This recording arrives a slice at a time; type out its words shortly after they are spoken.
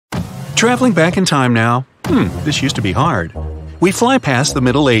Traveling back in time now, this used to be hard. We fly past the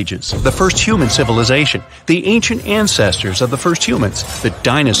Middle Ages, the first human civilization, the ancient ancestors of the first humans, the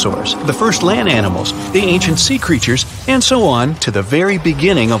dinosaurs, the first land animals, the ancient sea creatures, and so on to the very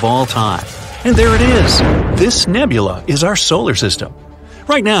beginning of all time. And there it is! This nebula is our solar system.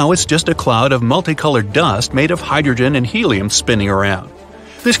 Right now, it's just a cloud of multicolored dust made of hydrogen and helium spinning around.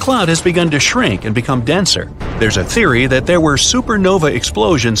 This cloud has begun to shrink and become denser. There's a theory that there were supernova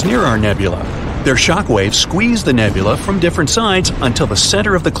explosions near our nebula. Their shockwaves squeezed the nebula from different sides until the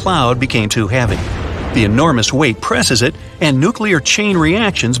center of the cloud became too heavy. The enormous weight presses it, and nuclear chain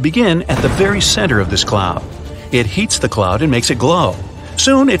reactions begin at the very center of this cloud. It heats the cloud and makes it glow.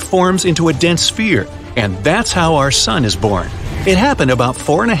 Soon it forms into a dense sphere, and that's how our sun is born. It happened about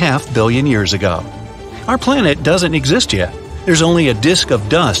 4.5 billion years ago. Our planet doesn't exist yet. There's only a disk of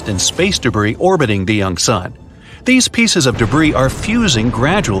dust and space debris orbiting the young sun. These pieces of debris are fusing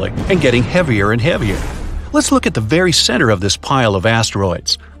gradually and getting heavier and heavier. Let's look at the very center of this pile of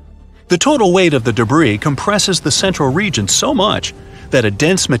asteroids. The total weight of the debris compresses the central region so much that a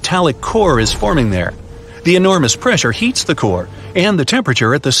dense metallic core is forming there. The enormous pressure heats the core, and the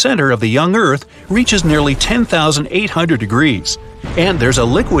temperature at the center of the young Earth reaches nearly 10,800 degrees. And there's a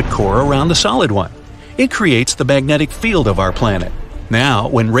liquid core around the solid one. It creates the magnetic field of our planet. Now,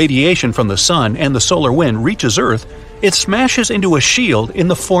 when radiation from the sun and the solar wind reaches Earth, it smashes into a shield in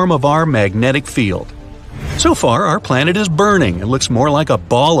the form of our magnetic field. So far, our planet is burning and looks more like a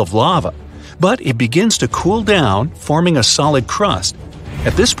ball of lava. But it begins to cool down, forming a solid crust.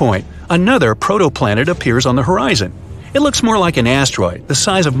 At this point, another protoplanet appears on the horizon. It looks more like an asteroid, the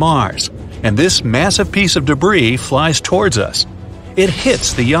size of Mars. And this massive piece of debris flies towards us. It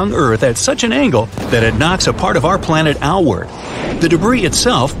hits the young Earth at such an angle that it knocks a part of our planet outward. The debris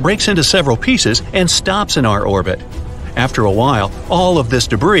itself breaks into several pieces and stops in our orbit. After a while, all of this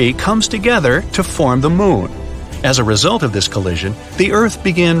debris comes together to form the Moon. As a result of this collision, the Earth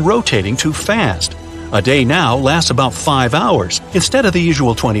began rotating too fast. A day now lasts about 5 hours instead of the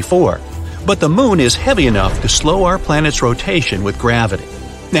usual 24. But the Moon is heavy enough to slow our planet's rotation with gravity.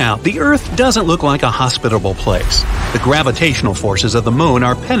 Now, the Earth doesn't look like a hospitable place. The gravitational forces of the Moon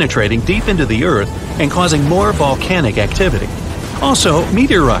are penetrating deep into the Earth and causing more volcanic activity. Also,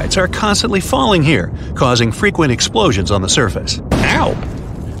 meteorites are constantly falling here, causing frequent explosions on the surface. Ow!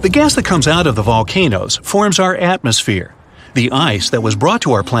 The gas that comes out of the volcanoes forms our atmosphere. The ice that was brought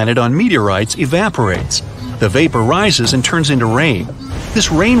to our planet on meteorites evaporates. The vapor rises and turns into rain. This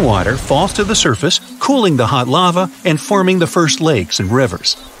rainwater falls to the surface, cooling the hot lava and forming the first lakes and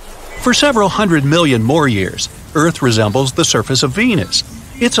rivers. For several 100 million more years, Earth resembles the surface of Venus.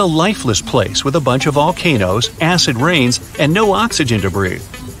 It's a lifeless place with a bunch of volcanoes, acid rains, and no oxygen to breathe.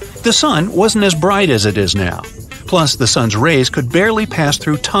 The sun wasn't as bright as it is now. Plus, the sun's rays could barely pass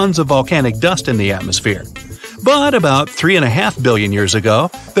through tons of volcanic dust in the atmosphere. But about 3.5 billion years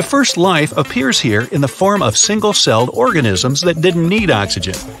ago, the first life appears here in the form of single-celled organisms that didn't need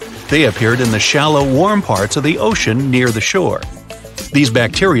oxygen. They appeared in the shallow, warm parts of the ocean near the shore. These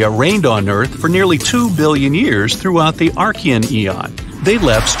bacteria reigned on Earth for nearly 2 billion years throughout the Archean eon. They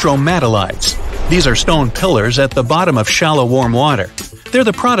left stromatolites. These are stone pillars at the bottom of shallow, warm water. They're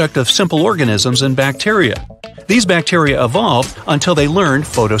the product of simple organisms and bacteria. These bacteria evolved until they learned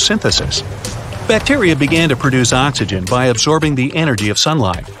photosynthesis. Bacteria began to produce oxygen by absorbing the energy of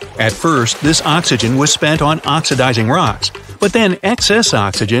sunlight. At first, this oxygen was spent on oxidizing rocks, but then excess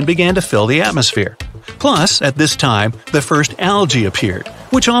oxygen began to fill the atmosphere. Plus, at this time, the first algae appeared,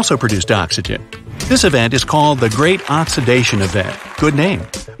 which also produced oxygen. This event is called the Great Oxidation Event, good name,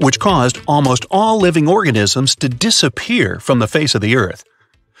 which caused almost all living organisms to disappear from the face of the Earth.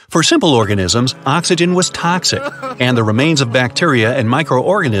 For simple organisms, oxygen was toxic, and the remains of bacteria and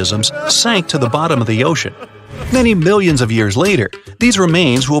microorganisms sank to the bottom of the ocean. Many millions of years later, these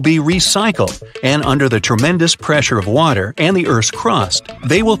remains will be recycled, and under the tremendous pressure of water and the Earth's crust,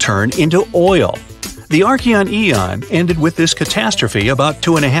 they will turn into oil. The Archean eon ended with this catastrophe about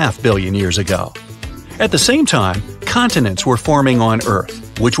 2.5 billion years ago. At the same time, continents were forming on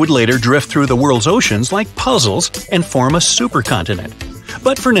Earth, which would later drift through the world's oceans like puzzles and form a supercontinent.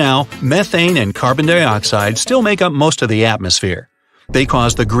 But for now, methane and carbon dioxide still make up most of the atmosphere. They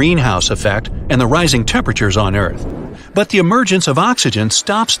cause the greenhouse effect and the rising temperatures on Earth. But the emergence of oxygen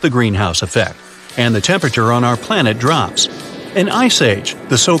stops the greenhouse effect, and the temperature on our planet drops. An ice age,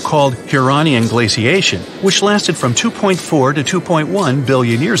 the so-called Huronian glaciation, which lasted from 2.4 to 2.1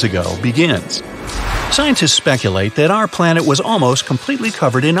 billion years ago, begins. Scientists speculate that our planet was almost completely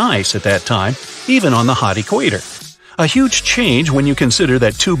covered in ice at that time, even on the hot equator. A huge change when you consider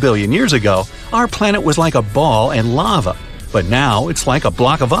that 2 billion years ago, our planet was like a ball and lava, but now it's like a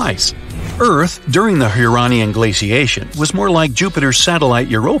block of ice. Earth, during the Huronian glaciation, was more like Jupiter's satellite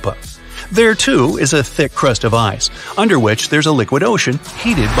Europa. There, too, is a thick crust of ice, under which there's a liquid ocean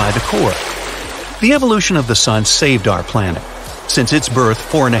heated by the core. The evolution of the Sun saved our planet. Since its birth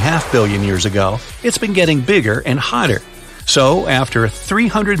 4.5 billion years ago, it's been getting bigger and hotter. So, after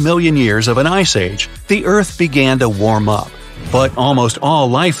 300 million years of an ice age, the Earth began to warm up. But almost all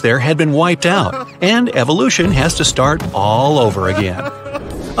life there had been wiped out, and evolution has to start all over again.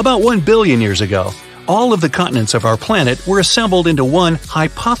 About 1 billion years ago, all of the continents of our planet were assembled into one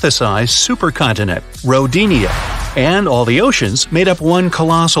hypothesized supercontinent, Rodinia, and all the oceans made up one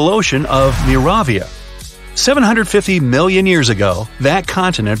colossal ocean of Miravia. 750 million years ago, that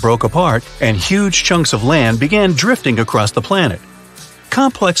continent broke apart and huge chunks of land began drifting across the planet.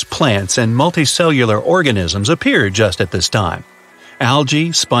 Complex plants and multicellular organisms appeared just at this time.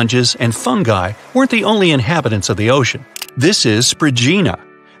 Algae, sponges, and fungi weren't the only inhabitants of the ocean. This is Sprigina.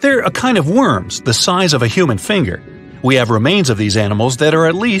 They're a kind of worms the size of a human finger. We have remains of these animals that are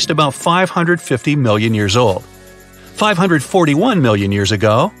at least about 550 million years old. 541 million years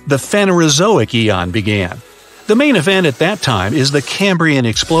ago, the Phanerozoic Eon began. The main event at that time is the Cambrian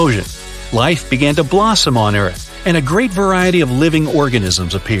explosion. Life began to blossom on Earth, and a great variety of living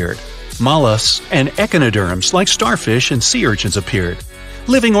organisms appeared. Mollusks and echinoderms like starfish and sea urchins appeared.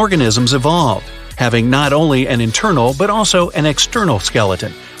 Living organisms evolved, having not only an internal but also an external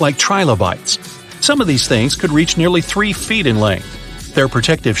skeleton, like trilobites. Some of these things could reach nearly 3 feet in length. Their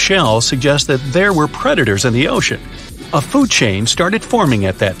protective shells suggest that there were predators in the ocean. A food chain started forming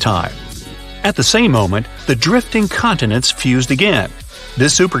at that time. At the same moment, the drifting continents fused again.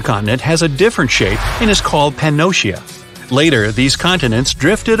 This supercontinent has a different shape and is called Pannotia. Later, these continents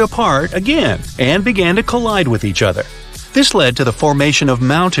drifted apart again and began to collide with each other. This led to the formation of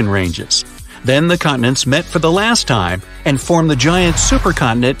mountain ranges. Then the continents met for the last time and formed the giant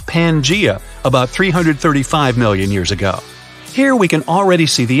supercontinent Pangaea about 335 million years ago. Here we can already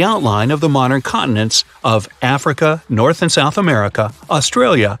see the outline of the modern continents of Africa, North and South America,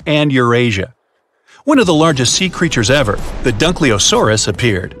 Australia, and Eurasia. One of the largest sea creatures ever, the Dunkleosaurus,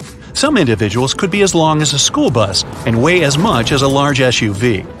 appeared. Some individuals could be as long as a school bus and weigh as much as a large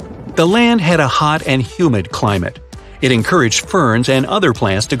SUV. The land had a hot and humid climate. It encouraged ferns and other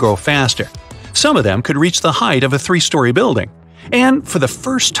plants to grow faster. Some of them could reach the height of a 3-story building. And for the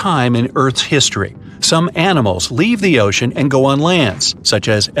first time in Earth's history, some animals leave the ocean and go on lands, such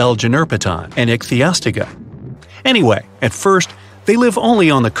as L. generpeton and Ichthyostega. Anyway, at first, they live only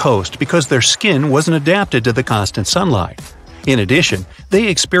on the coast because their skin wasn't adapted to the constant sunlight. In addition, they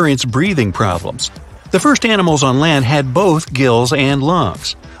experience breathing problems. The first animals on land had both gills and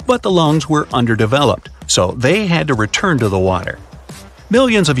lungs, but the lungs were underdeveloped, so they had to return to the water.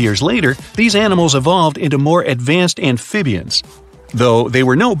 Millions of years later, these animals evolved into more advanced amphibians. Though they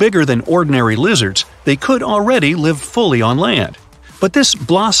were no bigger than ordinary lizards, they could already live fully on land. But this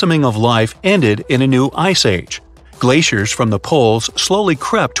blossoming of life ended in a new ice age. Glaciers from the poles slowly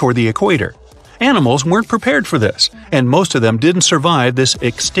crept toward the equator. Animals weren't prepared for this, and most of them didn't survive this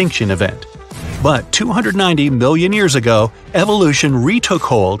extinction event. But 290 million years ago, evolution retook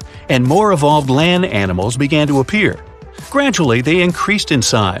hold and more evolved land animals began to appear. Gradually, they increased in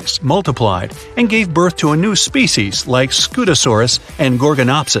size, multiplied, and gave birth to a new species like Scutosaurus and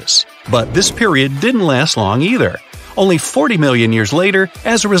Gorgonopsis. But this period didn't last long either. Only 40 million years later,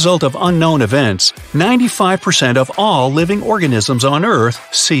 as a result of unknown events, 95% of all living organisms on Earth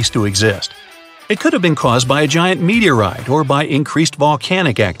ceased to exist. It could have been caused by a giant meteorite or by increased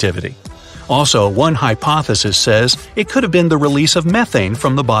volcanic activity. Also, one hypothesis says it could have been the release of methane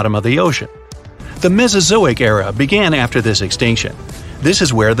from the bottom of the ocean. The Mesozoic era began after this extinction. This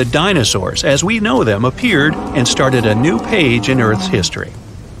is where the dinosaurs, as we know them, appeared and started a new page in Earth's history.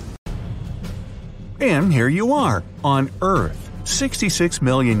 And here you are, on Earth, 66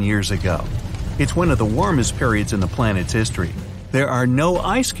 million years ago. It's one of the warmest periods in the planet's history. There are no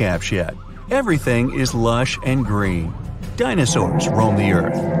ice caps yet. Everything is lush and green. Dinosaurs roam the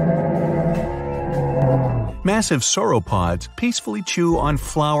Earth. Massive sauropods peacefully chew on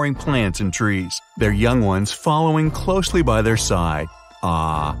flowering plants and trees, their young ones following closely by their side.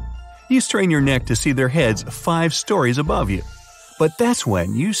 Ah! You strain your neck to see their heads 5 stories above you. But that's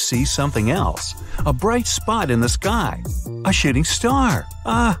when you see something else. A bright spot in the sky. A shooting star.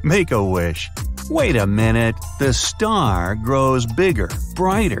 Ah, make a wish. Wait a minute. The star grows bigger,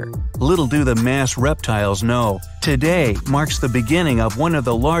 brighter. Little do the mass reptiles know, today marks the beginning of one of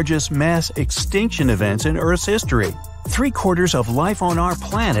the largest mass extinction events in Earth's history. 3/4 of life on our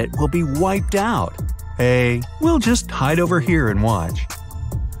planet will be wiped out. Hey, we'll just hide over here and watch.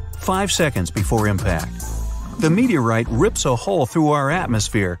 5 seconds before impact. The meteorite rips a hole through our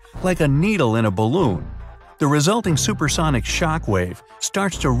atmosphere like a needle in a balloon. The resulting supersonic shock wave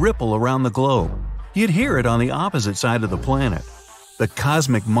starts to ripple around the globe. You'd hear it on the opposite side of the planet. The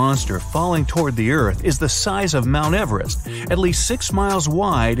cosmic monster falling toward the Earth is the size of Mount Everest, at least 6 miles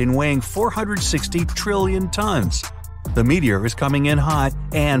wide and weighing 460 trillion tons. The meteor is coming in hot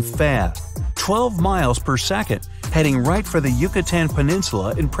and fast, 12 miles per second, heading right for the Yucatan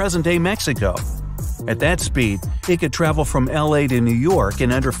Peninsula in present-day Mexico. At that speed, it could travel from LA to New York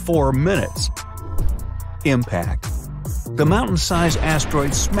in under 4 minutes. Impact. The mountain-sized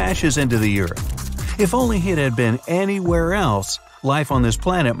asteroid smashes into the Earth. If only it had been anywhere else, life on this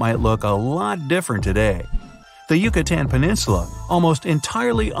planet might look a lot different today. The Yucatan Peninsula, almost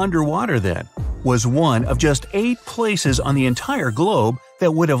entirely underwater then, was one of just 8 places on the entire globe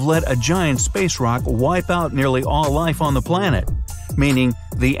that would have let a giant space rock wipe out nearly all life on the planet, meaning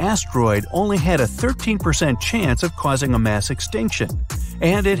the asteroid only had a 13% chance of causing a mass extinction,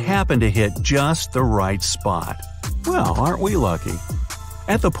 and it happened to hit just the right spot. Well, aren't we lucky?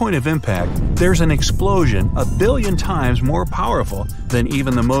 At the point of impact, there's an explosion 1 billion times more powerful than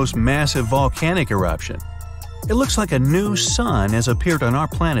even the most massive volcanic eruption. It looks like a new sun has appeared on our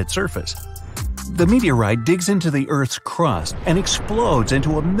planet's surface. The meteorite digs into the Earth's crust and explodes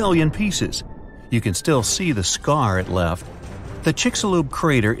into 1 million pieces. You can still see the scar it left. The Chicxulub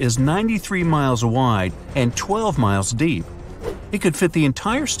crater is 93 miles wide and 12 miles deep. It could fit the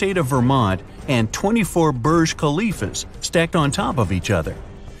entire state of Vermont and 24 Burj Khalifas stacked on top of each other.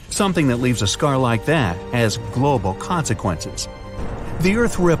 Something that leaves a scar like that has global consequences. The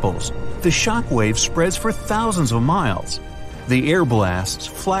Earth ripples. The shock wave spreads for thousands of miles. The air blasts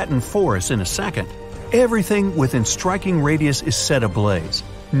flatten forests in a second. Everything within striking radius is set ablaze.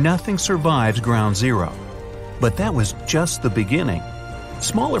 Nothing survives ground zero. But that was just the beginning.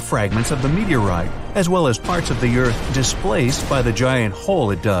 Smaller fragments of the meteorite, as well as parts of the Earth displaced by the giant hole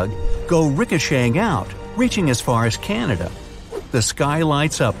it dug, go ricocheting out, reaching as far as Canada. The sky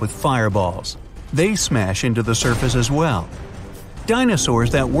lights up with fireballs. They smash into the surface as well.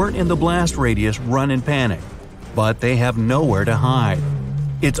 Dinosaurs that weren't in the blast radius run in panic, but they have nowhere to hide.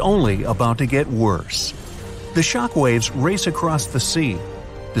 It's only about to get worse. The shock waves race across the sea.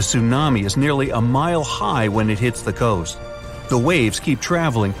 The tsunami is nearly a mile high when it hits the coast. The waves keep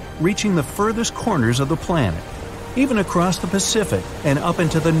traveling, reaching the furthest corners of the planet. Even across the Pacific and up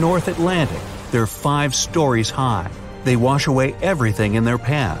into the North Atlantic, they're 5 stories high. They wash away everything in their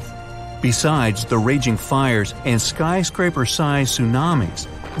path. Besides the raging fires and skyscraper-sized tsunamis,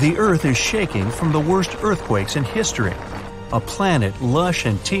 the Earth is shaking from the worst earthquakes in history. A planet lush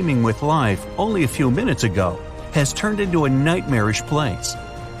and teeming with life only a few minutes ago has turned into a nightmarish place.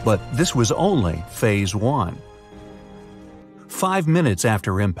 But this was only Phase 1. 5 minutes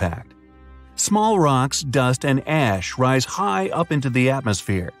after impact. Small rocks, dust, and ash rise high up into the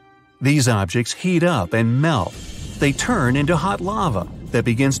atmosphere. These objects heat up and melt. They turn into hot lava that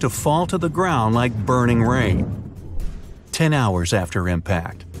begins to fall to the ground like burning rain. 10 hours after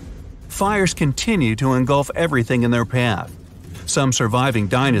impact. Fires continue to engulf everything in their path. Some surviving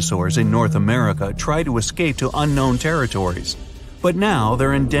dinosaurs in North America try to escape to unknown territories, but now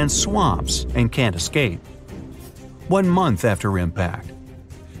they're in dense swamps and can't escape. 1 month after impact.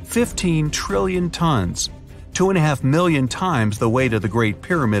 15 trillion tons, 2.5 million times the weight of the Great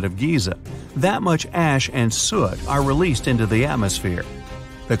Pyramid of Giza. That much ash and soot are released into the atmosphere.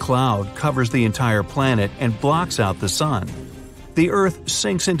 The cloud covers the entire planet and blocks out the sun. The Earth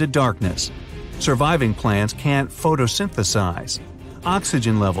sinks into darkness. Surviving plants can't photosynthesize.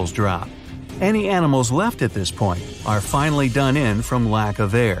 Oxygen levels drop. Any animals left at this point are finally done in from lack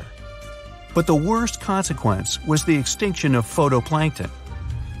of air. But the worst consequence was the extinction of phytoplankton.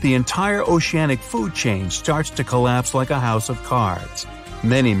 The entire oceanic food chain starts to collapse like a house of cards.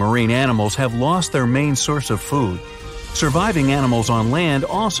 Many marine animals have lost their main source of food. Surviving animals on land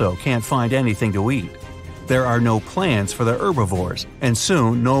also can't find anything to eat. There are no plants for the herbivores, and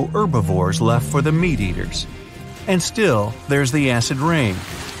soon no herbivores left for the meat-eaters. And still, there's the acid rain.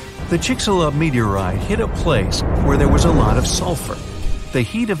 The Chicxulub meteorite hit a place where there was a lot of sulfur. The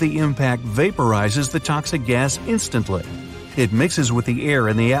heat of the impact vaporizes the toxic gas instantly. It mixes with the air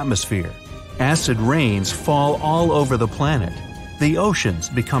in the atmosphere. Acid rains fall all over the planet. The oceans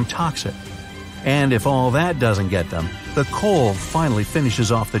become toxic. And if all that doesn't get them, the cold finally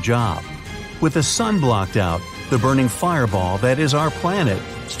finishes off the job. With the sun blocked out, the burning fireball that is our planet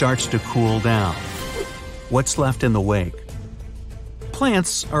starts to cool down. What's left in the wake?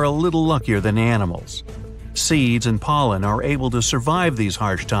 Plants are a little luckier than animals. Seeds and pollen are able to survive these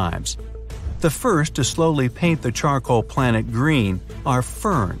harsh times. The first to slowly paint the charcoal planet green are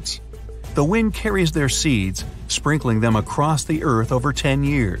ferns. The wind carries their seeds, sprinkling them across the Earth over 10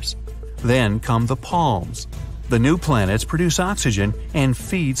 years. Then come the palms. The new planets produce oxygen and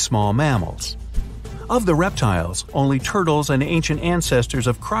feed small mammals. Of the reptiles, only turtles and ancient ancestors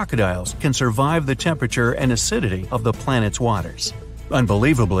of crocodiles can survive the temperature and acidity of the planet's waters.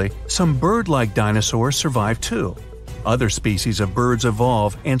 Unbelievably, some bird-like dinosaurs survive too. Other species of birds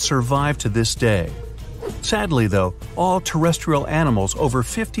evolve and survive to this day. Sadly though, all terrestrial animals over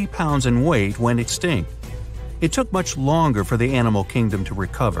 50 pounds in weight went extinct. It took much longer for the animal kingdom to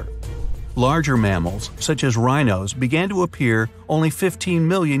recover. Larger mammals, such as rhinos, began to appear only 15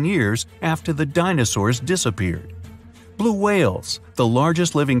 million years after the dinosaurs disappeared. Blue whales, the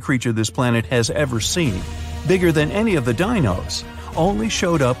largest living creature this planet has ever seen, bigger than any of the dinos, only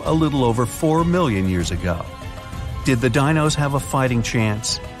showed up a little over 4 million years ago. Did the dinos have a fighting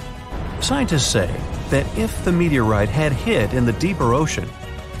chance? Scientists say that if the meteorite had hit in the deeper ocean,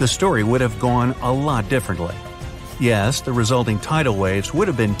 the story would have gone a lot differently. Yes, the resulting tidal waves would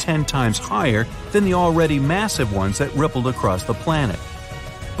have been 10 times higher than the already massive ones that rippled across the planet.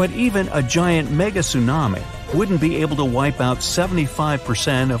 But even a giant mega tsunami wouldn't be able to wipe out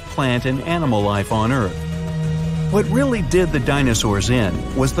 75% of plant and animal life on Earth. What really did the dinosaurs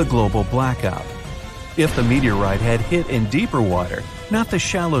in was the global blackout. If the meteorite had hit in deeper water, not the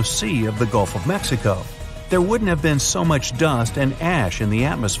shallow sea of the Gulf of Mexico, there wouldn't have been so much dust and ash in the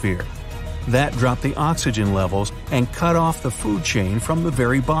atmosphere. That dropped the oxygen levels and cut off the food chain from the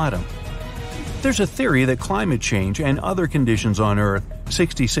very bottom. There's a theory that climate change and other conditions on Earth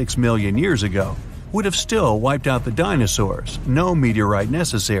 66 million years ago would have still wiped out the dinosaurs, no meteorite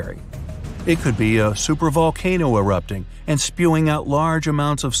necessary. It could be a supervolcano erupting and spewing out large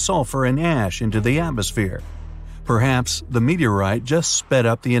amounts of sulfur and ash into the atmosphere. Perhaps the meteorite just sped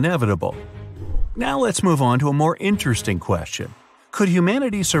up the inevitable. Now let's move on to a more interesting question. Could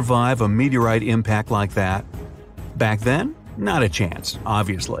humanity survive a meteorite impact like that? Back then, not a chance,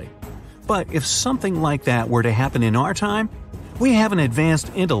 obviously. But if something like that were to happen in our time, we have an advanced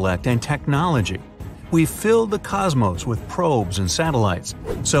intellect and technology. We've filled the cosmos with probes and satellites,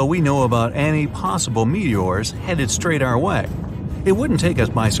 so we know about any possible meteors headed straight our way. It wouldn't take us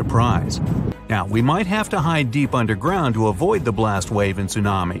by surprise. Now, we might have to hide deep underground to avoid the blast wave and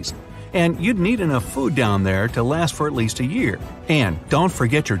tsunamis. And you'd need enough food down there to last for at least a year. And don't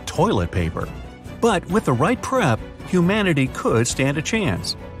forget your toilet paper. But with the right prep, humanity could stand a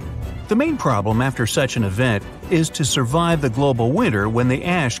chance. The main problem after such an event is to survive the global winter when the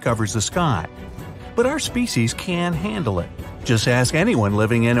ash covers the sky. But our species can handle it. Just ask anyone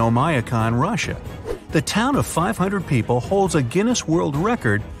living in Oymyakon, Russia. The town of 500 people holds a Guinness World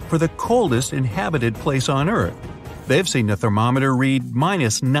Record for the coldest inhabited place on Earth. They've seen the thermometer read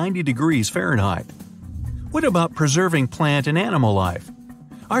minus 90 degrees Fahrenheit. What about preserving plant and animal life?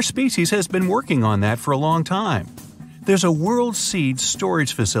 Our species has been working on that for a long time. There's a World Seed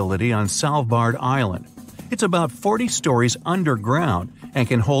storage facility on Svalbard Island. It's about 40 stories underground and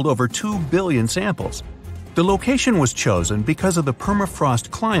can hold over 2 billion samples. The location was chosen because of the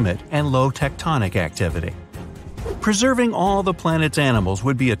permafrost climate and low tectonic activity. Preserving all the planet's animals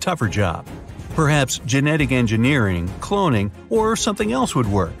would be a tougher job. Perhaps genetic engineering, cloning, or something else would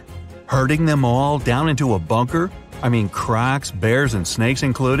work. Herding them all down into a bunker? Crocs, bears, and snakes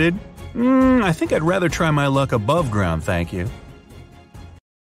included? I think I'd rather try my luck above ground, thank you.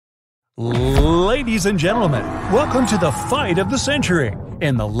 Ladies and gentlemen, welcome to the fight of the century.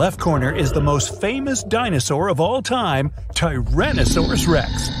 In the left corner is the most famous dinosaur of all time, Tyrannosaurus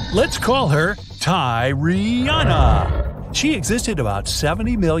Rex. Let's call her Tyriana. She existed about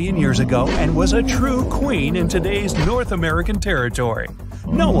 70 million years ago and was a true queen in today's North American territory.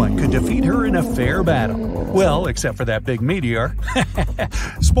 No one could defeat her in a fair battle. Well, except for that big meteor.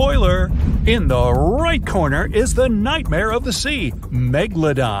 Spoiler! In the right corner is the nightmare of the sea,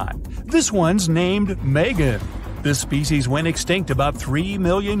 Megalodon. This one's named Megan. This species went extinct about 3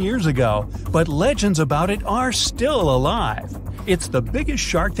 million years ago, but legends about it are still alive. It's the biggest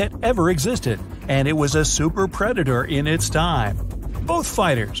shark that ever existed, and it was a super predator in its time. Both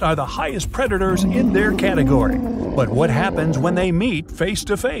fighters are the highest predators in their category. But what happens when they meet face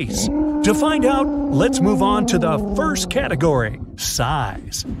to face? To find out, let's move on to the first category,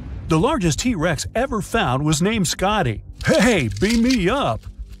 size. The largest T-Rex ever found was named Scotty. Hey, beam me up!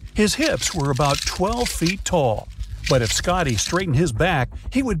 His hips were about 12 feet tall. But if Scotty straightened his back,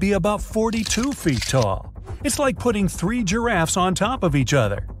 he would be about 42 feet tall. It's like putting 3 giraffes on top of each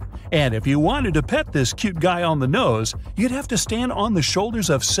other. And if you wanted to pet this cute guy on the nose, you'd have to stand on the shoulders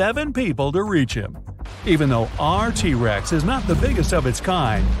of 7 people to reach him. Even though our T-Rex is not the biggest of its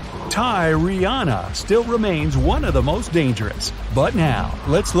kind, Tyranna still remains one of the most dangerous. But now,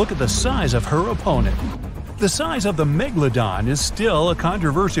 let's look at the size of her opponent. The size of the megalodon is still a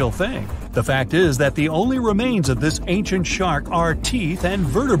controversial thing. The fact is that the only remains of this ancient shark are teeth and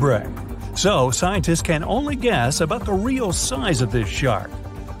vertebrae. So scientists can only guess about the real size of this shark.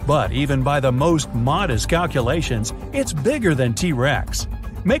 But even by the most modest calculations, it's bigger than T-Rex.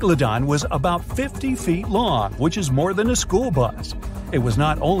 Megalodon was about 50 feet long, which is more than a school bus. It was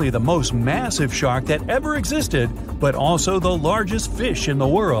not only the most massive shark that ever existed, but also the largest fish in the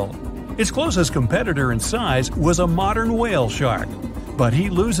world. Its closest competitor in size was a modern whale shark, but he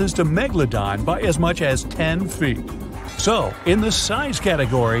loses to Megalodon by as much as 10 feet. So, in the size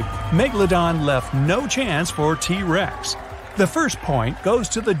category, Megalodon left no chance for T-Rex. The first point goes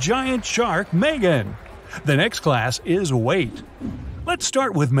to the giant shark Megan. The next class is weight. Let's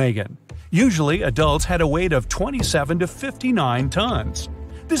start with Megan. Usually, adults had a weight of 27 to 59 tons.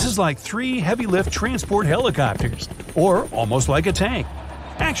 This is like 3 heavy-lift transport helicopters, or almost like a tank.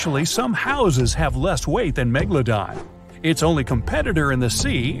 Actually, some houses have less weight than Megalodon. Its only competitor in the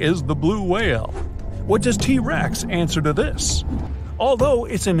sea is the blue whale. What does T-Rex answer to this? Although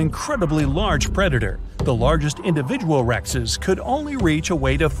it's an incredibly large predator, the largest individual rexes could only reach a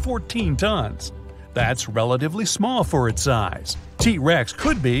weight of 14 tons. That's relatively small for its size. T-Rex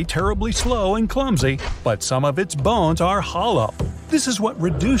could be terribly slow and clumsy, but some of its bones are hollow. This is what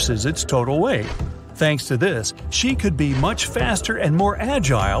reduces its total weight. Thanks to this, she could be much faster and more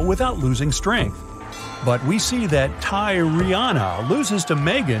agile without losing strength. But we see that Tyranna loses to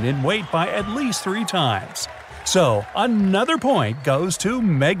Megan in weight by at least 3 times. So, another point goes to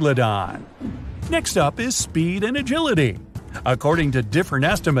Megalodon. Next up is speed and agility. According to different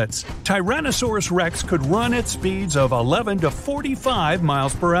estimates, Tyrannosaurus rex could run at speeds of 11 to 45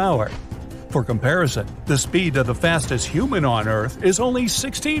 miles per hour. For comparison, the speed of the fastest human on Earth is only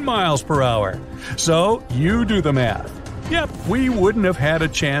 16 miles per hour. So, you do the math. Yep, we wouldn't have had a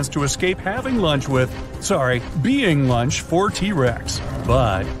chance to escape having lunch being lunch for T-Rex.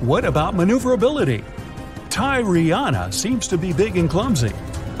 But what about maneuverability? Tyranna seems to be big and clumsy.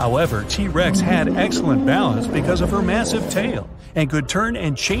 However, T-Rex had excellent balance because of her massive tail and could turn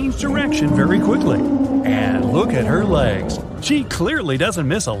and change direction very quickly. And look at her legs. She clearly doesn't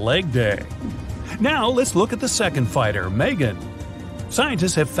miss a leg day. Now let's look at the second fighter, Megan.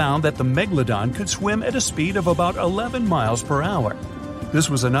 Scientists have found that the megalodon could swim at a speed of about 11 miles per hour. This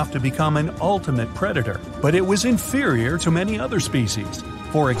was enough to become an ultimate predator, but it was inferior to many other species.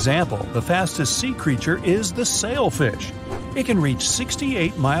 For example, the fastest sea creature is the sailfish. It can reach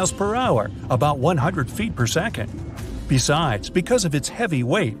 68 miles per hour, about 100 feet per second. Besides, because of its heavy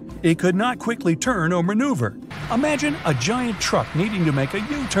weight, it could not quickly turn or maneuver. Imagine a giant truck needing to make a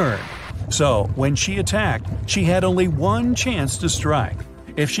U-turn. So, when she attacked, she had only one chance to strike.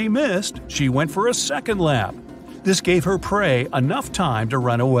 If she missed, she went for a second lap. This gave her prey enough time to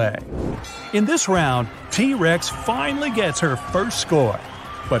run away. In this round, T-Rex finally gets her first score.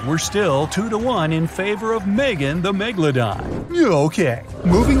 But we're still 2-1 in favor of Megan the Megalodon. Okay,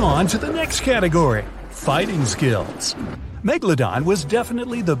 moving on to the next category, fighting skills. Megalodon was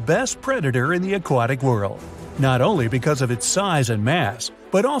definitely the best predator in the aquatic world, not only because of its size and mass,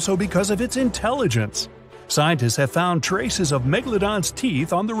 but also because of its intelligence. Scientists have found traces of Megalodon's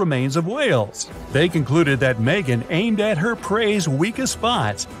teeth on the remains of whales. They concluded that Megan aimed at her prey's weakest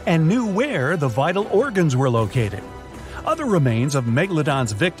spots and knew where the vital organs were located. Other remains of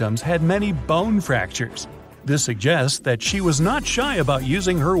Megalodon's victims had many bone fractures. This suggests that she was not shy about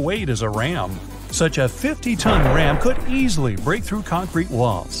using her weight as a ram. Such a 50-ton ram could easily break through concrete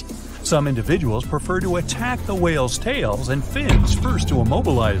walls. Some individuals prefer to attack the whale's tails and fins first to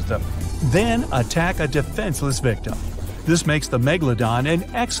immobilize them, then attack a defenseless victim. This makes the Megalodon an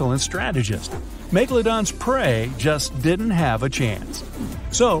excellent strategist. Megalodon's prey just didn't have a chance.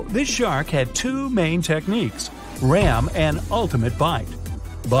 So, this shark had 2 main techniques: ram and ultimate bite.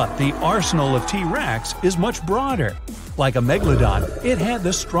 But the arsenal of T-Rex is much broader. Like a Megalodon, it had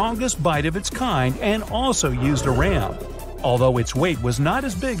the strongest bite of its kind and also used a ram. Although its weight was not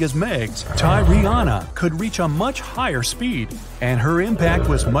as big as Meg's, Tyranna could reach a much higher speed, and her impact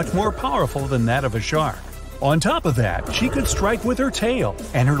was much more powerful than that of a shark. On top of that, she could strike with her tail,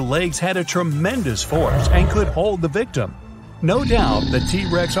 and her legs had a tremendous force and could hold the victim. No doubt the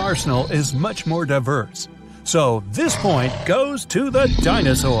T-Rex arsenal is much more diverse. So this point goes to the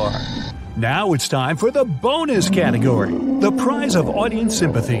Dinosaur. Now it's time for the bonus category, the prize of audience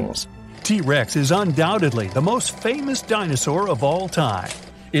sympathies. T-Rex is undoubtedly the most famous dinosaur of all time.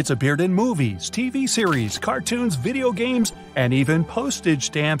 It's appeared in movies, TV series, cartoons, video games, and even postage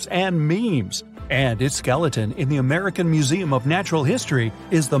stamps and memes. And its skeleton in the American Museum of Natural History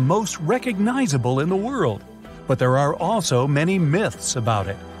is the most recognizable in the world. But there are also many myths about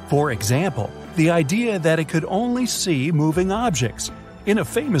it. For example, the idea that it could only see moving objects. In a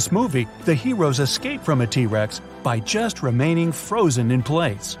famous movie, the heroes escape from a T-Rex by just remaining frozen in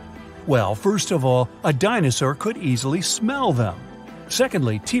place. Well, first of all, a dinosaur could easily smell them.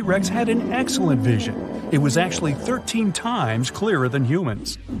 Secondly, T-Rex had an excellent vision. It was actually 13 times clearer than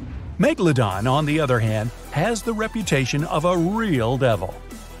humans. Megalodon, on the other hand, has the reputation of a real devil.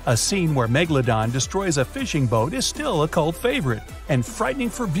 A scene where Megalodon destroys a fishing boat is still a cult favorite and frightening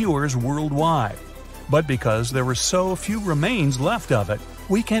for viewers worldwide. But because there were so few remains left of it,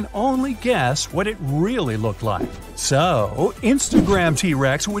 we can only guess what it really looked like. So, Instagram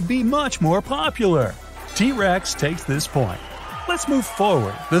T-Rex would be much more popular. T-Rex takes this point. Let's move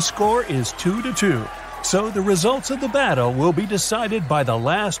forward. The score is 2-2. So the results of the battle will be decided by the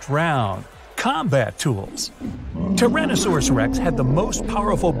last round. Combat tools. Tyrannosaurus rex had the most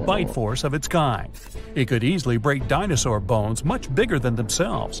powerful bite force of its kind. It could easily break dinosaur bones much bigger than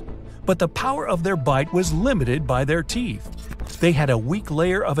themselves. But the power of their bite was limited by their teeth. They had a weak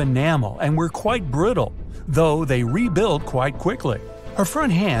layer of enamel and were quite brittle, though they rebuild quite quickly. Her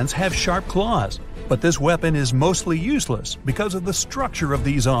front hands have sharp claws, but this weapon is mostly useless because of the structure of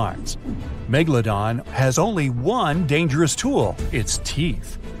these arms. Megalodon has only one dangerous tool, its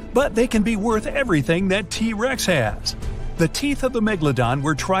teeth. But they can be worth everything that T-Rex has. The teeth of the Megalodon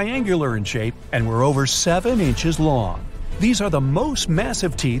were triangular in shape and were over 7 inches long. These are the most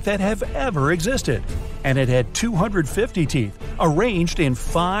massive teeth that have ever existed, and it had 250 teeth, arranged in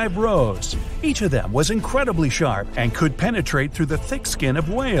 5 rows. Each of them was incredibly sharp and could penetrate through the thick skin of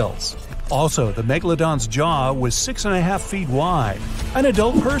whales. Also, the Megalodon's jaw was 6.5 feet wide. An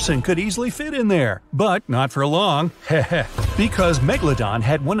adult person could easily fit in there, but not for long, because Megalodon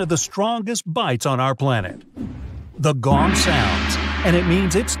had one of the strongest bites on our planet. The gong sounds, and it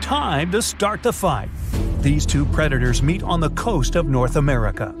means it's time to start the fight. These two predators meet on the coast of North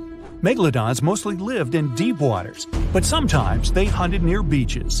America. Megalodons mostly lived in deep waters, but sometimes they hunted near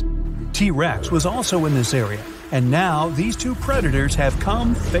beaches. T-Rex was also in this area, and now these two predators have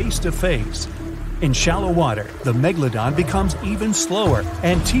come face to face. In shallow water, the Megalodon becomes even slower,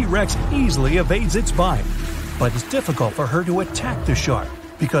 and T-Rex easily evades its bite. But it's difficult for her to attack the shark,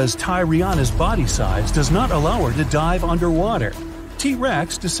 because Tyriana's body size does not allow her to dive underwater.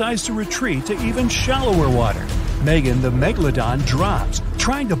 T-Rex decides to retreat to even shallower water. Megan the Megalodon drops,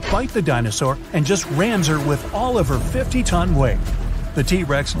 trying to bite the dinosaur, and just rams her with all of her 50-ton weight. The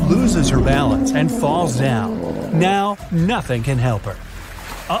T-Rex loses her balance and falls down. Now, nothing can help her.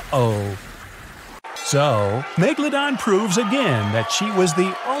 Uh-oh. So, Megalodon proves again that she was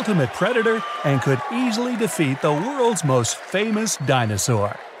the ultimate predator and could easily defeat the world's most famous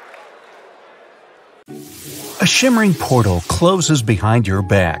dinosaur. A shimmering portal closes behind your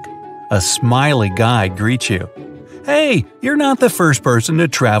back. A smiley guide greets you. Hey, you're not the first person to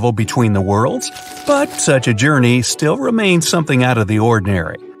travel between the worlds, but such a journey still remains something out of the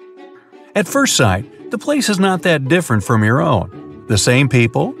ordinary. At first sight, the place is not that different from your own. The same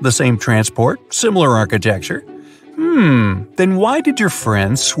people, the same transport, similar architecture. Then why did your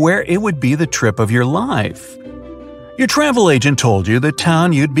friends swear it would be the trip of your life? Your travel agent told you the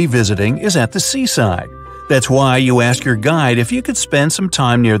town you'd be visiting is at the seaside. That's why you ask your guide if you could spend some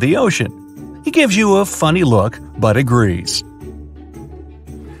time near the ocean. He gives you a funny look, but agrees.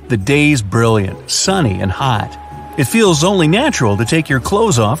 The day's brilliant, sunny, and hot. It feels only natural to take your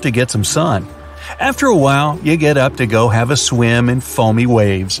clothes off to get some sun. After a while, you get up to go have a swim in foamy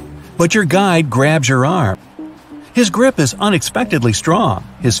waves. But your guide grabs your arm. His grip is unexpectedly strong,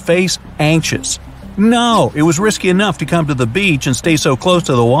 his face anxious. No, it was risky enough to come to the beach and stay so close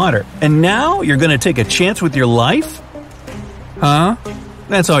to the water. And now you're going to take a chance with your life? Huh?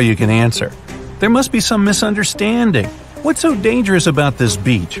 That's all you can answer. There must be some misunderstanding. What's so dangerous about this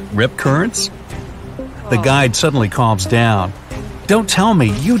beach? Rip currents? The guide suddenly calms down. Don't tell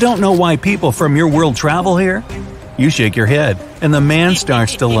me you don't know why people from your world travel here? You shake your head, and the man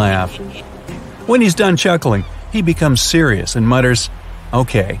starts to laugh. When he's done chuckling, he becomes serious and mutters,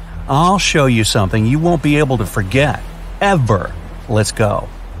 "Okay, I'll show you something you won't be able to forget. Ever. Let's go."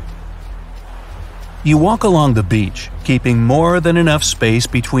 You walk along the beach, keeping more than enough space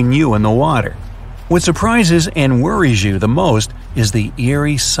between you and the water. What surprises and worries you the most is the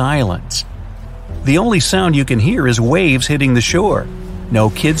eerie silence. The only sound you can hear is waves hitting the shore. No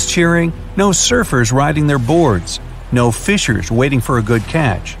kids cheering, no surfers riding their boards, no fishers waiting for a good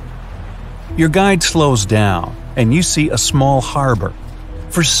catch. Your guide slows down, and you see a small harbor.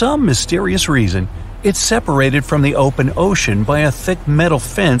 For some mysterious reason, It's separated from the open ocean by a thick metal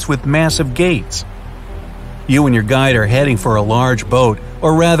fence with massive gates. You and your guide are heading for a large boat,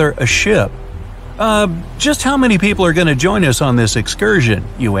 or rather a ship. Just how many people are going to join us on this excursion,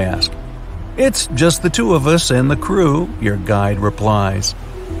 you ask. It's just the two of us and the crew, your guide replies.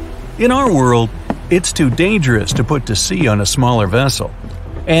 In our world, it's too dangerous to put to sea on a smaller vessel.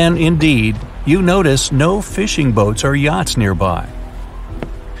 And indeed, you notice no fishing boats or yachts nearby.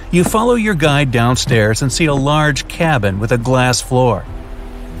 You follow your guide downstairs and see a large cabin with a glass floor.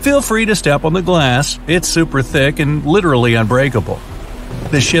 Feel free to step on the glass, it's super thick and literally unbreakable.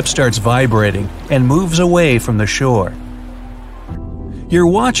 The ship starts vibrating and moves away from the shore. You're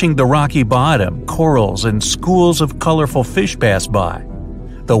watching the rocky bottom, corals, and schools of colorful fish pass by.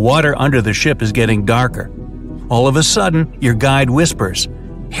 The water under the ship is getting darker. All of a sudden, your guide whispers,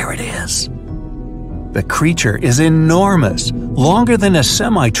 "Here it is." The creature is enormous, longer than a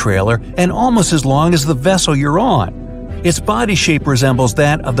semi-trailer and almost as long as the vessel you're on. Its body shape resembles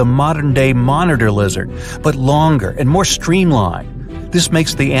that of the modern-day monitor lizard, but longer and more streamlined. This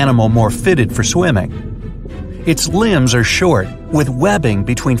makes the animal more fitted for swimming. Its limbs are short, with webbing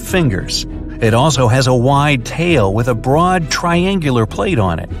between fingers. It also has a wide tail with a broad triangular plate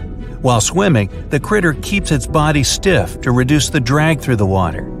on it. While swimming, the critter keeps its body stiff to reduce the drag through the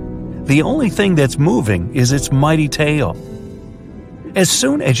water. The only thing that's moving is its mighty tail. As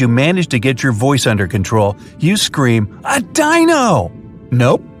soon as you manage to get your voice under control, you scream, "A dino!"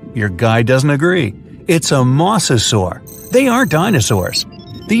 Nope, your guide doesn't agree. It's a mosasaur. They aren't dinosaurs.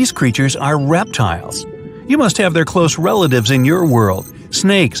 These creatures are reptiles. You must have their close relatives in your world,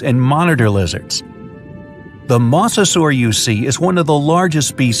 snakes and monitor lizards. The mosasaur you see is one of the largest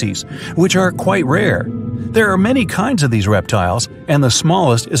species, which are quite rare. There are many kinds of these reptiles, and the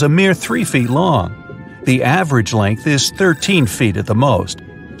smallest is a mere 3 feet long. The average length is 13 feet at the most.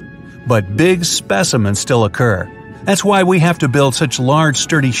 But big specimens still occur. That's why we have to build such large,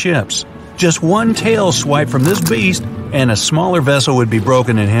 sturdy ships. Just one tail swipe from this beast, and a smaller vessel would be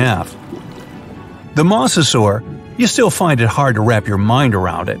broken in half. The mosasaur, you still find it hard to wrap your mind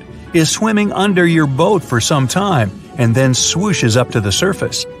around it, is swimming under your boat for some time and then swooshes up to the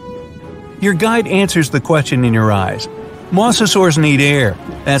surface. Your guide answers the question in your eyes. Mosasaurs need air.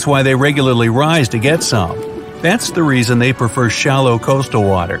 That's why they regularly rise to get some. That's the reason they prefer shallow coastal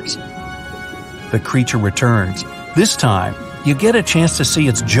waters. The creature returns. This time, you get a chance to see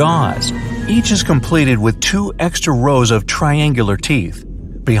its jaws. Each is completed with 2 extra rows of triangular teeth.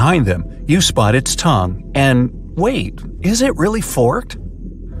 Behind them, you spot its tongue, and wait, is it really forked?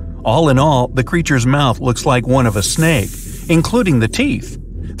 All in all, the creature's mouth looks like one of a snake, including the teeth.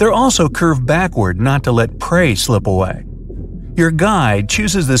 They're also curved backward not to let prey slip away. Your guide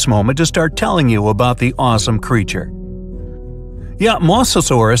chooses this moment to start telling you about the awesome creature. Yeah,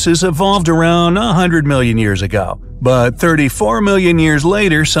 Mosasaurus evolved around 100 million years ago, but 34 million years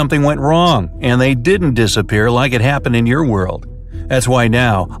later something went wrong, and they didn't disappear like it happened in your world. That's why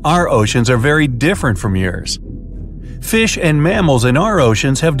now our oceans are very different from yours. Fish and mammals in our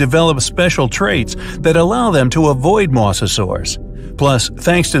oceans have developed special traits that allow them to avoid mosasaurs. Plus,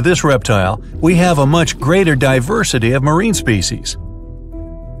 thanks to this reptile, we have a much greater diversity of marine species.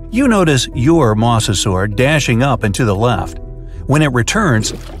 You notice your mosasaur dashing up and to the left. When it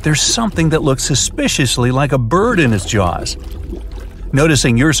returns, there's something that looks suspiciously like a bird in its jaws.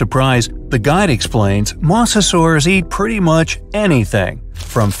 Noticing your surprise, the guide explains mosasaurs eat pretty much anything,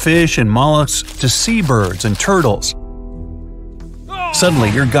 from fish and mollusks to seabirds and turtles. Suddenly,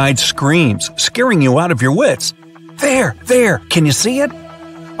 your guide screams, scaring you out of your wits. There, can you see it?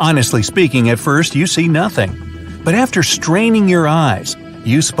 Honestly speaking, at first you see nothing. But after straining your eyes,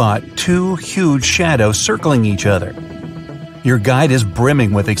 you spot 2 huge shadows circling each other. Your guide is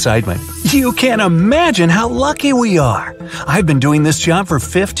brimming with excitement. You can't imagine how lucky we are! I've been doing this job for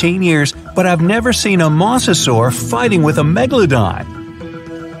 15 years, but I've never seen a mosasaur fighting with a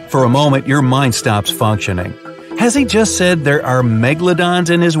megalodon. For a moment, your mind stops functioning. Has he just said there are megalodons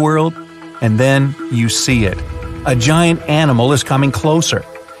in his world? And then you see it. A giant animal is coming closer.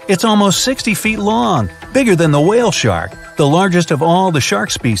 It's almost 60 feet long, bigger than the whale shark, the largest of all the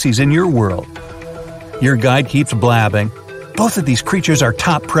shark species in your world. Your guide keeps blabbing. Both of these creatures are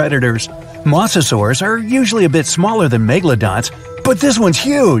top predators. Mosasaurs are usually a bit smaller than megalodons, but this one's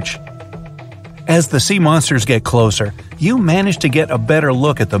huge. As the sea monsters get closer, you manage to get a better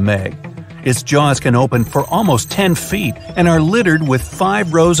look at the Meg. Its jaws can open for almost 10 feet and are littered with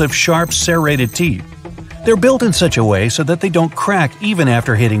 5 rows of sharp serrated teeth. They're built in such a way so that they don't crack even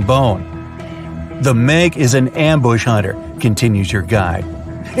after hitting bone. The Meg is an ambush hunter, continues your guide.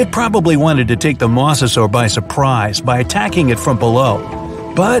 It probably wanted to take the mosasaur by surprise by attacking it from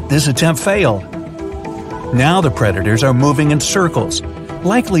below, but this attempt failed. Now the predators are moving in circles,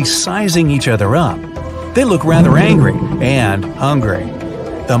 likely sizing each other up. They look rather angry and hungry.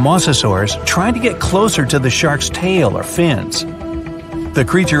 The mosasaurs try to get closer to the shark's tail or fins. The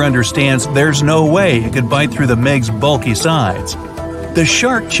creature understands there's no way it could bite through the meg's bulky sides. The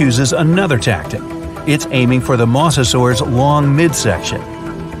shark chooses another tactic. It's aiming for the mosasaur's long midsection.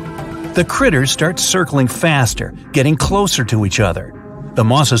 The critters start circling faster, getting closer to each other. The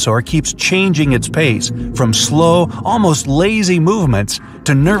mosasaur keeps changing its pace from slow, almost lazy movements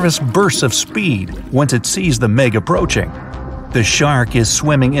to nervous bursts of speed once it sees the meg approaching. The shark is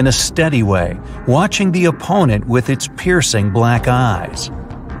swimming in a steady way, watching the opponent with its piercing black eyes.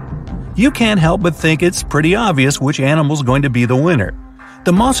 You can't help but think it's pretty obvious which animal's going to be the winner.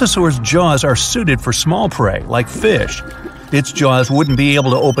 The mosasaur's jaws are suited for small prey, like fish. Its jaws wouldn't be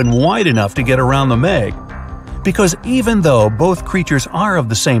able to open wide enough to get around the meg. Because even though both creatures are of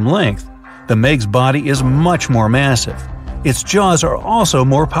the same length, the meg's body is much more massive. Its jaws are also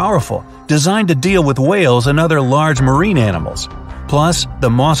more powerful, designed to deal with whales and other large marine animals. Plus, the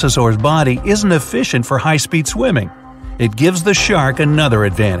mosasaur's body isn't efficient for high-speed swimming. It gives the shark another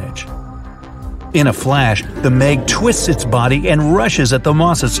advantage. In a flash, the meg twists its body and rushes at the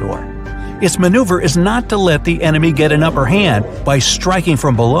mosasaur. Its maneuver is not to let the enemy get an upper hand by striking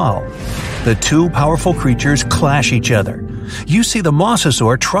from below. The two powerful creatures clash each other. You see the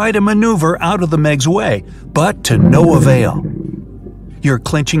mosasaur try to maneuver out of the meg's way, but to no avail. You're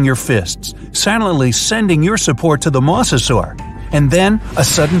clenching your fists, silently sending your support to the mosasaur, and then a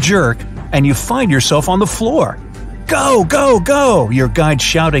sudden jerk, and you find yourself on the floor. "Go, go, go!" your guide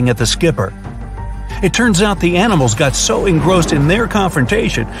shouting at the skipper. It turns out the animals got so engrossed in their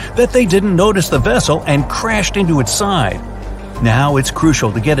confrontation that they didn't notice the vessel and crashed into its side. Now it's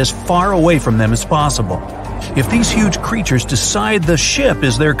crucial to get as far away from them as possible. If these huge creatures decide the ship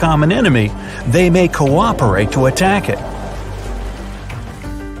is their common enemy, they may cooperate to attack it.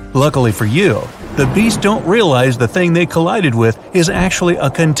 Luckily for you, the beasts don't realize the thing they collided with is actually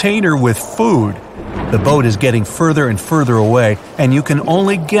a container with food. The boat is getting further and further away, and you can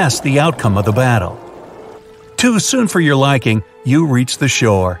only guess the outcome of the battle. Too soon for your liking, you reach the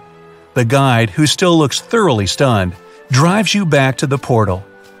shore. The guide, who still looks thoroughly stunned, drives you back to the portal.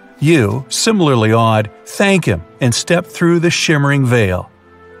 You, similarly awed, thank him and step through the shimmering veil.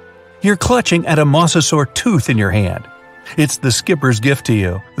 You're clutching at a mosasaur tooth in your hand. It's the skipper's gift to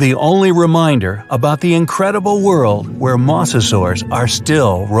you, the only reminder about the incredible world where mosasaurs are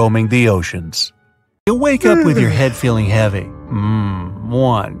still roaming the oceans. You wake up with your head feeling heavy.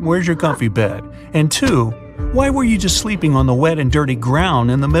 1. Where's your comfy bed? And 2. Why were you just sleeping on the wet and dirty ground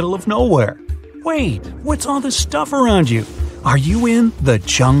in the middle of nowhere? Wait, what's all this stuff around you? Are you in the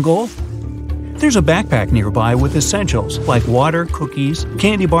jungle? There's a backpack nearby with essentials like water, cookies,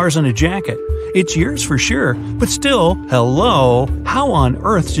 candy bars, and a jacket. It's yours for sure, but still, hello, how on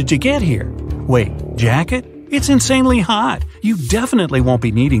earth did you get here? Wait, jacket? It's insanely hot. You definitely won't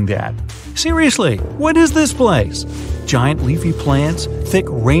be needing that. Seriously, what is this place? Giant leafy plants? Thick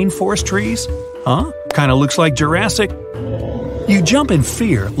rainforest trees? Huh? Kinda looks like Jurassic. You jump in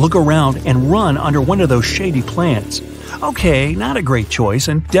fear, look around, and run under one of those shady plants. Okay, not a great choice,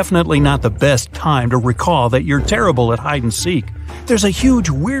 and definitely not the best time to recall that you're terrible at hide-and-seek. There's a huge,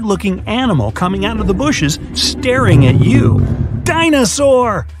 weird-looking animal coming out of the bushes, staring at you.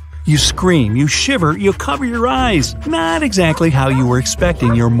 Dinosaur! You scream, you shiver, you cover your eyes. Not exactly how you were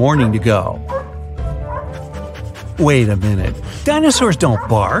expecting your morning to go. Wait a minute. Dinosaurs don't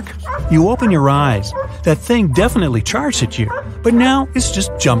bark. You open your eyes. That thing definitely charged at you, but now it's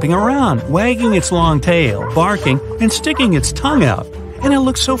just jumping around, wagging its long tail, barking, and sticking its tongue out. And it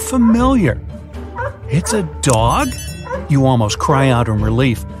looks so familiar. It's a dog? You almost cry out in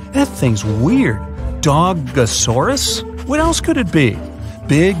relief. That thing's weird. Dogosaurus? What else could it be?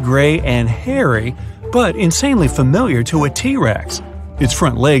 Big, gray, and hairy, but insanely familiar to a T-Rex. Its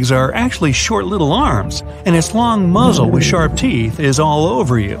front legs are actually short little arms, and its long muzzle with sharp teeth is all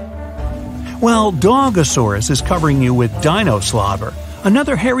over you. Well, Dogosaurus is covering you with dino slobber.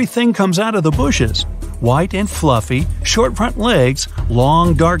 Another hairy thing comes out of the bushes. White and fluffy, short front legs,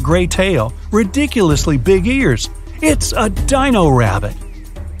 long dark gray tail, ridiculously big ears. It's a dino rabbit.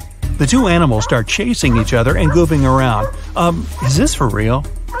 The two animals start chasing each other and goofing around. Is this for real?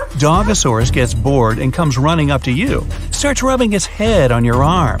 Dogosaurus gets bored and comes running up to you, starts rubbing its head on your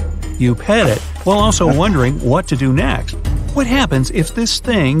arm. You pet it, while also wondering what to do next. What happens if this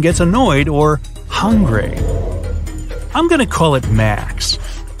thing gets annoyed or hungry? I'm gonna call it Max.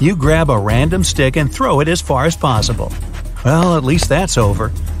 You grab a random stick and throw it as far as possible. Well, at least that's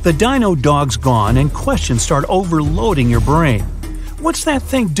over. The dino dog's gone and questions start overloading your brain. What's that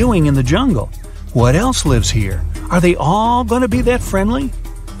thing doing in the jungle? What else lives here? Are they all going to be that friendly?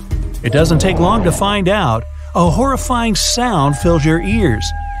 It doesn't take long to find out. A horrifying sound fills your ears.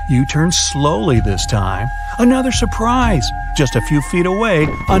 You turn slowly this time. Another surprise! Just a few feet away,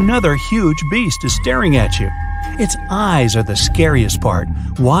 another huge beast is staring at you. Its eyes are the scariest part,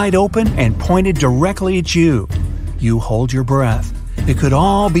 wide open and pointed directly at you. You hold your breath. It could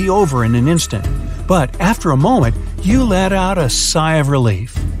all be over in an instant. But after a moment, you let out a sigh of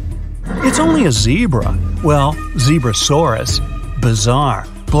relief. It's only a zebra. Well, Zebrasaurus. Bizarre.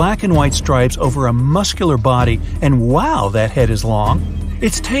 Black and white stripes over a muscular body, and wow, that head is long.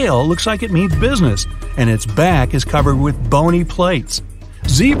 Its tail looks like it means business, and its back is covered with bony plates.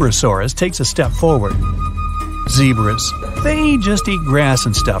 Zebrasaurus takes a step forward. Zebras, they just eat grass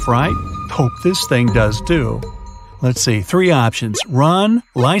and stuff, right? Hope this thing does too. Let's see, 3 options: run,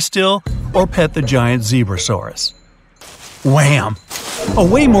 lie still, or pet the giant Zebrasaurus. Wham! A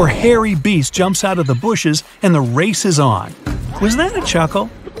way more hairy beast jumps out of the bushes and the race is on. Was that a chuckle?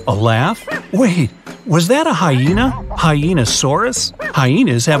 A laugh? Wait, was that a hyena? Hyenasaurus?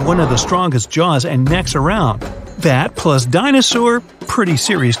 Hyenas have one of the strongest jaws and necks around. That plus Dinosaur? Pretty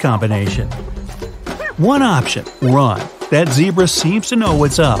serious combination. One option, run. That zebra seems to know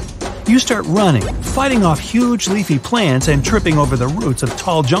what's up. You start running, fighting off huge leafy plants and tripping over the roots of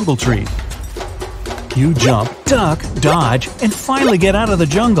tall jungle trees. You jump, duck, dodge, and finally get out of the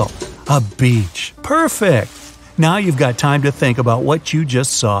jungle. A beach. Perfect! Now you've got time to think about what you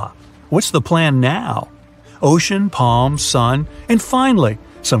just saw. What's the plan now? Ocean, palm, sun, and finally,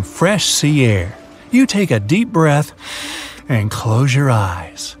 some fresh sea air. You take a deep breath and close your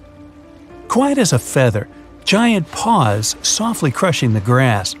eyes. Quiet as a feather, giant paws softly crushing the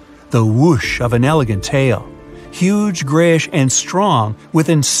grass, the whoosh of an elegant tail. Huge, grayish, and strong, with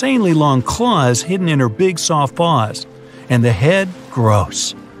insanely long claws hidden in her big soft paws. And the head,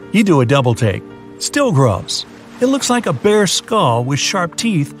 gross. You do a double take. Still gross. It looks like a bare skull with sharp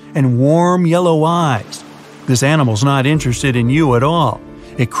teeth and warm yellow eyes. This animal's not interested in you at all.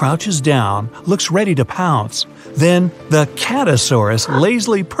 It crouches down, looks ready to pounce. Then the Catosaurus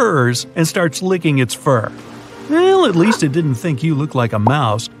lazily purrs and starts licking its fur. Well, at least it didn't think you looked like a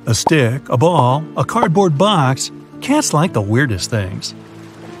mouse, a stick, a ball, a cardboard box. Cats like the weirdest things.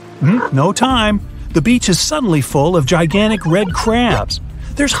 No time. The beach is suddenly full of gigantic red crabs.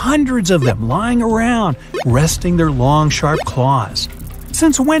 There's hundreds of them lying around, resting their long, sharp claws.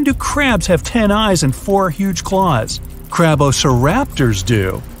 Since when do crabs have 10 eyes and 4 huge claws? Crabosoraptors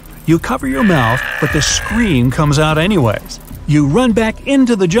do. You cover your mouth, but the scream comes out anyways. You run back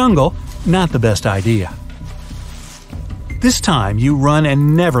into the jungle. Not the best idea. This time, you run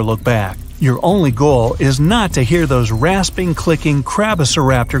and never look back. Your only goal is not to hear those rasping, clicking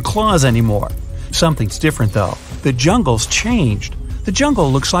Crabosoraptor claws anymore. Something's different though. The jungle's changed. The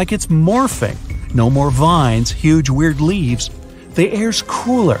jungle looks like it's morphing. No more vines, huge weird leaves. The air's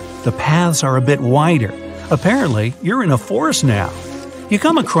cooler. The paths are a bit wider. Apparently, you're in a forest now. You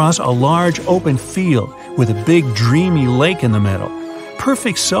come across a large open field with a big dreamy lake in the middle.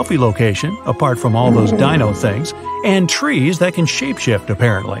 Perfect selfie location, apart from all those dino things, and trees that can shapeshift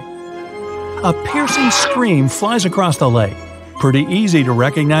apparently. A piercing scream flies across the lake. Pretty easy to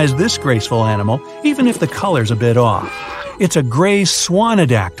recognize this graceful animal, even if the color's a bit off. It's a gray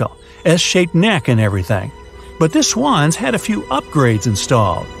swanadactyl, S-shaped neck and everything. But this swan's had a few upgrades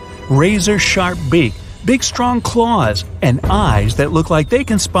installed. Razor-sharp beak, big strong claws, and eyes that look like they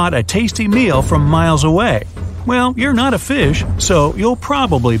can spot a tasty meal from miles away. Well, you're not a fish, so you'll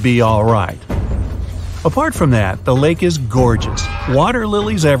probably be all right. Apart from that, the lake is gorgeous. Water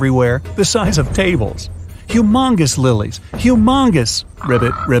lilies everywhere, the size of tables. Humongous lilies. Humongous!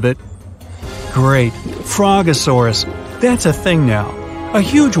 Ribbit, ribbit. Great. Frogosaurus. That's a thing now. A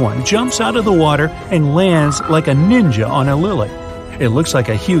huge one jumps out of the water and lands like a ninja on a lily. It looks like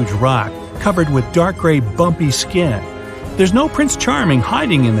a huge rock, covered with dark gray bumpy skin. There's no Prince Charming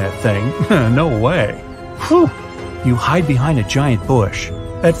hiding in that thing. No way. Whew! You hide behind a giant bush.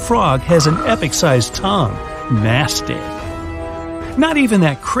 That frog has an epic-sized tongue. Nasty. Not even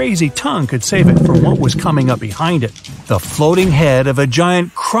that crazy tongue could save it from what was coming up behind it. The floating head of a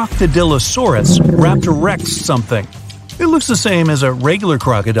giant Crocodilosaurus Raptorex something. It looks the same as a regular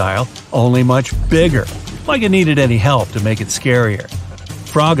crocodile, only much bigger. Like it needed any help to make it scarier.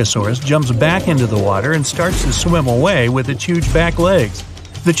 Frogosaurus jumps back into the water and starts to swim away with its huge back legs.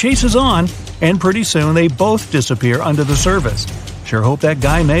 The chase is on, and pretty soon they both disappear under the surface. Sure hope that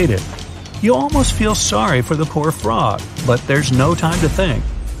guy made it. You almost feel sorry for the poor frog, but there's no time to think.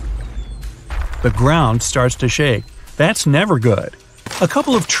 The ground starts to shake. That's never good. A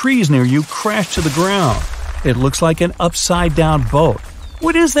couple of trees near you crash to the ground. It looks like an upside-down boat.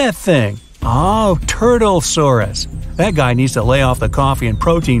 What is that thing? Oh, Turtlesaurus. That guy needs to lay off the coffee and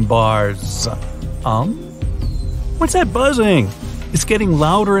protein bars. What's that buzzing? It's getting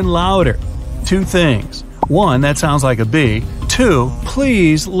louder and louder. Two things. One, that sounds like a bee. Two,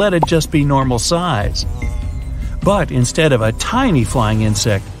 please let it just be normal size. But instead of a tiny flying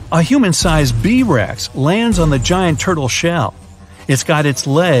insect, a human-sized bee-rex lands on the giant turtle shell. It's got its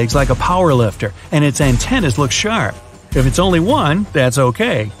legs like a power lifter, and its antennas look sharp. If it's only one, that's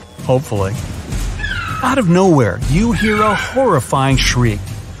okay. Hopefully. Out of nowhere, you hear a horrifying shriek.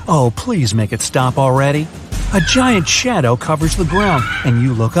 Oh, please make it stop already. A giant shadow covers the ground, and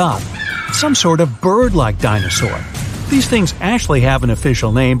you look up. Some sort of bird-like dinosaur. These things actually have an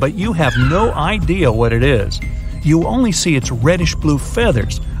official name, but you have no idea what it is. You only see its reddish-blue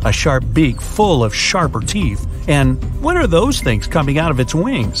feathers, a sharp beak full of sharper teeth, and what are those things coming out of its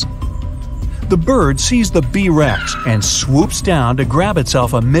wings? The bird sees the B-Rex and swoops down to grab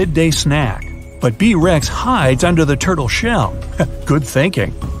itself a midday snack. But B-Rex hides under the turtle shell. Good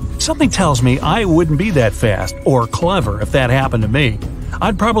thinking. Something tells me I wouldn't be that fast or clever if that happened to me.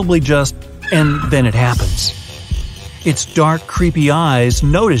 I'd probably just… and then it happens. Its dark, creepy eyes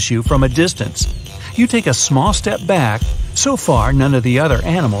notice you from a distance. You take a small step back. So far, none of the other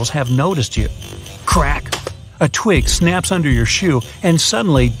animals have noticed you. Crack! A twig snaps under your shoe, and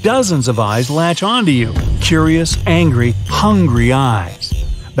suddenly dozens of eyes latch onto you. Curious, angry, hungry eyes.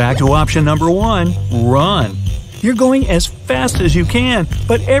 Back to option number one, run. You're going as fast as you can,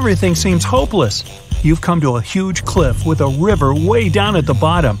 but everything seems hopeless. You've come to a huge cliff with a river way down at the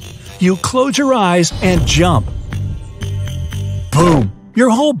bottom. You close your eyes and jump. Boom!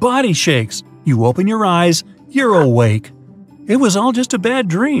 Your whole body shakes. You open your eyes, you're awake. It was all just a bad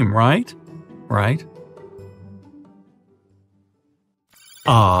dream, right? Right?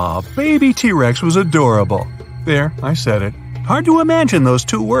 Baby T-Rex was adorable. There, I said it. Hard to imagine those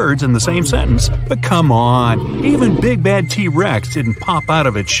two words in the same sentence, but come on. Even Big Bad T-Rex didn't pop out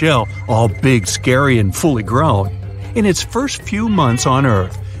of its shell all big, scary, and fully grown. In its first few months on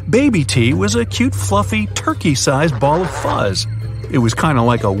Earth, Baby T was a cute, fluffy, turkey-sized ball of fuzz. It was kind of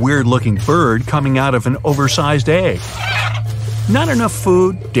like a weird-looking bird coming out of an oversized egg. Not enough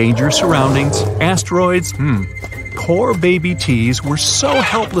food, dangerous surroundings, asteroids, Poor baby T's were so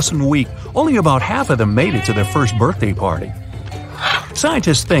helpless and weak, only about half of them made it to their first birthday party.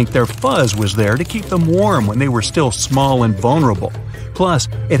 Scientists think their fuzz was there to keep them warm when they were still small and vulnerable. Plus,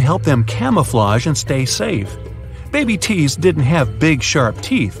 it helped them camouflage and stay safe. Baby T's didn't have big, sharp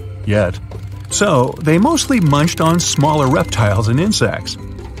teeth, yet. So, they mostly munched on smaller reptiles and insects.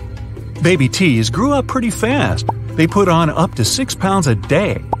 Baby T's grew up pretty fast. They put on up to 6 pounds a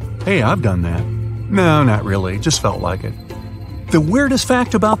day. Hey, I've done that. No, not really, just felt like it. The weirdest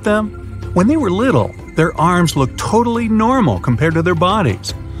fact about them? When they were little, their arms looked totally normal compared to their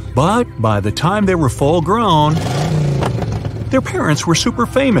bodies. But by the time they were full grown, their parents were super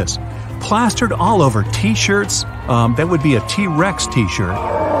famous. Plastered all over t-shirts, that would be a T-Rex t-shirt,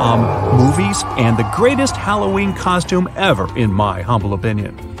 movies, and the greatest Halloween costume ever, in my humble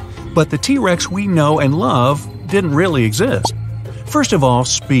opinion. But the T-Rex we know and love didn't really exist. First of all,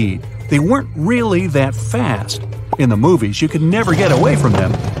 speed. They weren't really that fast. In the movies, you could never get away from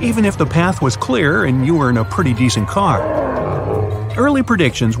them, even if the path was clear and you were in a pretty decent car. Early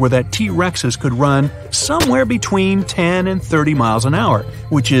predictions were that T-Rexes could run somewhere between 10 and 30 miles an hour,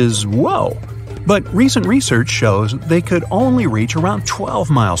 which is whoa. But recent research shows they could only reach around 12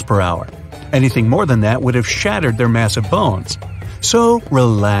 miles per hour. Anything more than that would have shattered their massive bones. So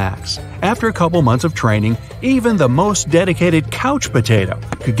relax. After a couple months of training, even the most dedicated couch potato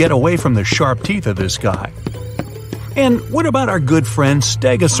could get away from the sharp teeth of this guy. And what about our good friend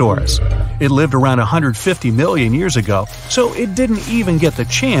Stegosaurus? It lived around 150 million years ago, so it didn't even get the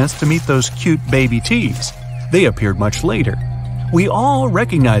chance to meet those cute baby T's. They appeared much later. We all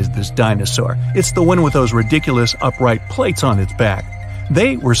recognize this dinosaur. It's the one with those ridiculous upright plates on its back.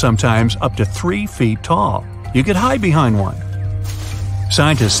 They were sometimes up to 3 feet tall. You could hide behind one.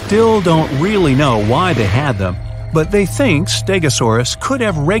 Scientists still don't really know why they had them, but they think Stegosaurus could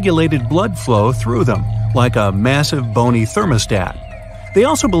have regulated blood flow through them, like a massive bony thermostat. They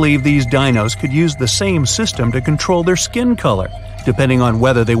also believe these dinos could use the same system to control their skin color, depending on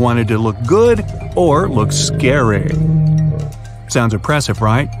whether they wanted to look good or look scary. Sounds impressive,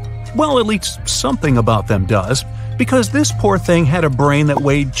 right? Well, at least something about them does, because this poor thing had a brain that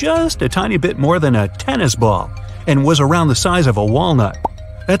weighed just a tiny bit more than a tennis ball and was around the size of a walnut.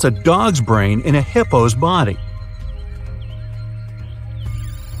 That's a dog's brain in a hippo's body.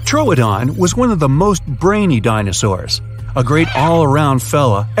 Troodon was one of the most brainy dinosaurs. A great all-around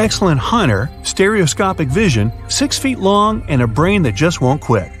fella, excellent hunter, stereoscopic vision, 6 feet long, and a brain that just won't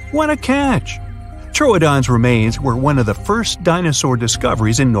quit. What a catch! Troodon's remains were one of the first dinosaur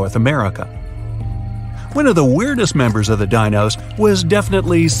discoveries in North America. One of the weirdest members of the dinos was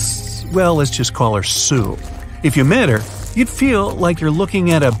definitely, well, let's just call her Sue. If you met her, you'd feel like you're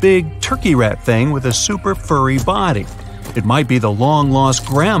looking at a big turkey rat thing with a super furry body. It might be the long-lost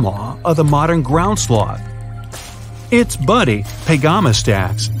grandma of the modern ground sloth. Its buddy,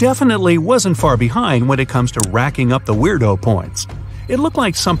 Pegamastax, definitely wasn't far behind when it comes to racking up the weirdo points. It looked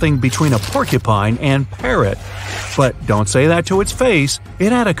like something between a porcupine and parrot. But don't say that to its face,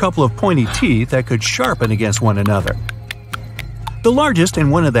 it had a couple of pointy teeth that could sharpen against one another. The largest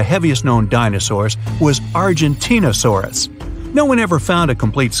and one of the heaviest known dinosaurs was Argentinosaurus. No one ever found a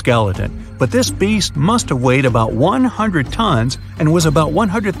complete skeleton, but this beast must have weighed about 100 tons and was about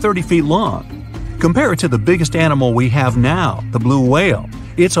 130 feet long. Compare it to the biggest animal we have now, the blue whale.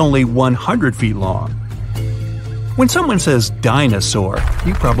 It's only 100 feet long. When someone says dinosaur,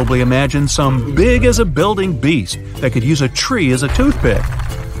 you probably imagine some big-as-a-building beast that could use a tree as a toothpick.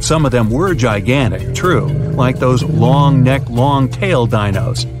 Some of them were gigantic, true, like those long-neck, long-tail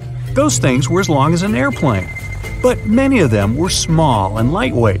dinos. Those things were as long as an airplane. But many of them were small and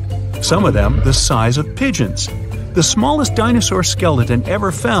lightweight, some of them the size of pigeons. The smallest dinosaur skeleton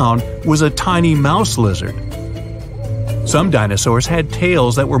ever found was a tiny mouse lizard. Some dinosaurs had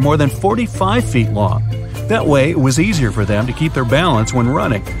tails that were more than 45 feet long. That way, it was easier for them to keep their balance when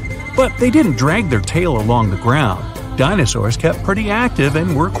running. But they didn't drag their tail along the ground. Dinosaurs kept pretty active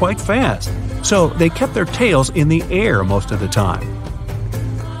and were quite fast, so they kept their tails in the air most of the time.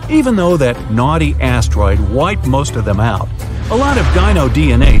 Even though that naughty asteroid wiped most of them out, a lot of dino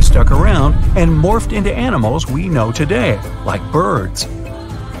DNA stuck around and morphed into animals we know today, like birds.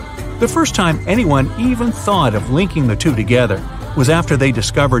 The first time anyone even thought of linking the two together was after they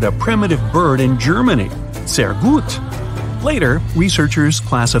discovered a primitive bird in Germany, Sehr gut. Later, researchers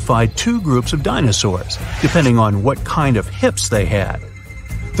classified two groups of dinosaurs, depending on what kind of hips they had.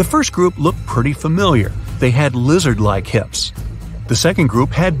 The first group looked pretty familiar. They had lizard-like hips. The second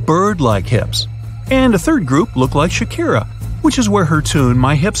group had bird-like hips. And a third group looked like Shakira, which is where her tune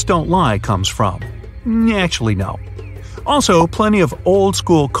My Hips Don't Lie comes from. Actually, no. Also, plenty of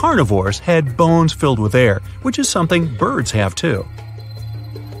old-school carnivores had bones filled with air, which is something birds have too.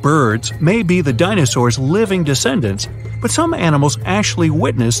 Birds may be the dinosaurs' living descendants, but some animals actually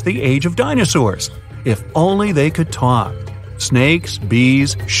witnessed the age of dinosaurs. If only they could talk. Snakes,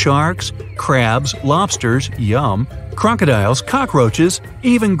 bees, sharks, crabs, lobsters, yum, crocodiles, cockroaches,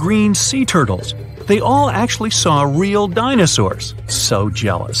 even green sea turtles. They all actually saw real dinosaurs. So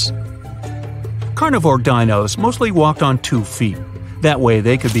jealous. Carnivore dinos mostly walked on 2 feet. That way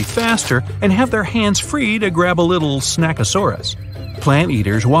they could be faster and have their hands free to grab a little snackosaurus. Plant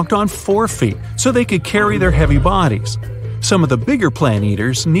eaters walked on 4 feet so they could carry their heavy bodies. Some of the bigger plant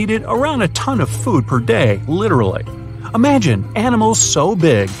eaters needed around a ton of food per day, literally. Imagine animals so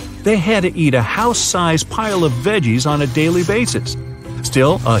big they had to eat a house-sized pile of veggies on a daily basis.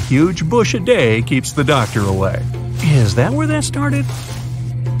 Still, a huge bush a day keeps the doctor away. Is that where that started?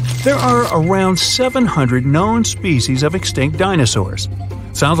 There are around 700 known species of extinct dinosaurs.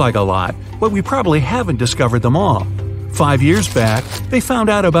 Sounds like a lot, but we probably haven't discovered them all. 5 years back, they found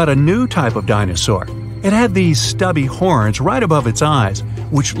out about a new type of dinosaur. It had these stubby horns right above its eyes,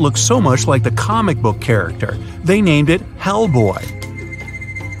 which looked so much like the comic book character. They named it Hellboy.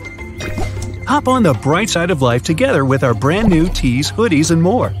 Hop on the bright side of life together with our brand new tees, hoodies, and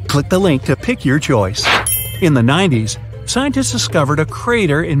more. Click the link to pick your choice. In the 90s, scientists discovered a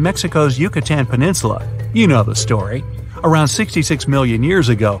crater in Mexico's Yucatan Peninsula. You know the story. Around 66 million years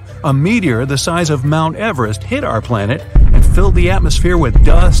ago, a meteor the size of Mount Everest hit our planet and filled the atmosphere with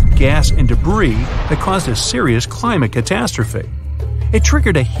dust, gas, and debris that caused a serious climate catastrophe. It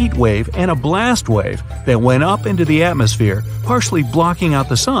triggered a heat wave and a blast wave that went up into the atmosphere, partially blocking out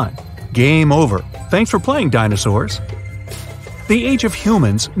the sun. Game over. Thanks for playing, dinosaurs. The age of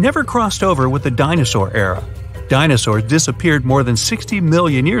humans never crossed over with the dinosaur era. Dinosaurs disappeared more than 60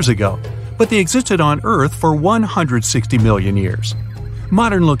 million years ago, but they existed on Earth for 160 million years.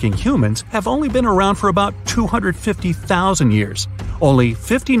 Modern-looking humans have only been around for about 250,000 years. Only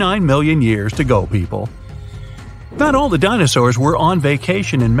 59 million years to go, people. Not all the dinosaurs were on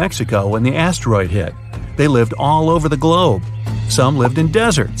vacation in Mexico when the asteroid hit. They lived all over the globe. Some lived in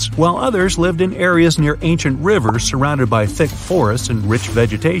deserts, while others lived in areas near ancient rivers surrounded by thick forests and rich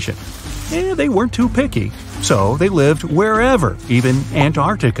vegetation. They weren't too picky, so they lived wherever, even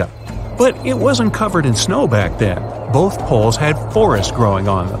Antarctica. But it wasn't covered in snow back then. Both poles had forests growing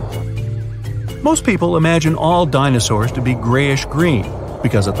on them. Most people imagine all dinosaurs to be grayish-green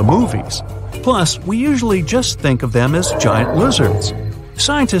because of the movies. Plus, we usually just think of them as giant lizards.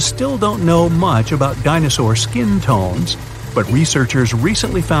 Scientists still don't know much about dinosaur skin tones, but researchers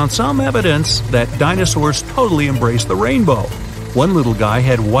recently found some evidence that dinosaurs totally embraced the rainbow. One little guy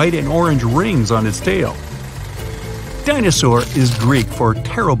had white and orange rings on its tail. Dinosaur is Greek for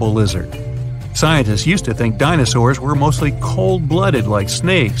terrible lizard. Scientists used to think dinosaurs were mostly cold-blooded like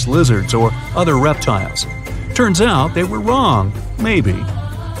snakes, lizards, or other reptiles. Turns out they were wrong, maybe.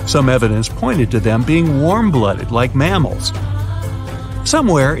 Some evidence pointed to them being warm-blooded like mammals.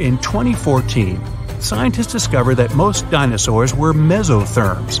 Somewhere in 2014, scientists discovered that most dinosaurs were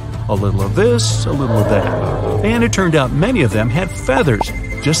mesotherms, a little of this, a little of that. And it turned out many of them had feathers,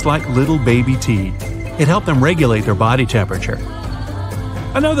 just like little baby teeth. It helped them regulate their body temperature.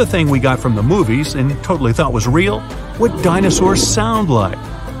 Another thing we got from the movies and totally thought was real, what dinosaurs sound like.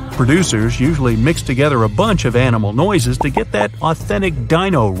 Producers usually mix together a bunch of animal noises to get that authentic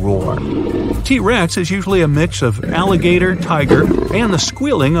dino roar. T-Rex is usually a mix of alligator, tiger, and the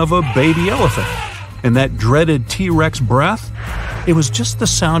squealing of a baby elephant. And that dreaded T-Rex breath? It was just the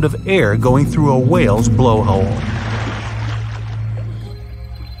sound of air going through a whale's blowhole.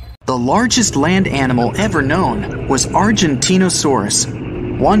 The largest land animal ever known was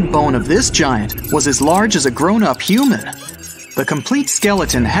Argentinosaurus. One bone of this giant was as large as a grown-up human. The complete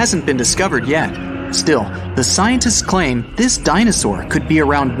skeleton hasn't been discovered yet. Still, the scientists claim this dinosaur could be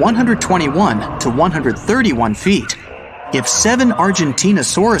around 121 to 131 feet. If 7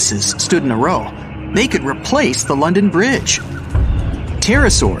 Argentinosauruses stood in a row, they could replace the London Bridge.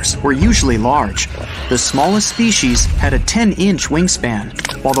 Pterosaurs were usually large. The smallest species had a 10-inch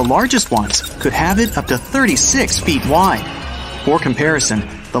wingspan, while the largest ones could have it up to 36 feet wide. For comparison,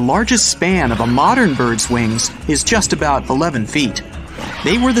 the largest span of a modern bird's wings is just about 11 feet.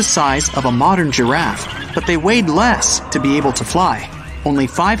 They were the size of a modern giraffe, but they weighed less to be able to fly, only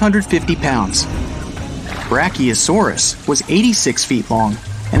 550 pounds. Brachiosaurus was 86 feet long,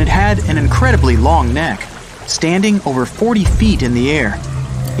 and it had an incredibly long neck, standing over 40 feet in the air.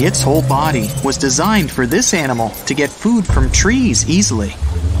 Its whole body was designed for this animal to get food from trees easily.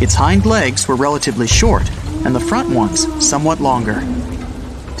 Its hind legs were relatively short, and the front ones somewhat longer.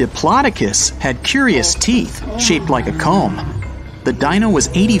 Diplodocus had curious teeth shaped like a comb. The dino was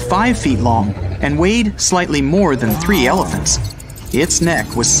 85 feet long and weighed slightly more than 3 elephants. Its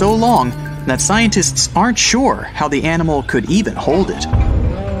neck was so long that scientists aren't sure how the animal could even hold it.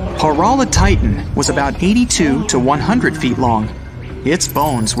 Paralititan was about 82 to 100 feet long. Its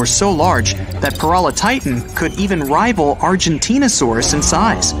bones were so large that Paralititan could even rival Argentinosaurus in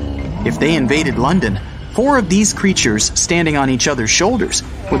size. If they invaded London, 4 of these creatures standing on each other's shoulders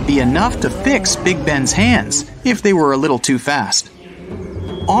would be enough to fix Big Ben's hands if they were a little too fast.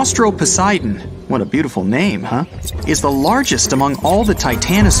 Austroposeidon, what a beautiful name, huh? Is the largest among all the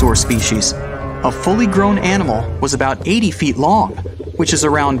titanosaur species. A fully grown animal was about 80 feet long, which is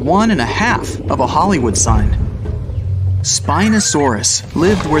around 1.5 of a Hollywood sign. Spinosaurus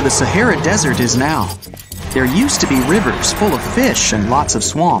lived where the Sahara Desert is now. There used to be rivers full of fish and lots of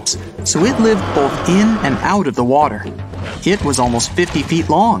swamps, so it lived both in and out of the water. It was almost 50 feet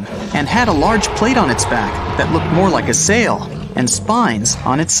long and had a large plate on its back that looked more like a sail and spines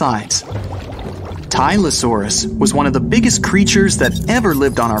on its sides. Tylosaurus was one of the biggest creatures that ever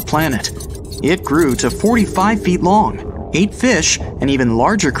lived on our planet. It grew to 45 feet long, ate fish and even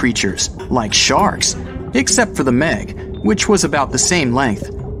larger creatures, like sharks, except for the Meg, which was about the same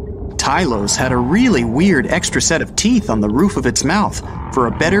length. Tylos had a really weird extra set of teeth on the roof of its mouth for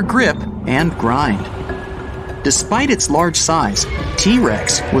a better grip and grind. Despite its large size,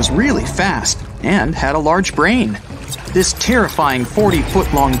 T-Rex was really fast and had a large brain. This terrifying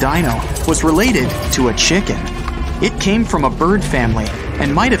 40-foot-long dino was related to a chicken. It came from a bird family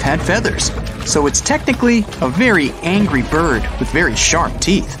and might have had feathers, so it's technically a very angry bird with very sharp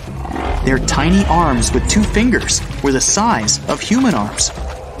teeth. Their tiny arms with 2 fingers were the size of human arms.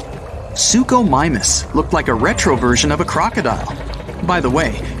 Suchomimus looked like a retro version of a crocodile. By the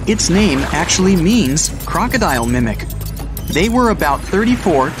way, its name actually means crocodile mimic. They were about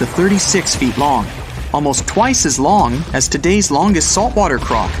 34 to 36 feet long, almost twice as long as today's longest saltwater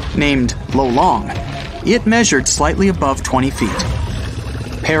croc, named Lolong. It measured slightly above 20 feet.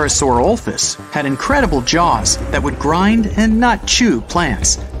 Parasaurolophus had incredible jaws that would grind and not chew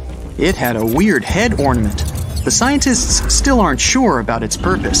plants. It had a weird head ornament. The scientists still aren't sure about its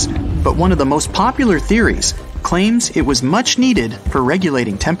purpose, but one of the most popular theories claims it was much needed for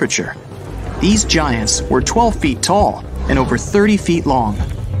regulating temperature. These giants were 12 feet tall and over 30 feet long.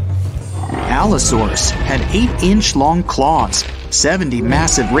 Allosaurus had 8-inch long claws, 70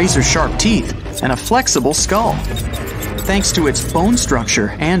 massive razor-sharp teeth, and a flexible skull. Thanks to its bone structure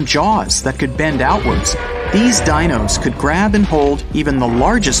and jaws that could bend outwards, These dinos could grab and hold even the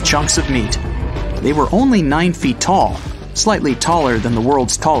largest chunks of meat. They were only 9 feet tall, slightly taller than the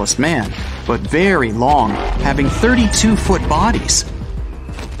world's tallest man, but very long, having 32-foot bodies.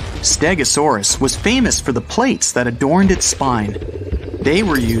 Stegosaurus was famous for the plates that adorned its spine. They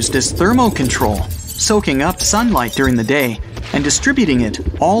were used as thermocontrol, soaking up sunlight during the day and distributing it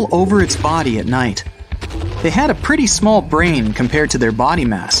all over its body at night. They had a pretty small brain compared to their body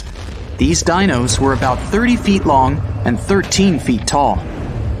mass. These dinos were about 30 feet long and 13 feet tall.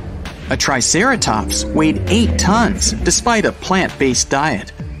 A triceratops weighed 8 tons despite a plant-based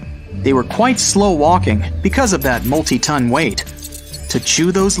diet. They were quite slow walking because of that multi-ton weight. To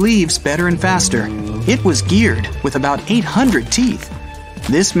chew those leaves better and faster, it was geared with about 800 teeth.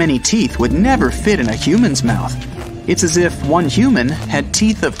 This many teeth would never fit in a human's mouth. It's as if one human had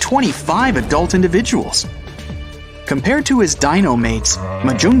teeth of 25 adult individuals. Compared to his dino mates,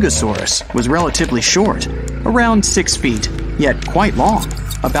 Majungasaurus was relatively short, around 6 feet, yet quite long,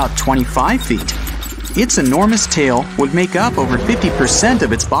 about 25 feet. Its enormous tail would make up over 50%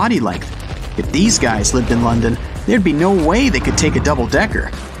 of its body length. If these guys lived in London, there'd be no way they could take a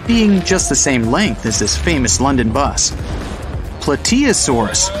double-decker, being just the same length as this famous London bus.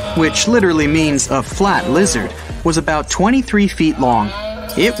 Plateosaurus, which literally means a flat lizard, was about 23 feet long.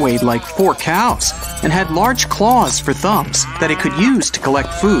 It weighed like 4 cows and had large claws for thumbs that it could use to collect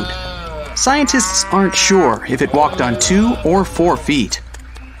food. Scientists aren't sure if it walked on 2 or 4 feet.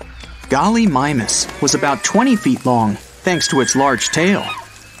 Gallimimus was about 20 feet long thanks to its large tail.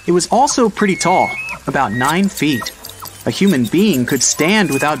 It was also pretty tall, about 9 feet. A human being could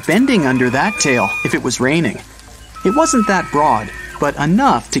stand without bending under that tail if it was raining. It wasn't that broad, but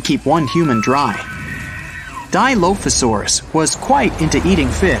enough to keep one human dry. Dilophosaurus was quite into eating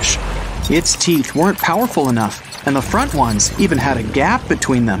fish. Its teeth weren't powerful enough, and the front ones even had a gap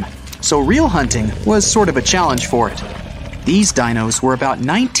between them, so real hunting was sort of a challenge for it. These dinos were about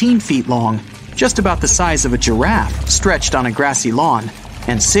 19 feet long, just about the size of a giraffe stretched on a grassy lawn,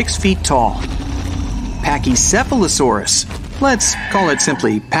 and 6 feet tall. Pachycephalosaurus, let's call it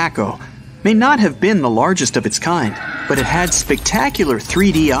simply Paco, may not have been the largest of its kind, but it had spectacular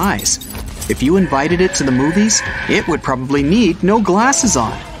 3D eyes. If you invited it to the movies, it would probably need no glasses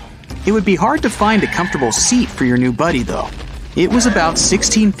on. It would be hard to find a comfortable seat for your new buddy, though. It was about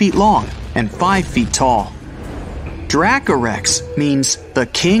 16 feet long and 5 feet tall. Dracorex means the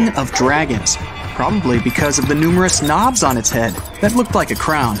king of dragons, probably because of the numerous knobs on its head that looked like a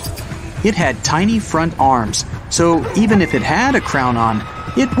crown. It had tiny front arms, so even if it had a crown on,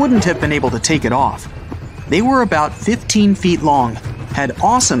 it wouldn't have been able to take it off. They were about 15 feet long, had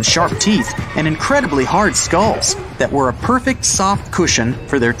awesome sharp teeth, and incredibly hard skulls that were a perfect soft cushion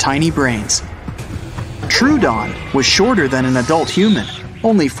for their tiny brains. Troodon was shorter than an adult human,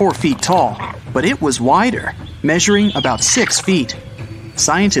 only 4 feet tall, but it was wider, measuring about 6 feet.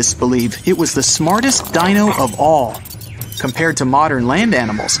 Scientists believe it was the smartest dino of all. Compared to modern land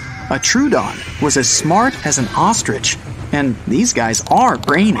animals, a Troodon was as smart as an ostrich, and these guys are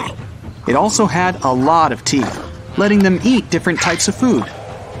brainy. It also had a lot of teeth, letting them eat different types of food.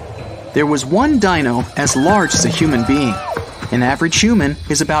 There was one dino as large as a human being. An average human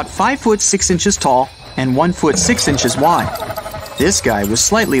is about 5 foot 6 inches tall and 1 foot 6 inches wide. This guy was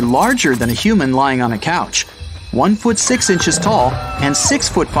slightly larger than a human lying on a couch, 1 foot 6 inches tall and 6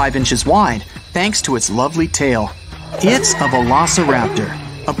 foot 5 inches wide, thanks to its lovely tail. It's a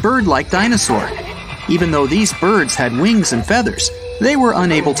velociraptor, a bird-like dinosaur. Even though these birds had wings and feathers, they were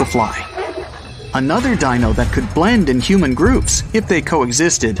unable to fly. Another dino that could blend in human groups, if they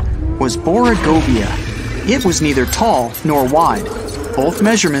coexisted, was Borogovia. It was neither tall nor wide, both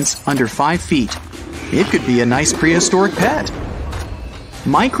measurements under 5 feet. It could be a nice prehistoric pet.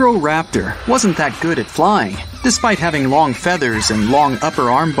 Microraptor wasn't that good at flying, despite having long feathers and long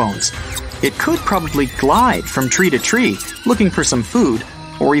upper arm bones. It could probably glide from tree to tree, looking for some food,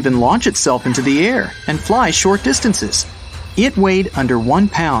 or even launch itself into the air and fly short distances. It weighed under 1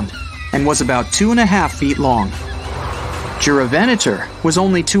 pound and was about 2.5 feet long. Giravenator was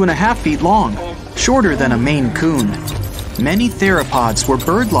only 2.5 feet long, shorter than a Maine Coon. Many theropods were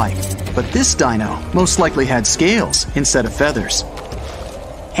bird-like, but this dino most likely had scales instead of feathers.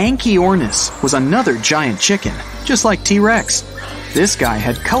 Anchiornis was another giant chicken, just like T-Rex. This guy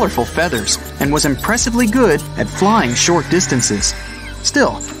had colorful feathers and was impressively good at flying short distances.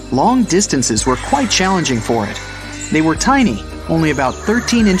 Still, long distances were quite challenging for it. They were tiny, only about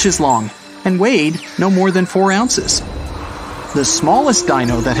 13 inches long, and weighed no more than 4 ounces. The smallest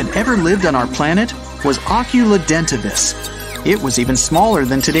dino that had ever lived on our planet was Oculodentavis. It was even smaller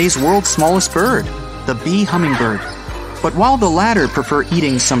than today's world's smallest bird, the bee hummingbird. But while the latter prefer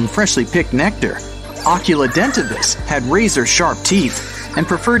eating some freshly picked nectar, Oculodentavis had razor-sharp teeth and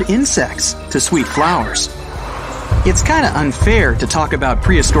preferred insects to sweet flowers. It's kinda unfair to talk about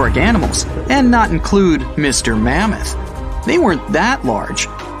prehistoric animals and not include Mr. Mammoth. They weren't that large,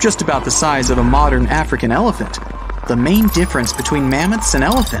 just about the size of a modern African elephant. The main difference between mammoths and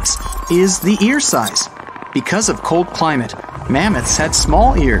elephants is the ear size. Because of cold climate, mammoths had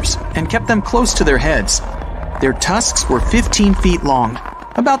small ears and kept them close to their heads. Their tusks were 15 feet long,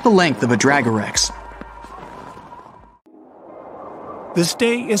 about the length of a Dragorex. This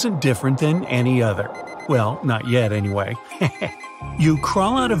day isn't different than any other. Well, not yet anyway. You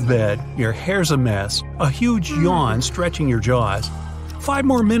crawl out of bed, your hair's a mess, a huge yawn stretching your jaws. 5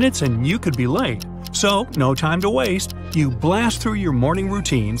 more minutes and you could be late. So, no time to waste. You blast through your morning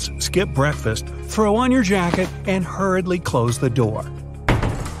routines, skip breakfast, throw on your jacket, and hurriedly close the door.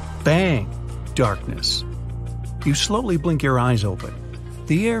 Bang! Darkness. You slowly blink your eyes open.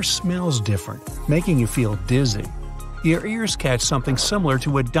 The air smells different, making you feel dizzy. Your ears catch something similar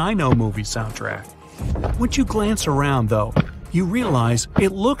to a Dino movie soundtrack. Once you glance around, though, you realize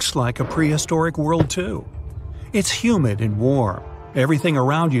it looks like a prehistoric world too. It's humid and warm. Everything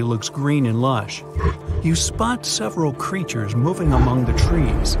around you looks green and lush. You spot several creatures moving among the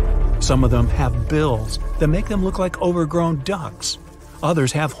trees. Some of them have bills that make them look like overgrown ducks.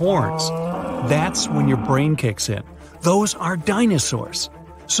 Others have horns. That's when your brain kicks in. Those are dinosaurs.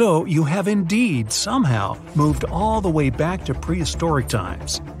 So you have indeed somehow moved all the way back to prehistoric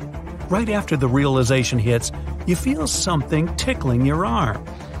times. Right after the realization hits, you feel something tickling your arm.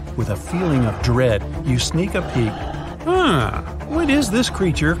 With a feeling of dread, you sneak a peek. What is this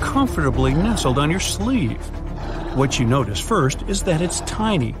creature comfortably nestled on your sleeve? What you notice first is that it's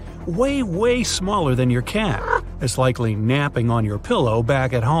tiny, way smaller than your cat. It's likely napping on your pillow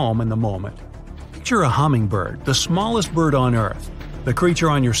back at home in the moment. Picture a hummingbird, the smallest bird on Earth. The creature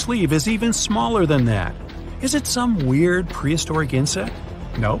on your sleeve is even smaller than that. Is it some weird prehistoric insect?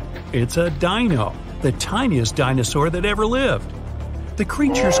 Nope, it's a dino, the tiniest dinosaur that ever lived. The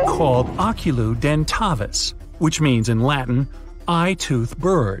creature's called Oculodentavis, which means in Latin, eye-toothed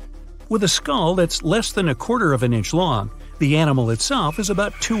bird. With a skull that's less than 1/4 of an inch long, the animal itself is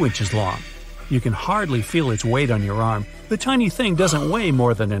about 2 inches long. You can hardly feel its weight on your arm. The tiny thing doesn't weigh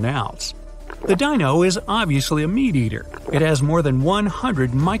more than an ounce. The dino is obviously a meat eater. It has more than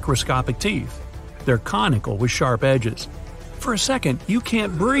 100 microscopic teeth. They're conical with sharp edges. For a second, you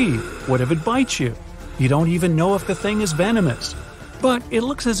can't breathe. What if it bites you? You don't even know if the thing is venomous. But it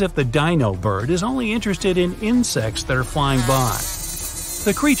looks as if the dino bird is only interested in insects that are flying by.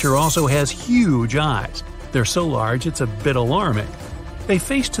 The creature also has huge eyes. They're so large it's a bit alarming. They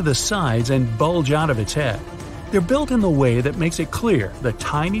face to the sides and bulge out of its head. They're built in the way that makes it clear the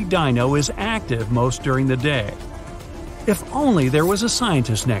tiny dino is active most during the day. If only there was a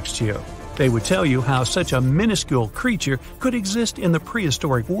scientist next to you. They would tell you how such a minuscule creature could exist in the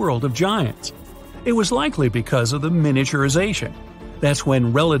prehistoric world of giants. It was likely because of the miniaturization. That's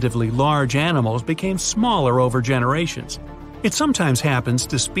when relatively large animals became smaller over generations. It sometimes happens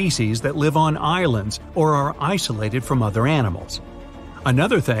to species that live on islands or are isolated from other animals.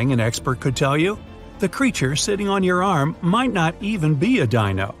 Another thing an expert could tell you, the creature sitting on your arm might not even be a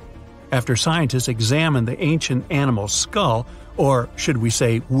dino. After scientists examined the ancient animal's skull, or should we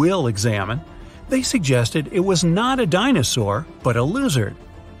say will examine, they suggested it was not a dinosaur, but a lizard.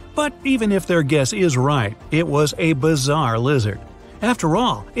 But even if their guess is right, it was a bizarre lizard. After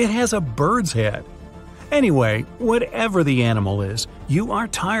all, it has a bird's head. Anyway, whatever the animal is, you are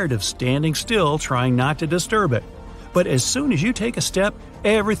tired of standing still trying not to disturb it. But as soon as you take a step,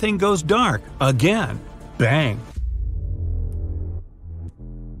 everything goes dark. Again. Bang.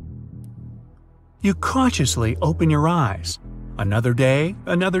 You cautiously open your eyes. Another day,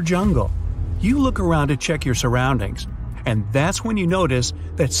 another jungle. You look around to check your surroundings, and that's when you notice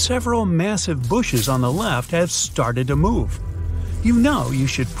that several massive bushes on the left have started to move. You know you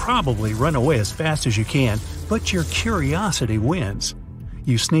should probably run away as fast as you can, but your curiosity wins.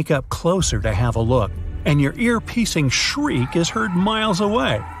 You sneak up closer to have a look, and your ear-piercing shriek is heard miles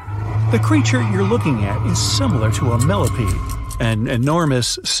away. The creature you're looking at is similar to a millipede, an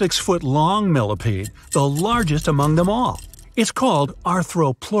enormous 6-foot-long millipede, the largest among them all. It's called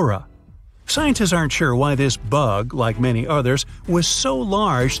Arthropleura. Scientists aren't sure why this bug, like many others, was so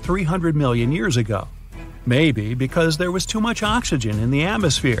large 300 million years ago. Maybe because there was too much oxygen in the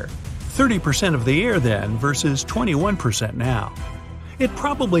atmosphere, 30% of the air then versus 21% now. It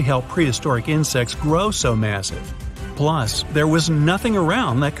probably helped prehistoric insects grow so massive. Plus, there was nothing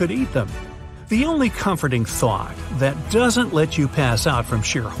around that could eat them. The only comforting thought that doesn't let you pass out from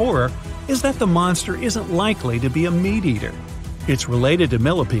sheer horror is that the monster isn't likely to be a meat eater. It's related to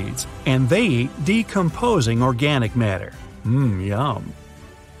millipedes, and they eat decomposing organic matter. Yum.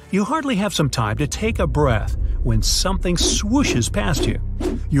 You hardly have some time to take a breath when something swooshes past you.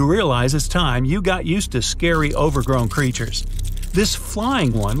 You realize it's time you got used to scary overgrown creatures. This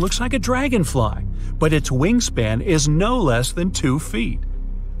flying one looks like a dragonfly, but its wingspan is no less than 2 feet.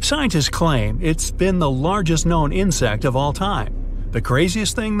 Scientists claim it's been the largest known insect of all time. The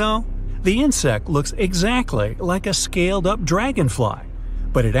craziest thing, though? The insect looks exactly like a scaled-up dragonfly,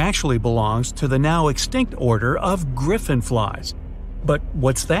 but it actually belongs to the now extinct order of griffinflies. But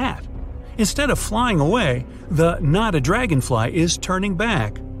what's that? Instead of flying away, the not a dragonfly is turning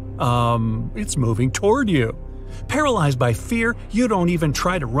back. It's moving toward you. Paralyzed by fear, you don't even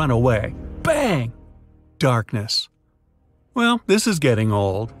try to run away. Bang! Darkness. Well, this is getting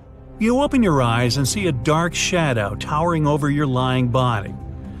old. You open your eyes and see a dark shadow towering over your lying body.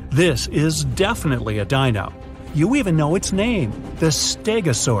 This is definitely a dino. You even know its name, the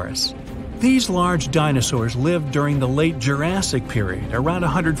Stegosaurus. These large dinosaurs lived during the late Jurassic period, around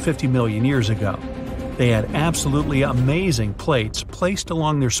 150 million years ago. They had absolutely amazing plates placed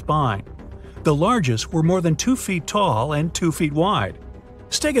along their spine. The largest were more than 2 feet tall and 2 feet wide.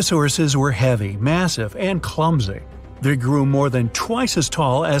 Stegosauruses were heavy, massive, and clumsy. They grew more than twice as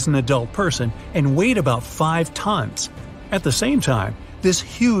tall as an adult person and weighed about 5 tons. At the same time, this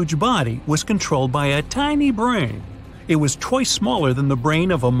huge body was controlled by a tiny brain. It was twice smaller than the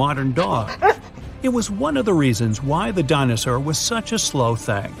brain of a modern dog. It was one of the reasons why the dinosaur was such a slow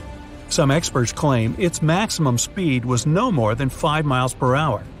thing. Some experts claim its maximum speed was no more than 5 miles per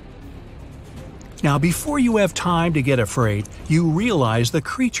hour. Now, before you have time to get afraid, you realize the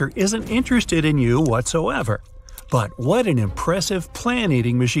creature isn't interested in you whatsoever. But what an impressive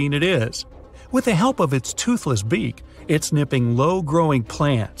plant-eating machine it is! With the help of its toothless beak, it's nipping low-growing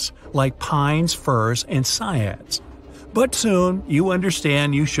plants like pines, firs, and cycads. But soon, you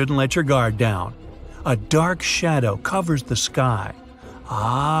understand you shouldn't let your guard down. A dark shadow covers the sky.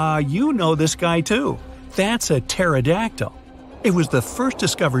 Ah, you know this guy too. That's a pterodactyl. It was the first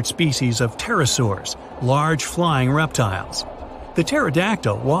discovered species of pterosaurs, large flying reptiles. The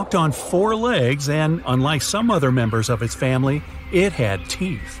pterodactyl walked on 4 legs and, unlike some other members of its family, it had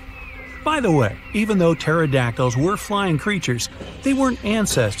teeth. By the way, even though pterodactyls were flying creatures, they weren't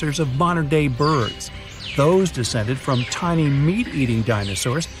ancestors of modern-day birds. Those descended from tiny meat-eating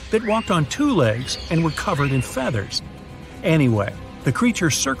dinosaurs that walked on 2 legs and were covered in feathers. Anyway, the creature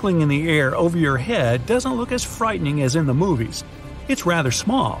circling in the air over your head doesn't look as frightening as in the movies. It's rather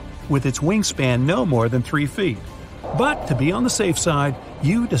small, with its wingspan no more than 3 feet. But to be on the safe side,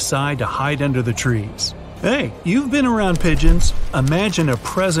 you decide to hide under the trees. Hey, you've been around pigeons. Imagine a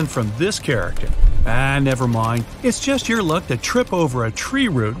present from this character. Never mind. It's just your luck to trip over a tree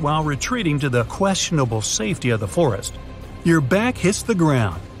root while retreating to the questionable safety of the forest. Your back hits the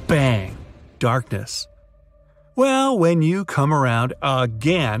ground. Bang! Darkness. Well, when you come around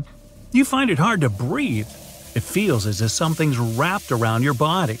again, you find it hard to breathe. It feels as if something's wrapped around your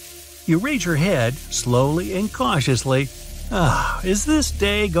body. You raise your head, slowly and cautiously. Is this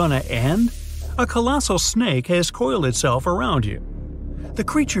day gonna end? A colossal snake has coiled itself around you. The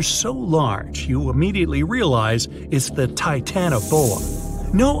creature's so large, you immediately realize it's the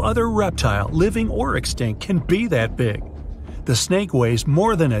Titanoboa. No other reptile, living or extinct, can be that big. The snake weighs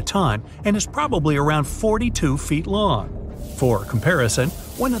more than a ton and is probably around 42 feet long. For comparison,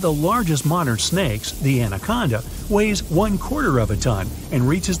 one of the largest modern snakes, the anaconda, weighs 1/4 of a ton and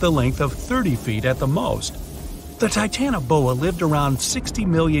reaches the length of 30 feet at the most. The Titanoboa lived around 60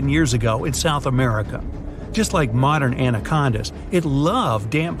 million years ago in South America. Just like modern anacondas, it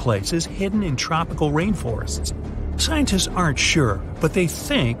loved damp places hidden in tropical rainforests. Scientists aren't sure, but they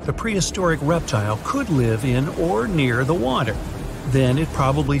think the prehistoric reptile could live in or near the water. Then it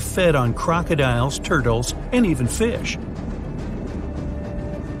probably fed on crocodiles, turtles, and even fish.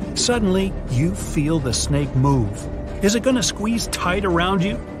 Suddenly, you feel the snake move. Is it going to squeeze tight around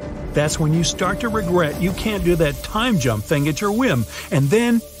you? That's when you start to regret you can't do that time jump thing at your whim, and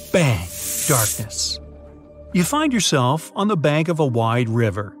then, bang, darkness. You find yourself on the bank of a wide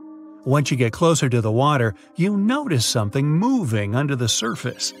river. Once you get closer to the water, you notice something moving under the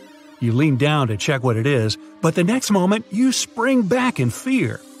surface. You lean down to check what it is, but the next moment you spring back in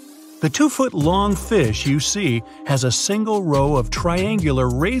fear. The 2-foot-long fish you see has a single row of triangular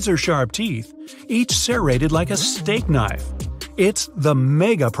razor-sharp teeth, each serrated like a steak knife. It's the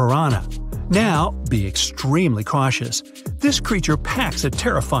mega piranha. Now, be extremely cautious. This creature packs a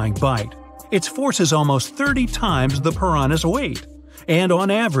terrifying bite. Its force is almost 30 times the piranha's weight. And on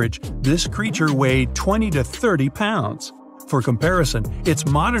average, this creature weighed 20 to 30 pounds. For comparison, its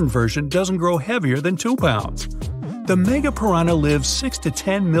modern version doesn't grow heavier than 2 pounds. The mega piranha lived 6 to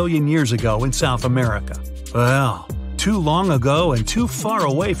 10 million years ago in South America. Well, too long ago and too far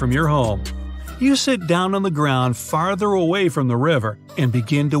away from your home. You sit down on the ground farther away from the river and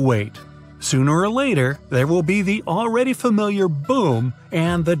begin to wait. Sooner or later, there will be the already familiar boom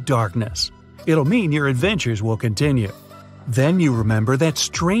and the darkness. It'll mean your adventures will continue. Then you remember that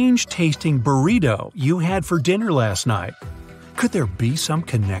strange-tasting burrito you had for dinner last night. Could there be some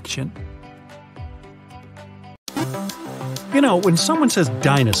connection? You know, when someone says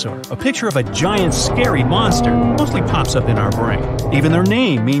dinosaur, a picture of a giant, scary monster mostly pops up in our brain. Even their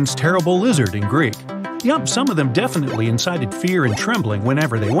name means terrible lizard in Greek. Yup, some of them definitely incited fear and trembling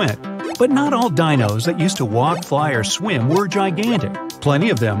whenever they went. But not all dinos that used to walk, fly, or swim were gigantic. Plenty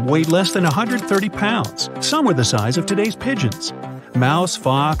of them weighed less than 130 pounds. Some were the size of today's pigeons. Mouse,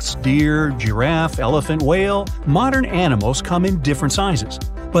 fox, deer, giraffe, elephant, whale, modern animals come in different sizes.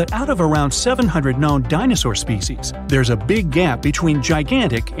 But out of around 700 known dinosaur species, there's a big gap between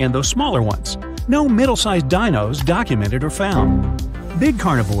gigantic and those smaller ones. No middle-sized dinos documented or found. Big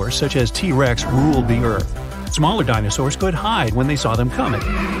carnivores such as T-Rex ruled the earth. Smaller dinosaurs could hide when they saw them coming,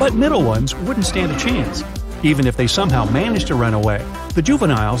 but middle ones wouldn't stand a chance. Even if they somehow managed to run away, the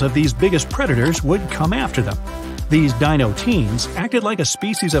juveniles of these biggest predators would come after them. These dino teens acted like a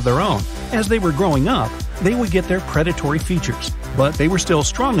species of their own. As they were growing up, they would get their predatory features, but they were still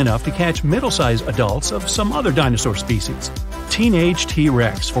strong enough to catch middle-sized adults of some other dinosaur species. Teenage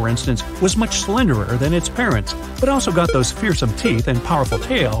T-Rex, for instance, was much slenderer than its parents, but also got those fearsome teeth and powerful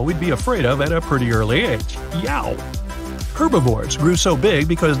tail we'd be afraid of at a pretty early age. Yow! Herbivores grew so big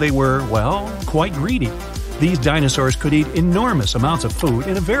because they were, well, quite greedy. These dinosaurs could eat enormous amounts of food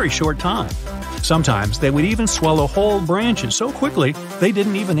in a very short time. Sometimes they would even swallow whole branches so quickly they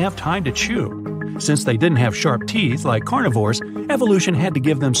didn't even have time to chew. Since they didn't have sharp teeth like carnivores, evolution had to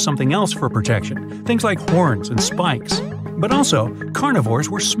give them something else for protection, things like horns and spikes. But also, carnivores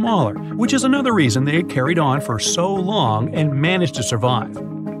were smaller, which is another reason they had carried on for so long and managed to survive.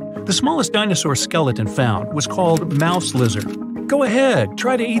 The smallest dinosaur skeleton found was called mouse lizard. Go ahead,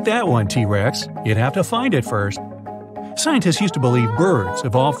 try to eat that one, T-Rex. You'd have to find it first. Scientists used to believe birds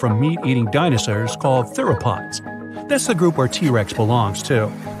evolved from meat-eating dinosaurs called theropods. That's the group where T-Rex belongs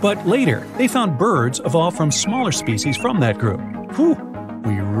to. But later, they found birds evolved from smaller species from that group. Whew,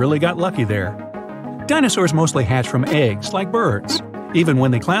 we really got lucky there. Dinosaurs mostly hatch from eggs, like birds. Even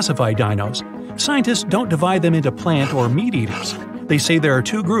when they classify dinos, scientists don't divide them into plant or meat eaters. They say there are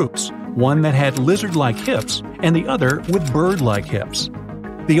two groups, one that had lizard-like hips and the other with bird-like hips.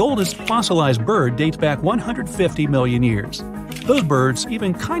 The oldest fossilized bird dates back 150 million years. Those birds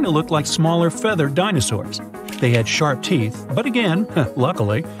even kind of looked like smaller feathered dinosaurs. They had sharp teeth, but again,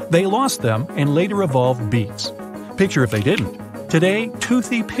 luckily, they lost them and later evolved beaks. Picture if they didn't. Today,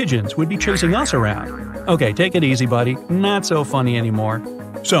 toothy pigeons would be chasing us around. Okay, take it easy, buddy. Not so funny anymore.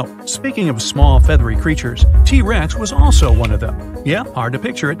 So, speaking of small, feathery creatures, T-Rex was also one of them. Yeah, hard to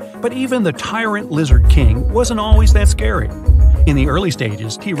picture it, but even the tyrant lizard king wasn't always that scary. In the early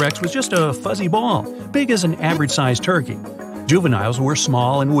stages, T-Rex was just a fuzzy ball, big as an average-sized turkey. Juveniles were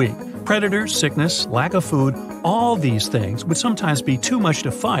small and weak. Predators, sickness, lack of food, all these things would sometimes be too much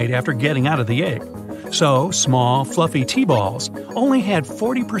to fight after getting out of the egg. So, small, fluffy T-balls only had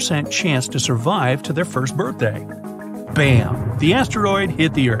 40% chance to survive to their first birthday. Bam! The asteroid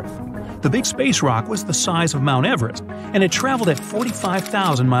hit the Earth. The big space rock was the size of Mount Everest, and it traveled at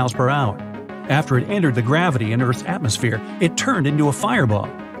 45,000 miles per hour. After it entered the gravity in Earth's atmosphere, it turned into a fireball.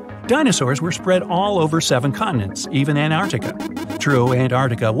 Dinosaurs were spread all over 7 continents, even Antarctica. True,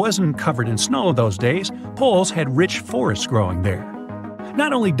 Antarctica wasn't covered in snow those days. Poles had rich forests growing there.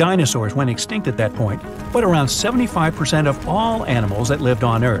 Not only dinosaurs went extinct at that point, but around 75% of all animals that lived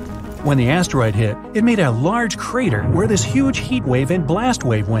on Earth. When the asteroid hit, it made a large crater where this huge heat wave and blast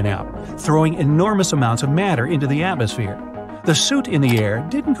wave went out, throwing enormous amounts of matter into the atmosphere. The soot in the air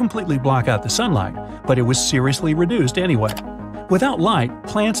didn't completely block out the sunlight, but it was seriously reduced anyway. Without light,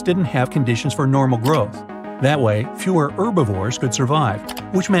 plants didn't have conditions for normal growth. That way, fewer herbivores could survive,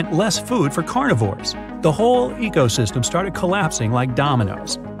 which meant less food for carnivores. The whole ecosystem started collapsing like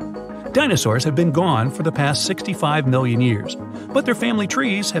dominoes. Dinosaurs have been gone for the past 65 million years, but their family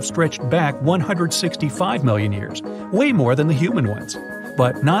trees have stretched back 165 million years, way more than the human ones.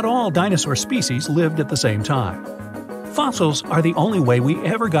 But not all dinosaur species lived at the same time. Fossils are the only way we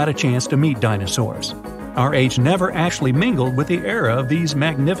ever got a chance to meet dinosaurs. Our age never actually mingled with the era of these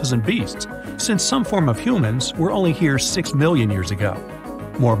magnificent beasts, since some form of humans were only here 6 million years ago.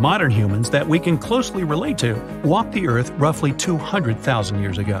 More modern humans that we can closely relate to walked the Earth roughly 200,000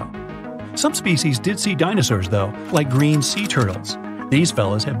 years ago. Some species did see dinosaurs though, like green sea turtles. These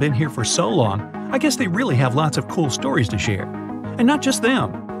fellas have been here for so long, I guess they really have lots of cool stories to share. And not just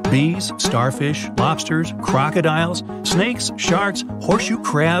them. Bees, starfish, lobsters, crocodiles, snakes, sharks, horseshoe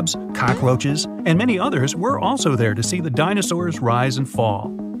crabs, cockroaches, and many others were also there to see the dinosaurs rise and fall.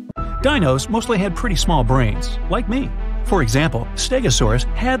 Dinos mostly had pretty small brains, like me. For example, Stegosaurus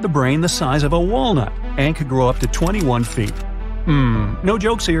had the brain the size of a walnut and could grow up to 21 feet. No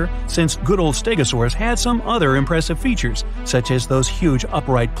jokes here, since good old Stegosaurus had some other impressive features, such as those huge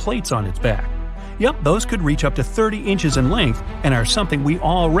upright plates on its back. Yep, those could reach up to 30 inches in length and are something we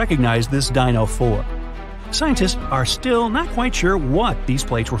all recognize this dino for. Scientists are still not quite sure what these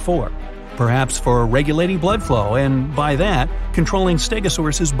plates were for. Perhaps for regulating blood flow and, by that, controlling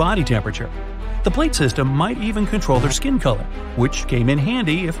Stegosaurus's body temperature. The plate system might even control their skin color, which came in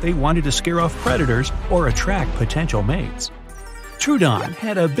handy if they wanted to scare off predators or attract potential mates. Troodon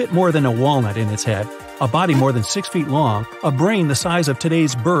had a bit more than a walnut in its head, a body more than 6 feet long, a brain the size of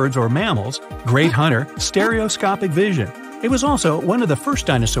today's birds or mammals, great hunter, stereoscopic vision. It was also one of the first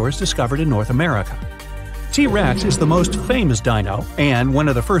dinosaurs discovered in North America. T-Rex is the most famous dino, and one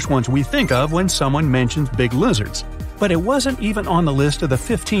of the first ones we think of when someone mentions big lizards. But it wasn't even on the list of the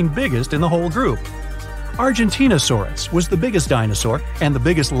 15 biggest in the whole group. Argentinosaurus was the biggest dinosaur and the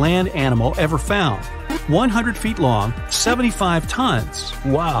biggest land animal ever found. 100 feet long, 75 tons.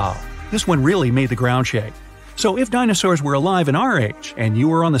 Wow, this one really made the ground shake. So if dinosaurs were alive in our age, and you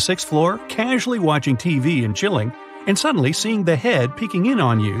were on the 6th floor, casually watching TV and chilling, and suddenly seeing the head peeking in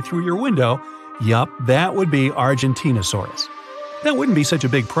on you through your window, yup, that would be Argentinosaurus. That wouldn't be such a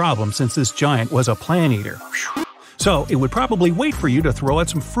big problem since this giant was a plant eater. So it would probably wait for you to throw out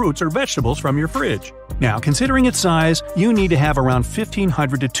some fruits or vegetables from your fridge. Now, considering its size, you need to have around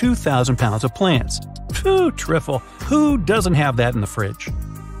 1,500 to 2,000 pounds of plants. Phew, triffle, who doesn't have that in the fridge?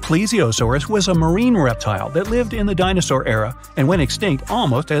 Plesiosaurus was a marine reptile that lived in the dinosaur era and went extinct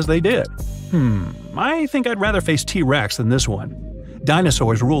almost as they did. I think I'd rather face T-Rex than this one.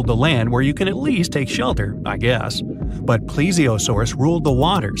 Dinosaurs ruled the land where you can at least take shelter, I guess. But Plesiosaurus ruled the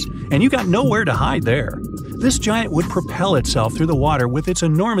waters, and you got nowhere to hide there. This giant would propel itself through the water with its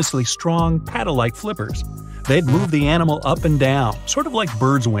enormously strong, paddle-like flippers. They'd move the animal up and down, sort of like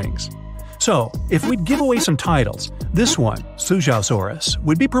birds' wings. So, if we'd give away some titles, this one, Suchosaurus,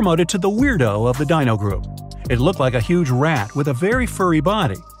 would be promoted to the weirdo of the dino group. It looked like a huge rat with a very furry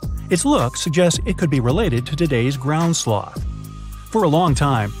body. Its look suggests it could be related to today's ground sloth. For a long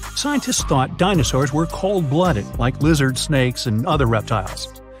time, scientists thought dinosaurs were cold-blooded, like lizards, snakes, and other reptiles.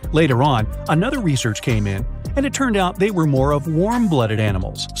 Later on, another research came in, and it turned out they were more of warm-blooded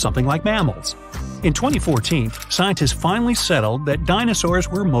animals, something like mammals. In 2014, scientists finally settled that dinosaurs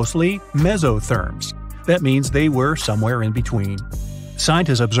were mostly mesotherms. That means they were somewhere in between.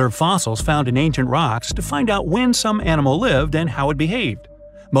 Scientists observed fossils found in ancient rocks to find out when some animal lived and how it behaved.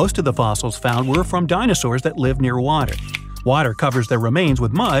 Most of the fossils found were from dinosaurs that lived near water. Water covers their remains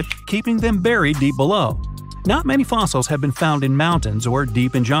with mud, keeping them buried deep below. Not many fossils have been found in mountains or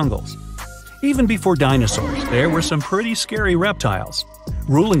deep in jungles. Even before dinosaurs, there were some pretty scary reptiles.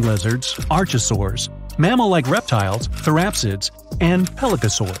 Ruling lizards, archosaurs, mammal-like reptiles, therapsids, and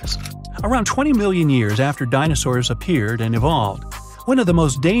pelycosaurs. Around 20 million years after dinosaurs appeared and evolved, one of the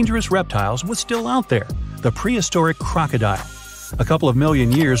most dangerous reptiles was still out there, the prehistoric crocodile. A couple of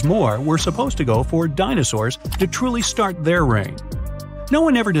million years more were supposed to go for dinosaurs to truly start their reign. No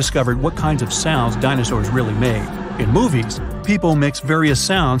one ever discovered what kinds of sounds dinosaurs really made. In movies, people mix various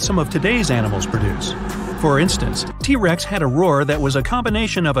sounds some of today's animals produce. For instance, T-Rex had a roar that was a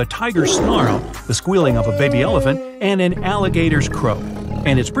combination of a tiger's snarl, the squealing of a baby elephant, and an alligator's croak.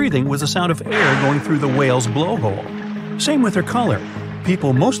 And its breathing was the sound of air going through the whale's blowhole. Same with their color.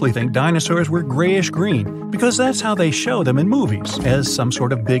 People mostly think dinosaurs were grayish-green because that's how they show them in movies, as some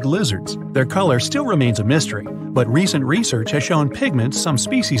sort of big lizards. Their color still remains a mystery, but recent research has shown pigments some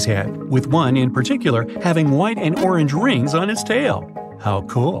species had, with one in particular having white and orange rings on its tail. How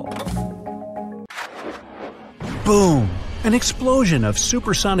cool! Boom! An explosion of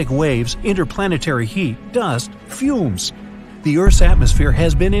supersonic waves, interplanetary heat, dust, fumes. The Earth's atmosphere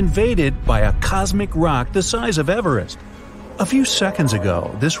has been invaded by a cosmic rock the size of Everest. A few seconds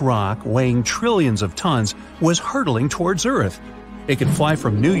ago, this rock, weighing trillions of tons, was hurtling towards Earth. It could fly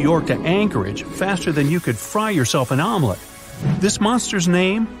from New York to Anchorage faster than you could fry yourself an omelet. This monster's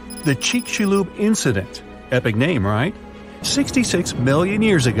name? The Chicxulub Incident. Epic name, right? 66 million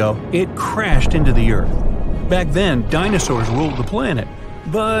years ago, it crashed into the Earth. Back then, dinosaurs ruled the planet,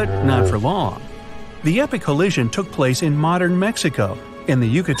 but not for long. The epic collision took place in modern Mexico, in the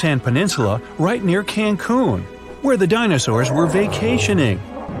Yucatan Peninsula, right near Cancun, where the dinosaurs were vacationing.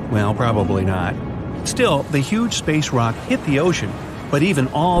 Well, probably not. Still, the huge space rock hit the ocean, But even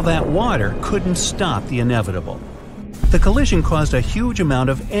all that water couldn't stop the inevitable. The collision caused a huge amount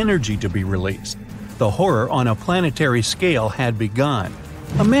of energy to be released. The horror on a planetary scale had begun.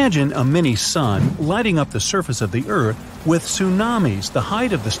 Imagine a mini-sun lighting up the surface of the Earth with tsunamis the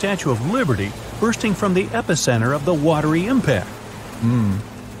height of the Statue of Liberty bursting from the epicenter of the watery impact.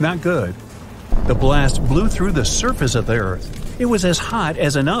 Not good. The blast blew through the surface of the Earth. It was as hot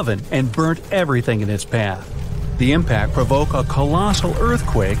as an oven and burnt everything in its path. The impact provoked a colossal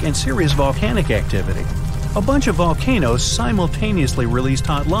earthquake and serious volcanic activity. A bunch of volcanoes simultaneously released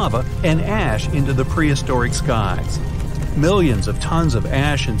hot lava and ash into the prehistoric skies. Millions of tons of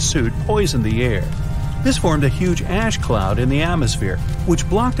ash and soot poisoned the air. This formed a huge ash cloud in the atmosphere, which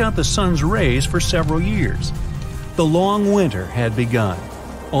blocked out the sun's rays for several years. The long winter had begun.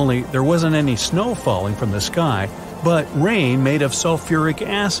 Only there wasn't any snow falling from the sky, but rain made of sulfuric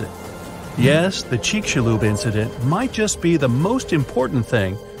acid. Yes, the Chicxulub incident might just be the most important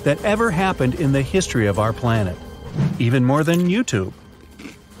thing that ever happened in the history of our planet. Even more than YouTube.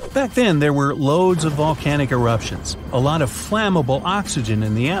 Back then, there were loads of volcanic eruptions, a lot of flammable oxygen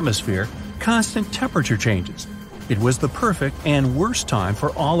in the atmosphere, constant temperature changes. It was the perfect and worst time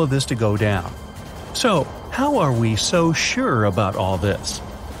for all of this to go down. So, how are we so sure about all this?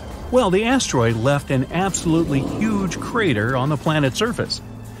 Well, the asteroid left an absolutely huge crater on the planet's surface.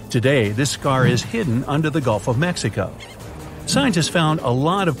 Today, this scar is hidden under the Gulf of Mexico. Scientists found a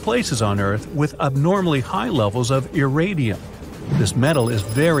lot of places on Earth with abnormally high levels of iridium. This metal is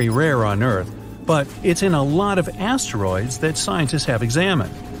very rare on Earth, but it's in a lot of asteroids that scientists have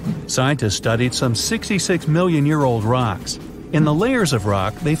examined. Scientists studied some 66 million-year-old rocks. In the layers of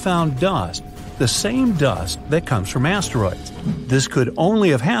rock, they found dust, the same dust that comes from asteroids. This could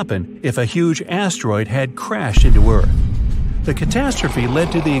only have happened if a huge asteroid had crashed into Earth. The catastrophe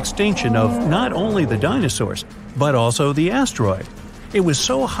led to the extinction of not only the dinosaurs, but also the asteroid. It was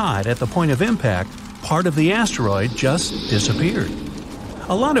so hot at the point of impact, part of the asteroid just disappeared.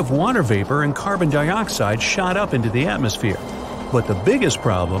 A lot of water vapor and carbon dioxide shot up into the atmosphere. But the biggest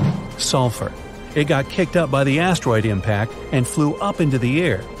problem, sulfur. It got kicked up by the asteroid impact and flew up into the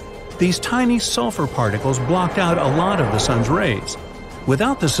air. These tiny sulfur particles blocked out a lot of the sun's rays.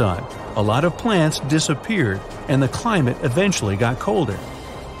 Without the sun, a lot of plants disappeared and the climate eventually got colder.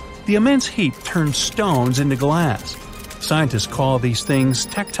 The immense heat turned stones into glass. Scientists call these things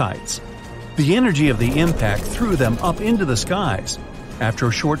tektites. The energy of the impact threw them up into the skies. After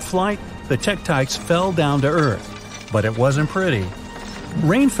a short flight, the tektites fell down to Earth. But it wasn't pretty.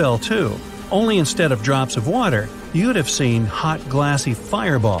 Rain fell too, only instead of drops of water, you'd have seen hot glassy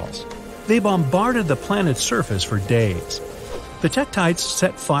fireballs. They bombarded the planet's surface for days. The tektites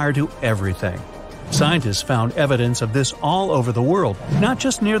set fire to everything. Scientists found evidence of this all over the world, not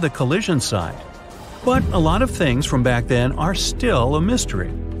just near the collision site. But a lot of things from back then are still a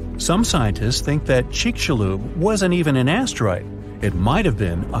mystery. Some scientists think that Chicxulub wasn't even an asteroid. It might have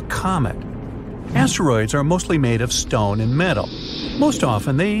been a comet. Asteroids are mostly made of stone and metal. Most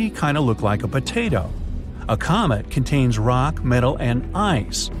often they kind of look like a potato. A comet contains rock, metal, and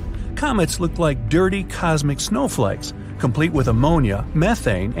ice. Comets look like dirty cosmic snowflakes, complete with ammonia,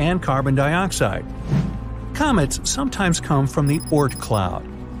 methane, and carbon dioxide. Comets sometimes come from the Oort cloud.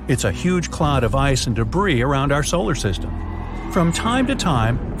 It's a huge cloud of ice and debris around our solar system. From time to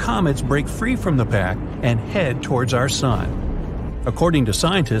time, comets break free from the pack and head towards our sun. According to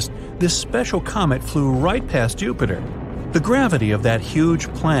scientists, this special comet flew right past Jupiter. The gravity of that huge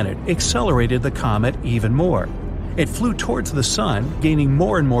planet accelerated the comet even more. It flew towards the sun, gaining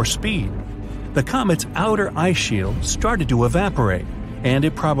more and more speed. The comet's outer ice shield started to evaporate, and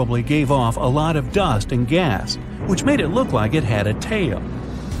it probably gave off a lot of dust and gas, which made it look like it had a tail.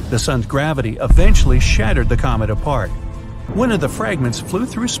 The sun's gravity eventually shattered the comet apart. One of the fragments flew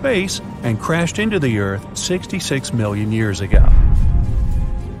through space and crashed into the Earth 66 million years ago.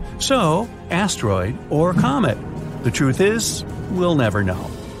 So, asteroid or comet? The truth is, we'll never know.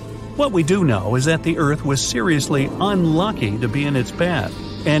 What we do know is that the Earth was seriously unlucky to be in its path,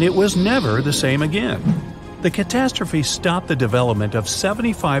 and it was never the same again. The catastrophe stopped the development of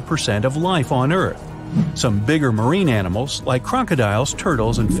 75% of life on Earth. Some bigger marine animals, like crocodiles,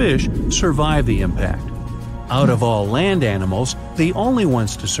 turtles, and fish, survived the impact. Out of all land animals, the only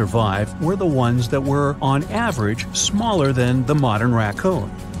ones to survive were the ones that were, on average, smaller than the modern raccoon.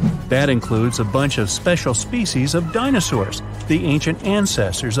 That includes a bunch of special species of dinosaurs, the ancient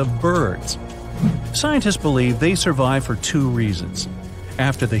ancestors of birds. Scientists believe they survived for two reasons.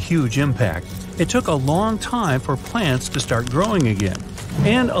 After the huge impact, it took a long time for plants to start growing again,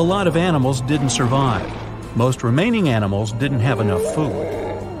 and a lot of animals didn't survive. Most remaining animals didn't have enough food.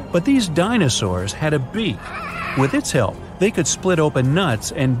 But these dinosaurs had a beak. With its help, They could split open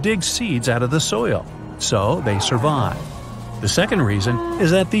nuts and dig seeds out of the soil, so they survived. The second reason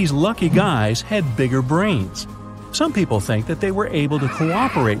is that these lucky guys had bigger brains. Some people think that they were able to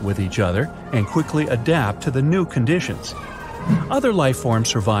cooperate with each other and quickly adapt to the new conditions. Other life forms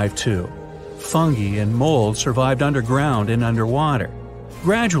survived too. Fungi and mold survived underground and underwater.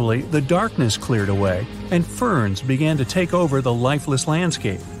 Gradually, the darkness cleared away, and ferns began to take over the lifeless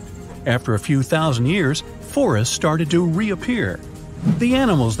landscape. After a few thousand years, forests started to reappear. The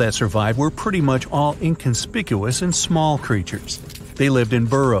animals that survived were pretty much all inconspicuous and small creatures. They lived in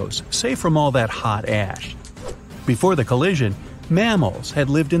burrows, safe from all that hot ash. Before the collision, mammals had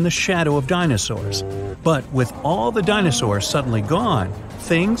lived in the shadow of dinosaurs. But with all the dinosaurs suddenly gone,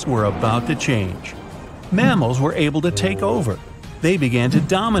 things were about to change. Mammals were able to take over. They began to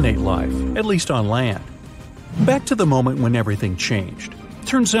dominate life, at least on land. Back to the moment when everything changed.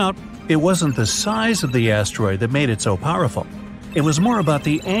 Turns out, it wasn't the size of the asteroid that made it so powerful. It was more about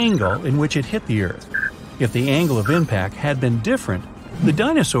the angle in which it hit the Earth. If the angle of impact had been different, the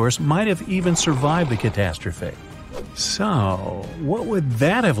dinosaurs might have even survived the catastrophe. So, what would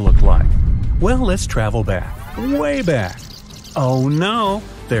that have looked like? Well, let's travel back, way back. Oh no,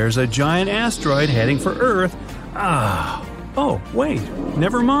 there's a giant asteroid heading for Earth. Oh, wait,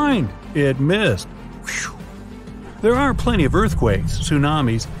 never mind, it missed. Whew. There are plenty of earthquakes,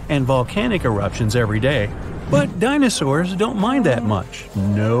 tsunamis, and volcanic eruptions every day, but dinosaurs don't mind that much.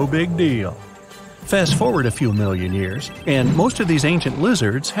 No big deal. Fast forward a few million years, and most of these ancient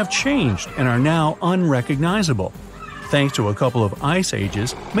lizards have changed and are now unrecognizable. Thanks to a couple of ice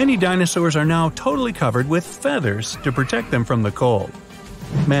ages, many dinosaurs are now totally covered with feathers to protect them from the cold.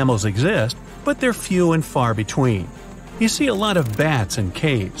 Mammals exist, but they're few and far between. You see a lot of bats in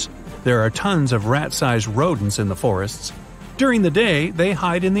caves. There are tons of rat-sized rodents in the forests. During the day, they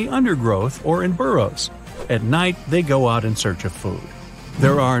hide in the undergrowth or in burrows. At night, they go out in search of food.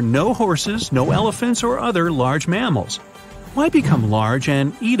 There are no horses, no elephants, or other large mammals. Why become large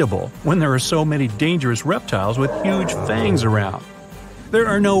and eatable when there are so many dangerous reptiles with huge fangs around? There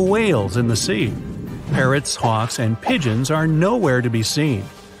are no whales in the sea. Parrots, hawks, and pigeons are nowhere to be seen.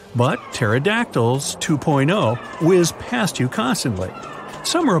 But pterodactyls 2.0 whiz past you constantly.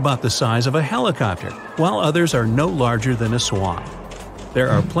 Some are about the size of a helicopter, while others are no larger than a swan. There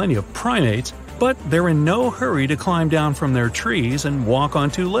are plenty of primates, but they're in no hurry to climb down from their trees and walk on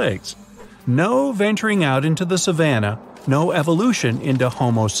two legs. No venturing out into the savannah, no evolution into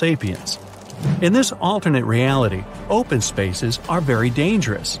Homo sapiens. In this alternate reality, open spaces are very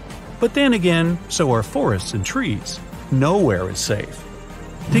dangerous. But then again, so are forests and trees. Nowhere is safe.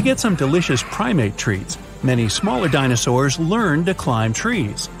 To get some delicious primate treats, many smaller dinosaurs learned to climb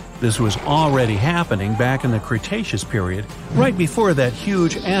trees. This was already happening back in the Cretaceous period, right before that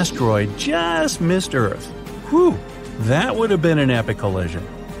huge asteroid just missed Earth. Whew, that would have been an epic collision.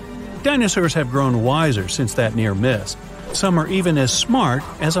 Dinosaurs have grown wiser since that near miss. Some are even as smart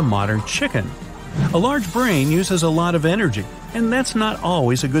as a modern chicken. A large brain uses a lot of energy, and that's not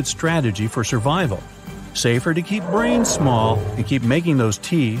always a good strategy for survival. Safer to keep brains small and keep making those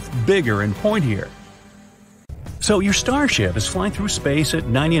teeth bigger and pointier. So your starship is flying through space at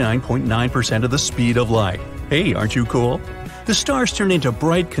 99.9% of the speed of light. Hey, aren't you cool? The stars turn into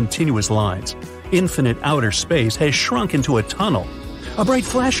bright continuous lines. Infinite outer space has shrunk into a tunnel. A bright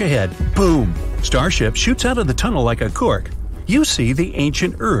flash ahead. Boom! Starship shoots out of the tunnel like a cork. You see the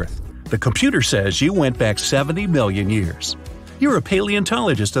ancient Earth. The computer says you went back 70 million years. You're a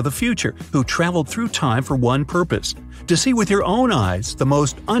paleontologist of the future who traveled through time for one purpose: to see with your own eyes the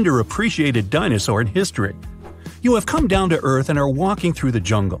most underappreciated dinosaur in history. You have come down to Earth and are walking through the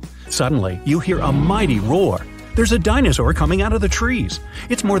jungle. Suddenly, you hear a mighty roar. There's a dinosaur coming out of the trees.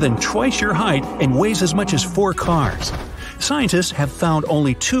 It's more than twice your height and weighs as much as 4 cars. Scientists have found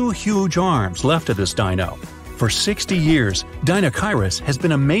only 2 huge arms left of this dino. For 60 years, Dinosaur has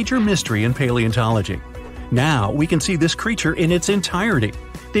been a major mystery in paleontology. Now we can see this creature in its entirety.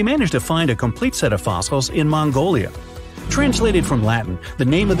 They managed to find a complete set of fossils in Mongolia. Translated from Latin, the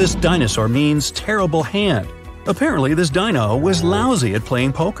name of this dinosaur means terrible hand. Apparently, this dino was lousy at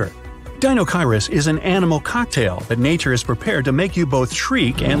playing poker. Dinosaur is an animal cocktail that nature has prepared to make you both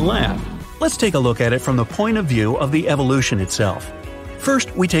shriek and laugh. Let's take a look at it from the point of view of the evolution itself.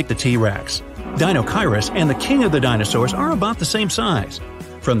 First, we take the T-Rex. Dinosaur and the king of the dinosaurs are about the same size.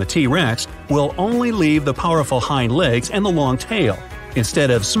 From the T-Rex, we'll only leave the powerful hind legs and the long tail.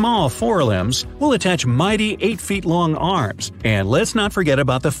 Instead of small forelimbs, we'll attach mighty 8-feet-long arms. And let's not forget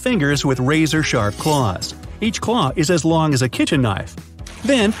about the fingers with razor-sharp claws. Each claw is as long as a kitchen knife.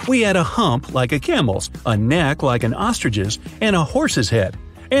 Then we add a hump like a camel's, a neck like an ostrich's, and a horse's head.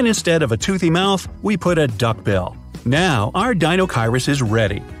 And instead of a toothy mouth, we put a duckbill. Now, our Dinosaurus is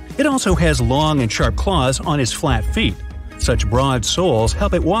ready. It also has long and sharp claws on its flat feet. Such broad soles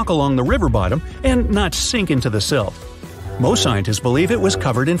help it walk along the river bottom and not sink into the silt. Most scientists believe it was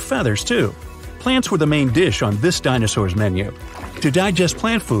covered in feathers, too. Plants were the main dish on this dinosaur's menu. To digest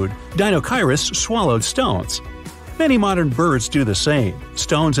plant food, Dinosaurus swallowed stones. Many modern birds do the same.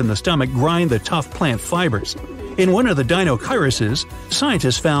 Stones in the stomach grind the tough plant fibers. In one of the Dinocauruses,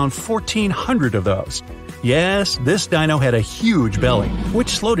 scientists found 1,400 of those. Yes, this dino had a huge belly, which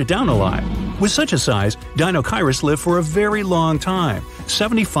slowed it down a lot. With such a size, Dinosaurus lived for a very long time,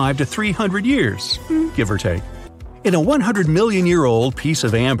 75 to 300 years, give or take. In a 100-million-year-old piece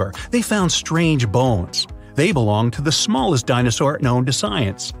of amber, they found strange bones. They belong to the smallest dinosaur known to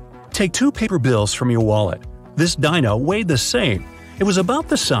science. Take 2 paper bills from your wallet. This dino weighed the same. It was about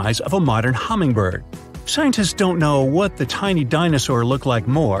the size of a modern hummingbird. Scientists don't know what the tiny dinosaur looked like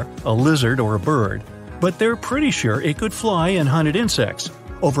more, a lizard or a bird, but they're pretty sure it could fly and hunted insects.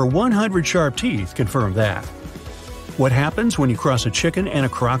 Over 100 sharp teeth confirm that. What happens when you cross a chicken and a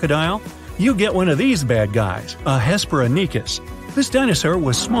crocodile? You get one of these bad guys, a Hesperonychus. This dinosaur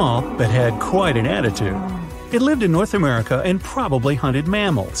was small but had quite an attitude. It lived in North America and probably hunted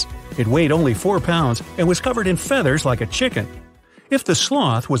mammals. It weighed only 4 pounds and was covered in feathers like a chicken. If the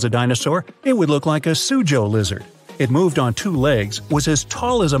sloth was a dinosaur, it would look like a Suzhou lizard. It moved on 2 legs, was as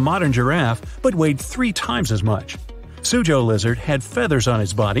tall as a modern giraffe, but weighed 3 times as much. Suzhou lizard had feathers on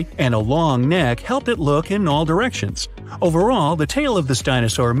its body, and a long neck helped it look in all directions. Overall, the tail of this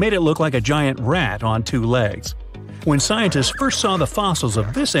dinosaur made it look like a giant rat on 2 legs. When scientists first saw the fossils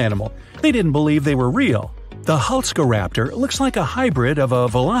of this animal, they didn't believe they were real. The Hulscoraptor looks like a hybrid of a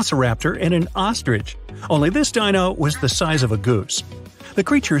velociraptor and an ostrich, only this dino was the size of a goose. The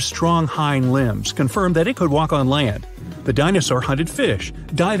creature's strong hind limbs confirmed that it could walk on land. The dinosaur hunted fish,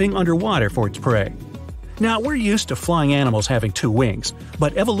 diving underwater for its prey. Now, we're used to flying animals having 2 wings,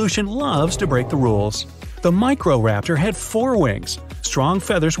 but evolution loves to break the rules. The Microraptor had 4 wings. Strong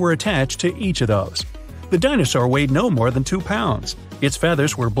feathers were attached to each of those. The dinosaur weighed no more than 2 pounds. Its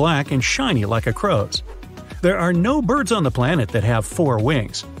feathers were black and shiny like a crow's. There are no birds on the planet that have 4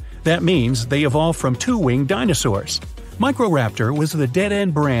 wings. That means they evolved from 2-winged dinosaurs. Microraptor was the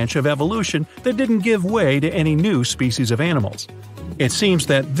dead-end branch of evolution that didn't give way to any new species of animals. It seems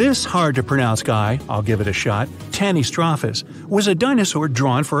that this hard-to-pronounce guy, I'll give it a shot, Tanystrophus, was a dinosaur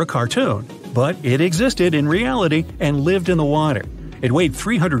drawn for a cartoon. But it existed in reality and lived in the water. It weighed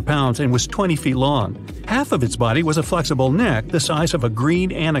 300 pounds and was 20 feet long. Half of its body was a flexible neck the size of a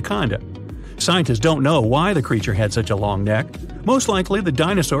green anaconda. Scientists don't know why the creature had such a long neck. Most likely the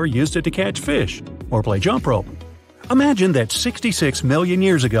dinosaur used it to catch fish or play jump rope. Imagine that 66 million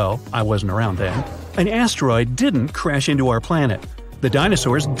years ago, I wasn't around then, an asteroid didn't crash into our planet. The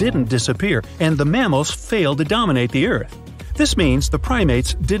dinosaurs didn't disappear, and the mammals failed to dominate the Earth. This means the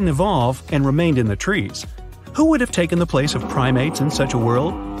primates didn't evolve and remained in the trees. Who would have taken the place of primates in such a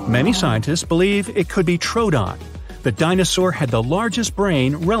world? Many scientists believe it could be Troodon. The dinosaur had the largest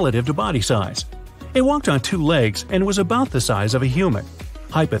brain relative to body size. It walked on 2 legs and was about the size of a human.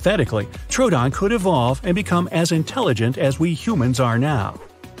 Hypothetically, Troodon could evolve and become as intelligent as we humans are now.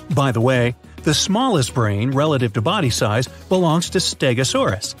 By the way, the smallest brain relative to body size belongs to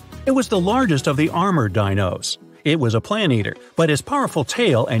Stegosaurus. It was the largest of the armored dinos. It was a plant eater, but its powerful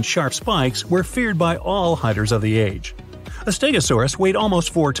tail and sharp spikes were feared by all hunters of the age. A Stegosaurus weighed almost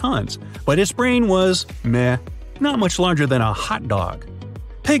 4 tons, but its brain was meh, not much larger than a hot dog.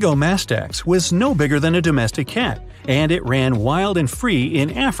 Pagomastax was no bigger than a domestic cat, and it ran wild and free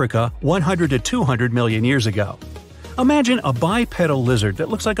in Africa 100 to 200 million years ago. Imagine a bipedal lizard that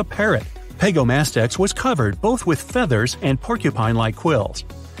looks like a parrot. Pagomastax was covered both with feathers and porcupine-like quills.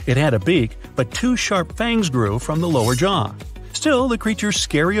 It had a beak, but 2 sharp fangs grew from the lower jaw. Still, the creature's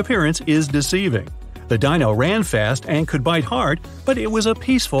scary appearance is deceiving. The dino ran fast and could bite hard, but it was a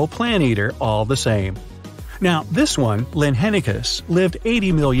peaceful plant eater all the same. Now, this one, Lenhenicus, lived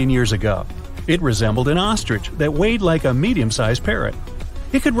 80 million years ago. It resembled an ostrich that weighed like a medium-sized parrot.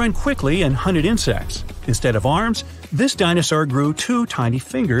 It could run quickly and hunted insects. Instead of arms, this dinosaur grew 2 tiny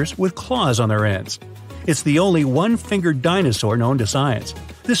fingers with claws on their ends. It's the only one-fingered dinosaur known to science.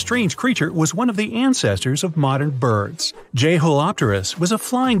 This strange creature was one of the ancestors of modern birds. Jeholopterus was a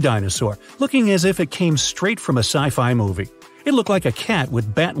flying dinosaur, looking as if it came straight from a sci-fi movie. It looked like a cat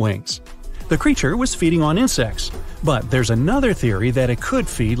with bat wings. The creature was feeding on insects, but there's another theory that it could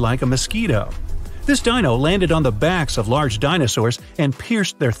feed like a mosquito. This dino landed on the backs of large dinosaurs and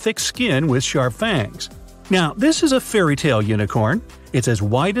pierced their thick skin with sharp fangs. Now, this is a fairy tale unicorn. It's as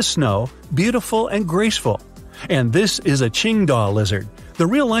white as snow, beautiful and graceful. And this is a Qingdao lizard, the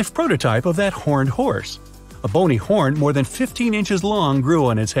real-life prototype of that horned horse. A bony horn more than 15 inches long grew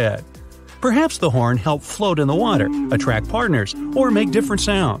on its head. Perhaps the horn helped float in the water, attract partners, or make different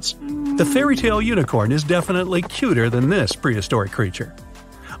sounds. The fairy tale unicorn is definitely cuter than this prehistoric creature.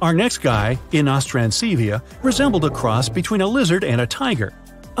 Our next guy, in Austransevia, resembled a cross between a lizard and a tiger.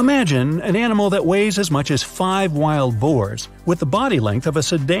 Imagine an animal that weighs as much as 5 wild boars, with the body length of a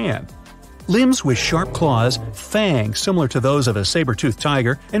sedan. Limbs with sharp claws, fangs similar to those of a saber-toothed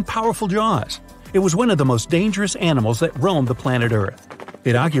tiger, and powerful jaws. It was one of the most dangerous animals that roamed the planet Earth.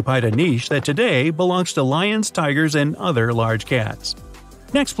 It occupied a niche that today belongs to lions, tigers, and other large cats.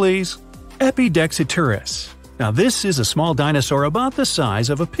 Next, please. Epidexeturus. Now this is a small dinosaur about the size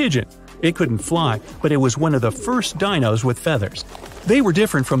of a pigeon. It couldn't fly, but it was one of the first dinos with feathers. They were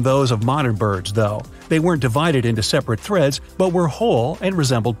different from those of modern birds, though. They weren't divided into separate threads, but were whole and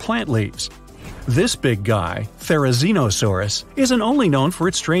resembled plant leaves. This big guy, Therizinosaurus, isn't only known for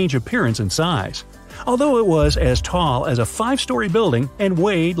its strange appearance and size, although it was as tall as a 5-story building and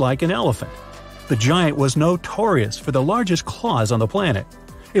weighed like an elephant. The giant was notorious for the largest claws on the planet.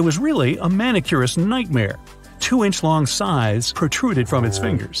 It was really a manicurist's nightmare. 2-inch-long scythes protruded from its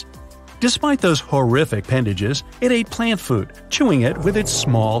fingers. Despite those horrific appendages, it ate plant food, chewing it with its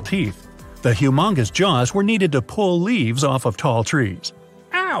small teeth. The humongous jaws were needed to pull leaves off of tall trees.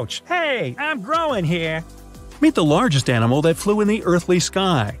 Ouch! Hey, I'm growing here! Meet the largest animal that flew in the earthly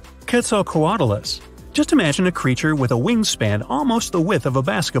sky, Quetzalcoatlus. Just imagine a creature with a wingspan almost the width of a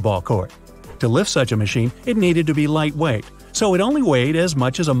basketball court. To lift such a machine, it needed to be lightweight, so it only weighed as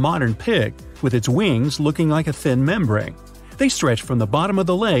much as a modern pig, with its wings looking like a thin membrane. They stretched from the bottom of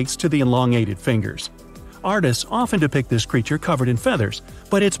the legs to the elongated fingers. Artists often depict this creature covered in feathers,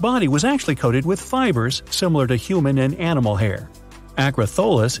 but its body was actually coated with fibers similar to human and animal hair.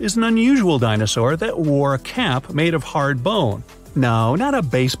 Acrotholus is an unusual dinosaur that wore a cap made of hard bone. No, not a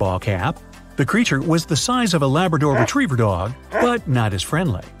baseball cap. The creature was the size of a Labrador retriever dog, but not as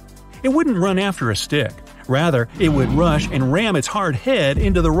friendly. It wouldn't run after a stick. Rather, it would rush and ram its hard head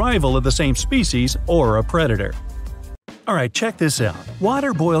into the rival of the same species or a predator. Alright, check this out.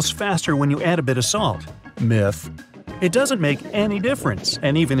 Water boils faster when you add a bit of salt. Myth. It doesn't make any difference,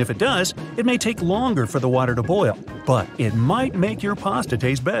 and even if it does, it may take longer for the water to boil. But it might make your pasta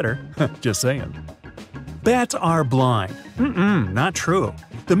taste better. Just saying. Bats are blind. Not true.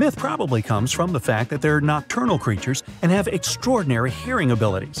 The myth probably comes from the fact that they're nocturnal creatures and have extraordinary hearing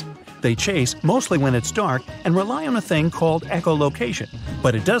abilities. They chase mostly when it's dark and rely on a thing called echolocation,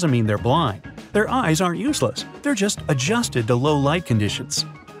 but it doesn't mean they're blind. Their eyes aren't useless, they're just adjusted to low light conditions.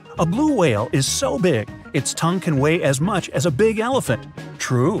 A blue whale is so big, its tongue can weigh as much as a big elephant.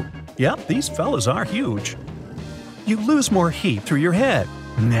 True. Yep, these fellas are huge. You lose more heat through your head.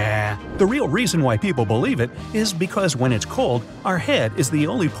 Nah, the real reason why people believe it is because when it's cold, our head is the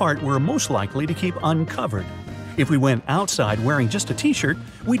only part we're most likely to keep uncovered. If we went outside wearing just a t-shirt,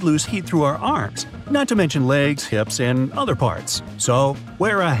 we'd lose heat through our arms, not to mention legs, hips, and other parts. So,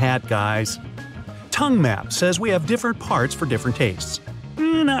 wear a hat, guys. Tongue Map says we have different parts for different tastes.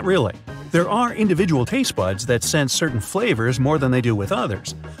 Not really. There are individual taste buds that sense certain flavors more than they do with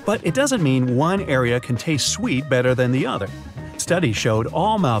others, but it doesn't mean one area can taste sweet better than the other. Studies showed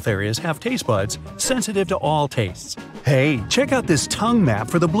all mouth areas have taste buds sensitive to all tastes. Hey, check out this tongue map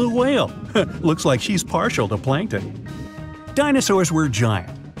for the blue whale. Looks like she's partial to plankton. Dinosaurs were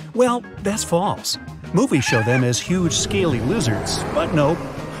giant. Well, that's false. Movies show them as huge, scaly lizards, but nope.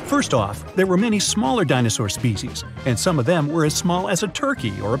 First off, there were many smaller dinosaur species, and some of them were as small as a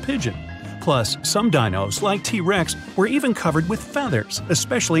turkey or a pigeon. Plus, some dinos, like T-Rex, were even covered with feathers,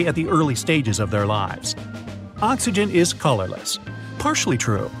 especially at the early stages of their lives. Oxygen is colorless. Partially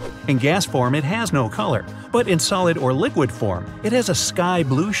true. In gas form it has no color, but in solid or liquid form it has a sky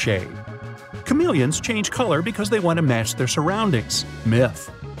blue shade. Chameleons change color because they want to match their surroundings. Myth.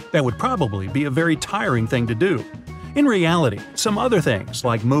 That would probably be a very tiring thing to do. In reality, some other things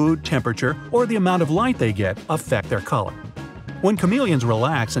like mood, temperature, or the amount of light they get affect their color. When chameleons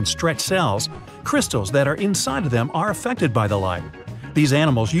relax and stretch cells, crystals that are inside of them are affected by the light. These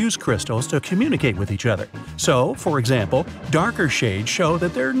animals use crystals to communicate with each other. So, for example, darker shades show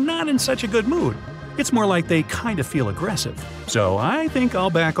that they're not in such a good mood. It's more like they kind of feel aggressive. So I think I'll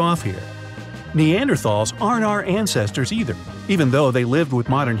back off here. Neanderthals aren't our ancestors either, even though they lived with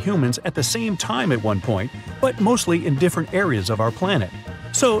modern humans at the same time at one point, but mostly in different areas of our planet.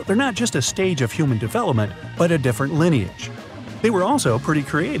 So they're not just a stage of human development, but a different lineage. They were also pretty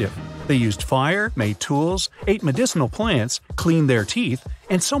creative. They used fire, made tools, ate medicinal plants, cleaned their teeth,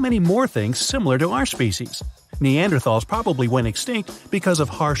 and so many more things similar to our species. Neanderthals probably went extinct because of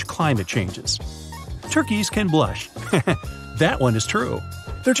harsh climate changes. Turkeys can blush. That one is true.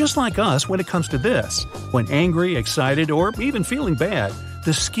 They're just like us when it comes to this. When angry, excited, or even feeling bad,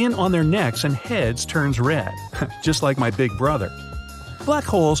 the skin on their necks and heads turns red, just like my big brother. Black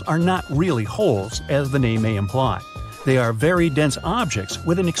holes are not really holes, as the name may imply. They are very dense objects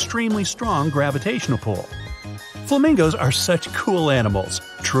with an extremely strong gravitational pull. Flamingos are such cool animals.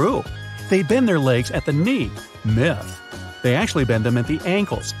 True. They bend their legs at the knee. Myth. They actually bend them at the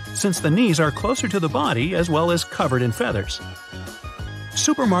ankles, since the knees are closer to the body as well as covered in feathers.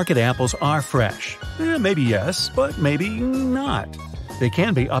 Supermarket apples are fresh. Maybe yes, but maybe not. They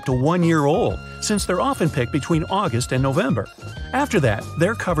can be up to 1 year old, since they're often picked between August and November. After that,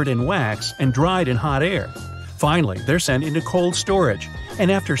 they're covered in wax and dried in hot air. Finally, they're sent into cold storage,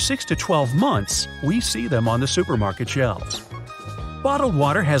 and after 6 to 12 months, we see them on the supermarket shelves. Bottled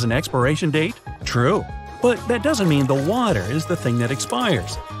water has an expiration date? True. But that doesn't mean the water is the thing that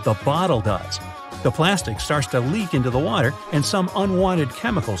expires. The bottle does. The plastic starts to leak into the water and some unwanted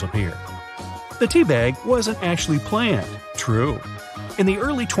chemicals appear. The tea bag wasn't actually planned. True. In the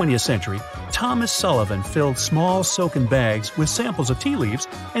early 20th century, Thomas Sullivan filled small silken bags with samples of tea leaves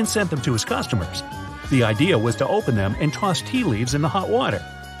and sent them to his customers. The idea was to open them and toss tea leaves in the hot water.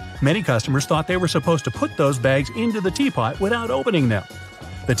 Many customers thought they were supposed to put those bags into the teapot without opening them.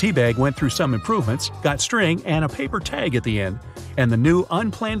 The tea bag went through some improvements, got string and a paper tag at the end, and the new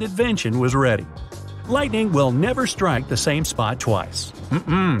unplanned invention was ready. Lightning will never strike the same spot twice.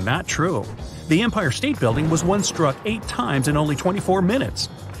 Not true. The Empire State Building was once struck 8 times in only 24 minutes.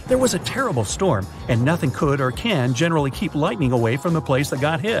 There was a terrible storm, and nothing could or can generally keep lightning away from the place that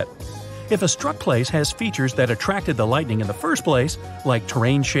got hit. If a struck place has features that attracted the lightning in the first place, like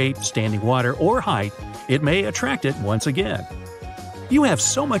terrain shape, standing water, or height, it may attract it once again. You have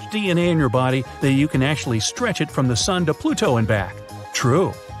so much DNA in your body that you can actually stretch it from the sun to Pluto and back.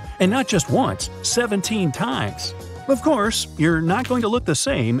 True. And not just once, 17 times. Of course, you're not going to look the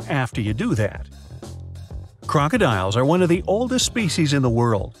same after you do that. Crocodiles are one of the oldest species in the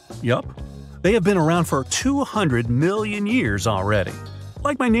world. Yup. They have been around for 200 million years already.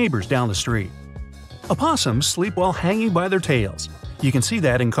 Like my neighbors down the street. Opossums sleep while hanging by their tails. You can see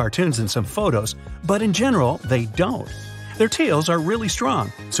that in cartoons and some photos, but in general, they don't. Their tails are really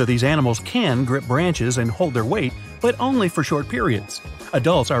strong, so these animals can grip branches and hold their weight, but only for short periods.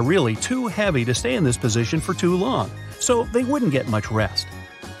 Adults are really too heavy to stay in this position for too long, so they wouldn't get much rest.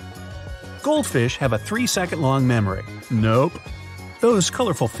 Goldfish have a 3-second-long memory. Nope. Those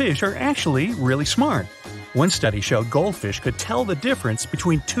colorful fish are actually really smart. One study showed goldfish could tell the difference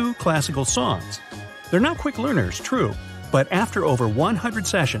between 2 classical songs. They're not quick learners, true, but after over 100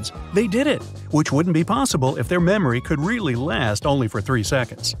 sessions, they did it, which wouldn't be possible if their memory could really last only for 3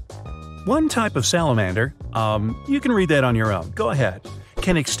 seconds. One type of salamander, you can read that on your own, go ahead,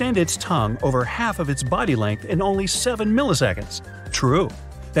 can extend its tongue over half of its body length in only 7 milliseconds. True.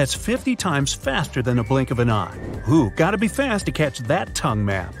 That's 50 times faster than a blink of an eye. Ooh, gotta be fast to catch that tongue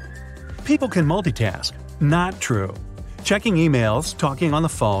map. People can multitask. Not true. Checking emails, talking on the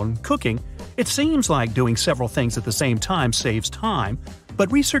phone, cooking, it seems like doing several things at the same time saves time,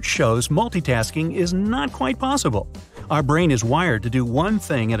 but research shows multitasking is not quite possible. Our brain is wired to do one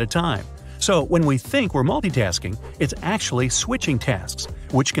thing at a time. So when we think we're multitasking, it's actually switching tasks,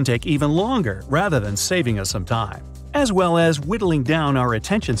 which can take even longer rather than saving us some time, as well as whittling down our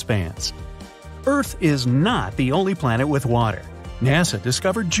attention spans. Earth is not the only planet with water. NASA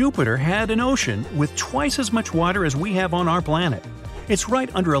discovered Jupiter had an ocean with twice as much water as we have on our planet. It's right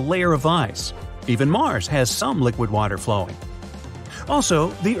under a layer of ice. Even Mars has some liquid water flowing. Also,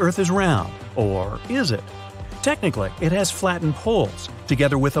 the Earth is round. Or is it? Technically, it has flattened poles,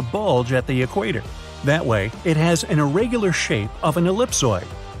 together with a bulge at the equator. That way, it has an irregular shape of an ellipsoid.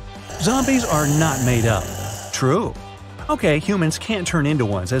 Zombies are not made up. True. Okay, humans can't turn into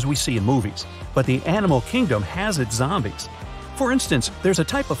ones as we see in movies, but the animal kingdom has its zombies. For instance, there's a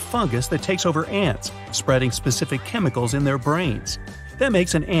type of fungus that takes over ants, spreading specific chemicals in their brains. That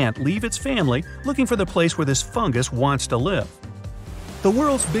makes an ant leave its family looking for the place where this fungus wants to live. The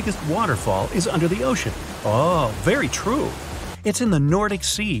world's biggest waterfall is under the ocean. Oh, very true. It's in the Nordic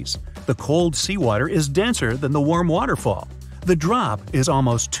Seas. The cold seawater is denser than the warm waterfall. The drop is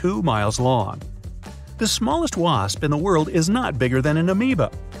almost 2 miles long. The smallest wasp in the world is not bigger than an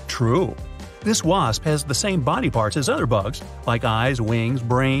amoeba. True. This wasp has the same body parts as other bugs, like eyes, wings,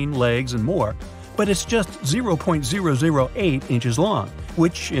 brain, legs, and more, but it's just 0.008 inches long,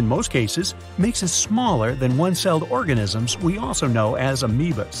 which, in most cases, makes it smaller than one-celled organisms we also know as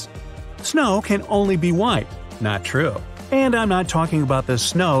amoebas. Snow can only be white. Not true. And I'm not talking about the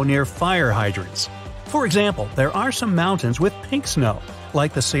snow near fire hydrants. For example, there are some mountains with pink snow,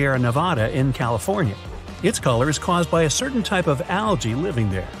 like the Sierra Nevada in California. Its color is caused by a certain type of algae living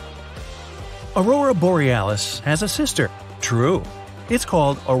there. Aurora borealis has a sister. True. It's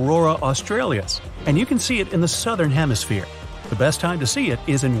called Aurora australis, and you can see it in the southern hemisphere. The best time to see it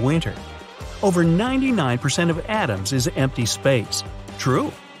is in winter. Over 99% of atoms is empty space.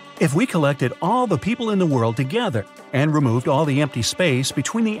 True. If we collected all the people in the world together and removed all the empty space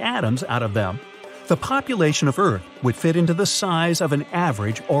between the atoms out of them, the population of Earth would fit into the size of an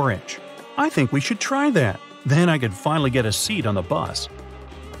average orange. I think we should try that. Then I could finally get a seat on the bus.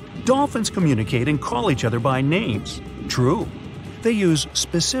 Dolphins communicate and call each other by names. True. They use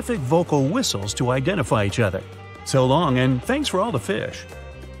specific vocal whistles to identify each other. So long, and thanks for all the fish.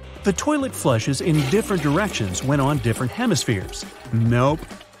 The toilet flushes in different directions when on different hemispheres. Nope.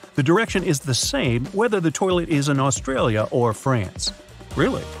 The direction is the same whether the toilet is in Australia or France.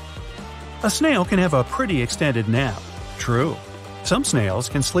 Really? A snail can have a pretty extended nap. True. Some snails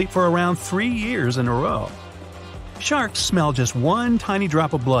can sleep for around 3 years in a row. Sharks smell just one tiny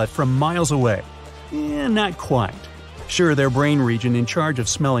drop of blood from miles away. Not quite. Sure, their brain region in charge of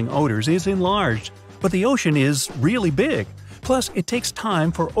smelling odors is enlarged, but the ocean is really big. Plus, it takes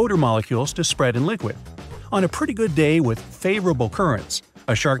time for odor molecules to spread in liquid. On a pretty good day with favorable currents,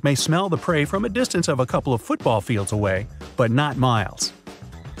 a shark may smell the prey from a distance of a couple of football fields away, but not miles.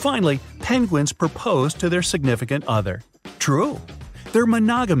 Finally, penguins propose to their significant other. True. They're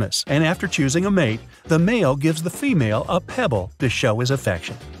monogamous, and after choosing a mate, the male gives the female a pebble to show his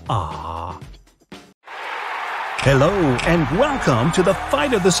affection. Ah. Hello, and welcome to the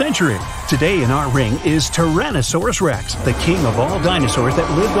fight of the century. Today in our ring is Tyrannosaurus Rex, the king of all dinosaurs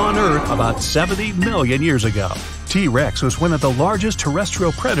that lived on Earth about 70 million years ago. T-Rex was one of the largest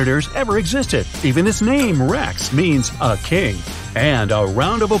terrestrial predators ever existed. Even its name, Rex, means a king. And a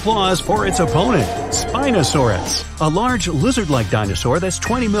round of applause for its opponent, Spinosaurus, a large lizard-like dinosaur that's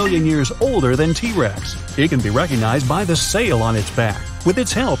 20 million years older than T-Rex. It can be recognized by the sail on its back. With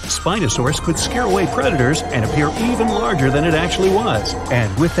its help, Spinosaurus could scare away predators and appear even larger than it actually was.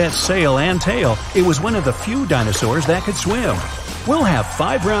 And with that sail and tail, it was one of the few dinosaurs that could swim. We'll have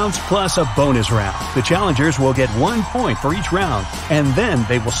 5 rounds plus a bonus round. The challengers will get 1 point for each round, and then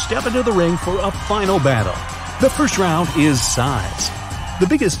they will step into the ring for a final battle. The first round is size. The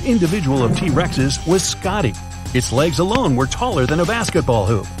biggest individual of T-Rexes was Scotty. Its legs alone were taller than a basketball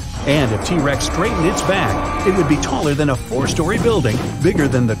hoop. And if T-Rex straightened its back, it would be taller than a 4-story building, bigger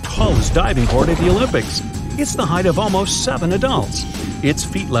than the tallest diving board at the Olympics. It's the height of almost 7 adults. Its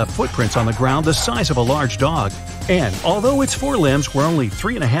feet left footprints on the ground the size of a large dog. And although its forelimbs were only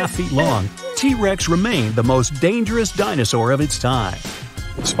 3.5 feet long, T-Rex remained the most dangerous dinosaur of its time.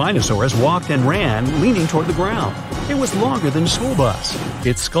 Spinosaurus walked and ran, leaning toward the ground. It was longer than a school bus.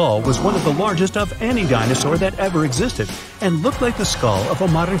 Its skull was one of the largest of any dinosaur that ever existed, and looked like the skull of a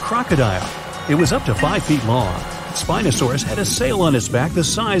modern crocodile. It was up to 5 feet long. Spinosaurus had a sail on its back the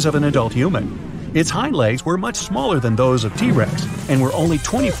size of an adult human. Its hind legs were much smaller than those of T-Rex, and were only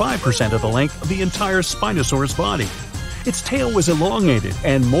 25% of the length of the entire Spinosaurus body. Its tail was elongated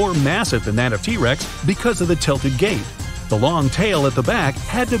and more massive than that of T-Rex because of the tilted gait. The long tail at the back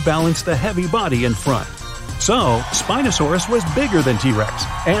had to balance the heavy body in front. So, Spinosaurus was bigger than T-Rex,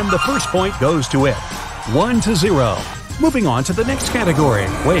 and the first point goes to it. 1-0. Moving on to the next category.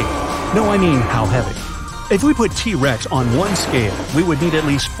 Wait, no, I mean how heavy. If we put T-Rex on one scale, we would need at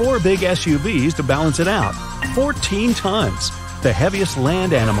least 4 big SUVs to balance it out. 14 tons. The heaviest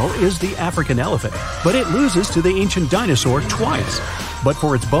land animal is the African elephant, but it loses to the ancient dinosaur twice. But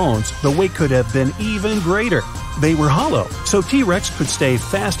for its bones, the weight could have been even greater. They were hollow, so T-Rex could stay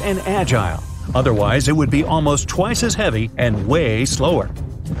fast and agile. Otherwise, it would be almost twice as heavy and way slower.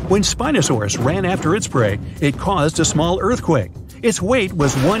 When Spinosaurus ran after its prey, it caused a small earthquake. Its weight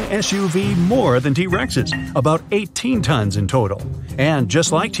was 1 SUV more than T-Rex's, about 18 tons in total. And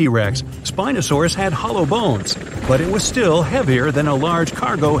just like T-Rex, Spinosaurus had hollow bones, but it was still heavier than a large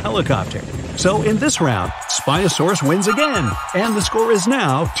cargo helicopter. So in this round, Spinosaurus wins again, and the score is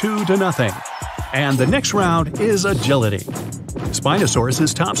now 2-0. And the next round is agility.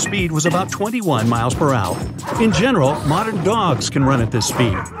 Spinosaurus's top speed was about 21 miles per hour. In general, modern dogs can run at this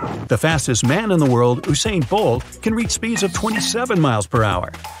speed. The fastest man in the world, Usain Bolt, can reach speeds of 27 miles per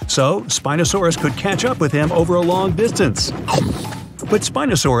hour. So, Spinosaurus could catch up with him over a long distance. But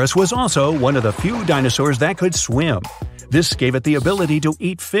Spinosaurus was also one of the few dinosaurs that could swim. This gave it the ability to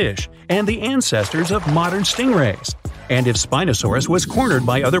eat fish and the ancestors of modern stingrays. And if Spinosaurus was cornered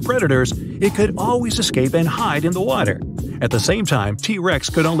by other predators, it could always escape and hide in the water. At the same time, T-Rex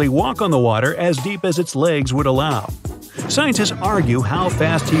could only walk on the water as deep as its legs would allow. Scientists argue how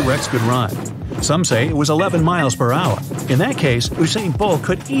fast T-Rex could run. Some say it was 11 miles per hour. In that case, Usain Bolt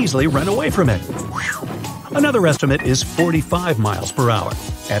could easily run away from it. Another estimate is 45 miles per hour.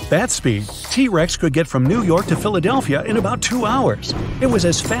 At that speed, T-Rex could get from New York to Philadelphia in about 2 hours. It was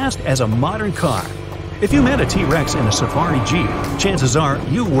as fast as a modern car. If you met a T-Rex in a safari jeep, chances are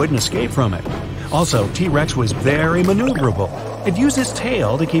you wouldn't escape from it. Also, T-Rex was very maneuverable. It used its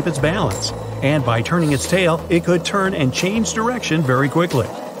tail to keep its balance, and by turning its tail, it could turn and change direction very quickly.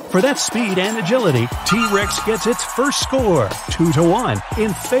 For that speed and agility, T-Rex gets its first score, 2-1,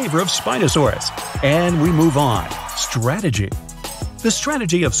 in favor of Spinosaurus. And we move on. Strategy. The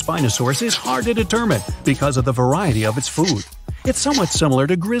strategy of Spinosaurus is hard to determine because of the variety of its food. It's somewhat similar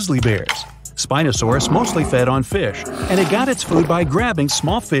to grizzly bears. Spinosaurus mostly fed on fish, and it got its food by grabbing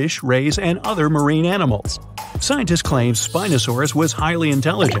small fish, rays, and other marine animals. Scientists claim Spinosaurus was highly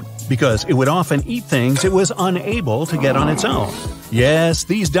intelligent because it would often eat things it was unable to get on its own. Yes,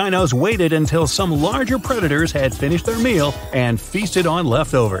 these dinos waited until some larger predators had finished their meal and feasted on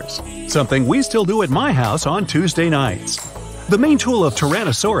leftovers. Something we still do at my house on Tuesday nights. The main tool of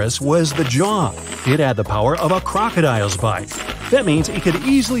Tyrannosaurus was the jaw. It had the power of a crocodile's bite. That means it could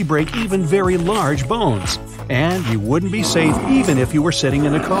easily break even very large bones. And you wouldn't be safe even if you were sitting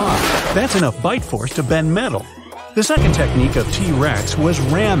in a car. That's enough bite force to bend metal. The second technique of T-Rex was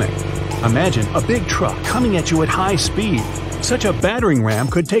ramming. Imagine a big truck coming at you at high speed. Such a battering ram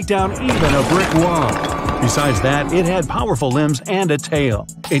could take down even a brick wall. Besides that, it had powerful limbs and a tail.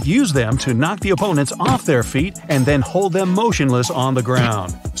 It used them to knock the opponents off their feet and then hold them motionless on the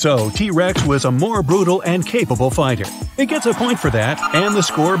ground. So T-Rex was a more brutal and capable fighter. It gets a point for that, and the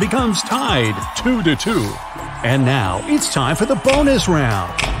score becomes tied, 2-2. And now it's time for the bonus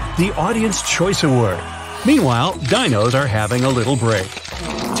round, the Audience Choice Award. Meanwhile, dinos are having a little break.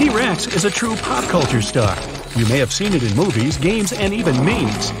 T-Rex is a true pop culture star. You may have seen it in movies, games, and even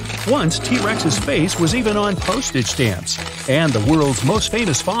memes. Once, T-Rex's face was even on postage stamps. And the world's most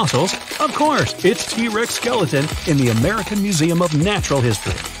famous fossils? Of course, it's T-Rex skeleton in the American Museum of Natural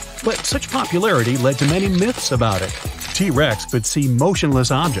History. But such popularity led to many myths about it. T-Rex could see motionless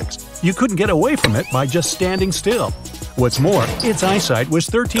objects. You couldn't get away from it by just standing still. What's more, its eyesight was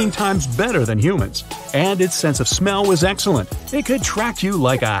 13 times better than humans, and its sense of smell was excellent. It could track you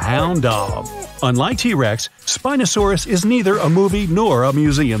like a hound dog. Unlike T-Rex, Spinosaurus is neither a movie nor a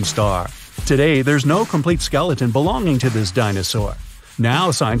museum star. Today, there's no complete skeleton belonging to this dinosaur.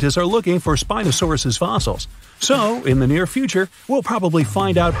 Now scientists are looking for Spinosaurus's fossils. So, in the near future, we'll probably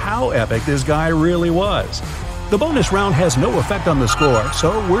find out how epic this guy really was. The bonus round has no effect on the score,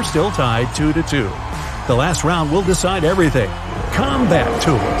 so we're still tied 2-2. The last round will decide everything. Combat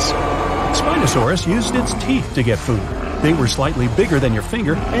tools. Spinosaurus used its teeth to get food. They were slightly bigger than your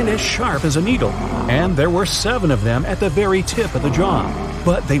finger and as sharp as a needle. And there were 7 of them at the very tip of the jaw.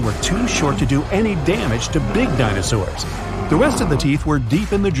 But they were too short to do any damage to big dinosaurs. The rest of the teeth were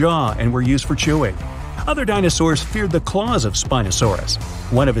deep in the jaw and were used for chewing. Other dinosaurs feared the claws of Spinosaurus.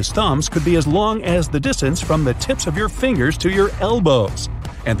 One of his thumbs could be as long as the distance from the tips of your fingers to your elbows.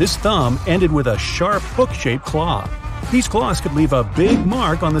 And this thumb ended with a sharp hook-shaped claw. These claws could leave a big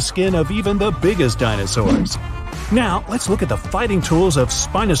mark on the skin of even the biggest dinosaurs. Now, let's look at the fighting tools of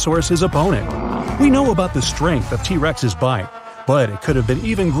Spinosaurus's opponent. We know about the strength of T-Rex's bite, but it could have been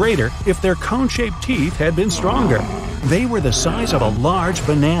even greater if their cone-shaped teeth had been stronger. They were the size of a large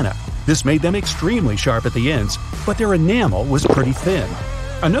banana. This made them extremely sharp at the ends, but their enamel was pretty thin.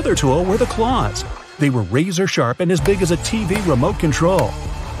 Another tool were the claws. They were razor-sharp and as big as a TV remote control.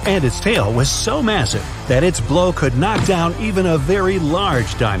 And its tail was so massive that its blow could knock down even a very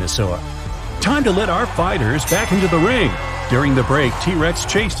large dinosaur. Time to let our fighters back into the ring. During the break, T-Rex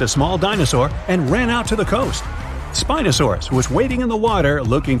chased a small dinosaur and ran out to the coast. Spinosaurus was waiting in the water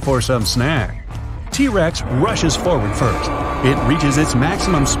looking for some snack. T-Rex rushes forward first. It reaches its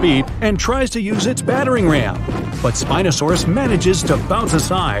maximum speed and tries to use its battering ram. But Spinosaurus manages to bounce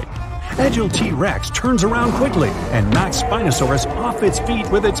aside. Agile T-Rex turns around quickly and knocks Spinosaurus off its feet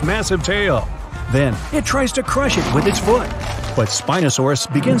with its massive tail. Then it tries to crush it with its foot. But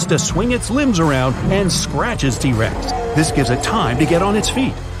Spinosaurus begins to swing its limbs around and scratches T-Rex. This gives it time to get on its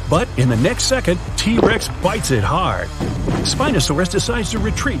feet. But in the next second, T-Rex bites it hard. Spinosaurus decides to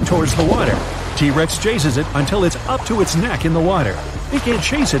retreat towards the water. T-Rex chases it until it's up to its neck in the water. It can't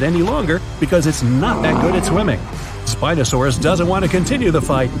chase it any longer because it's not that good at swimming. Spinosaurus doesn't want to continue the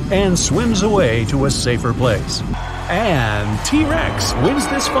fight and swims away to a safer place. And T-Rex wins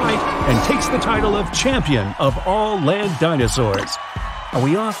this fight and takes the title of champion of all land dinosaurs. Are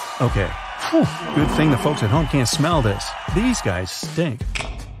we off? Okay. Whew. Good thing the folks at home can't smell this. These guys stink.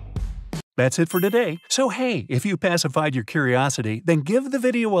 That's it for today. So hey, if you pacified your curiosity, then give the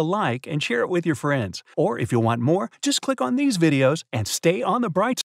video a like and share it with your friends. Or if you want more, just click on these videos and stay on the bright side.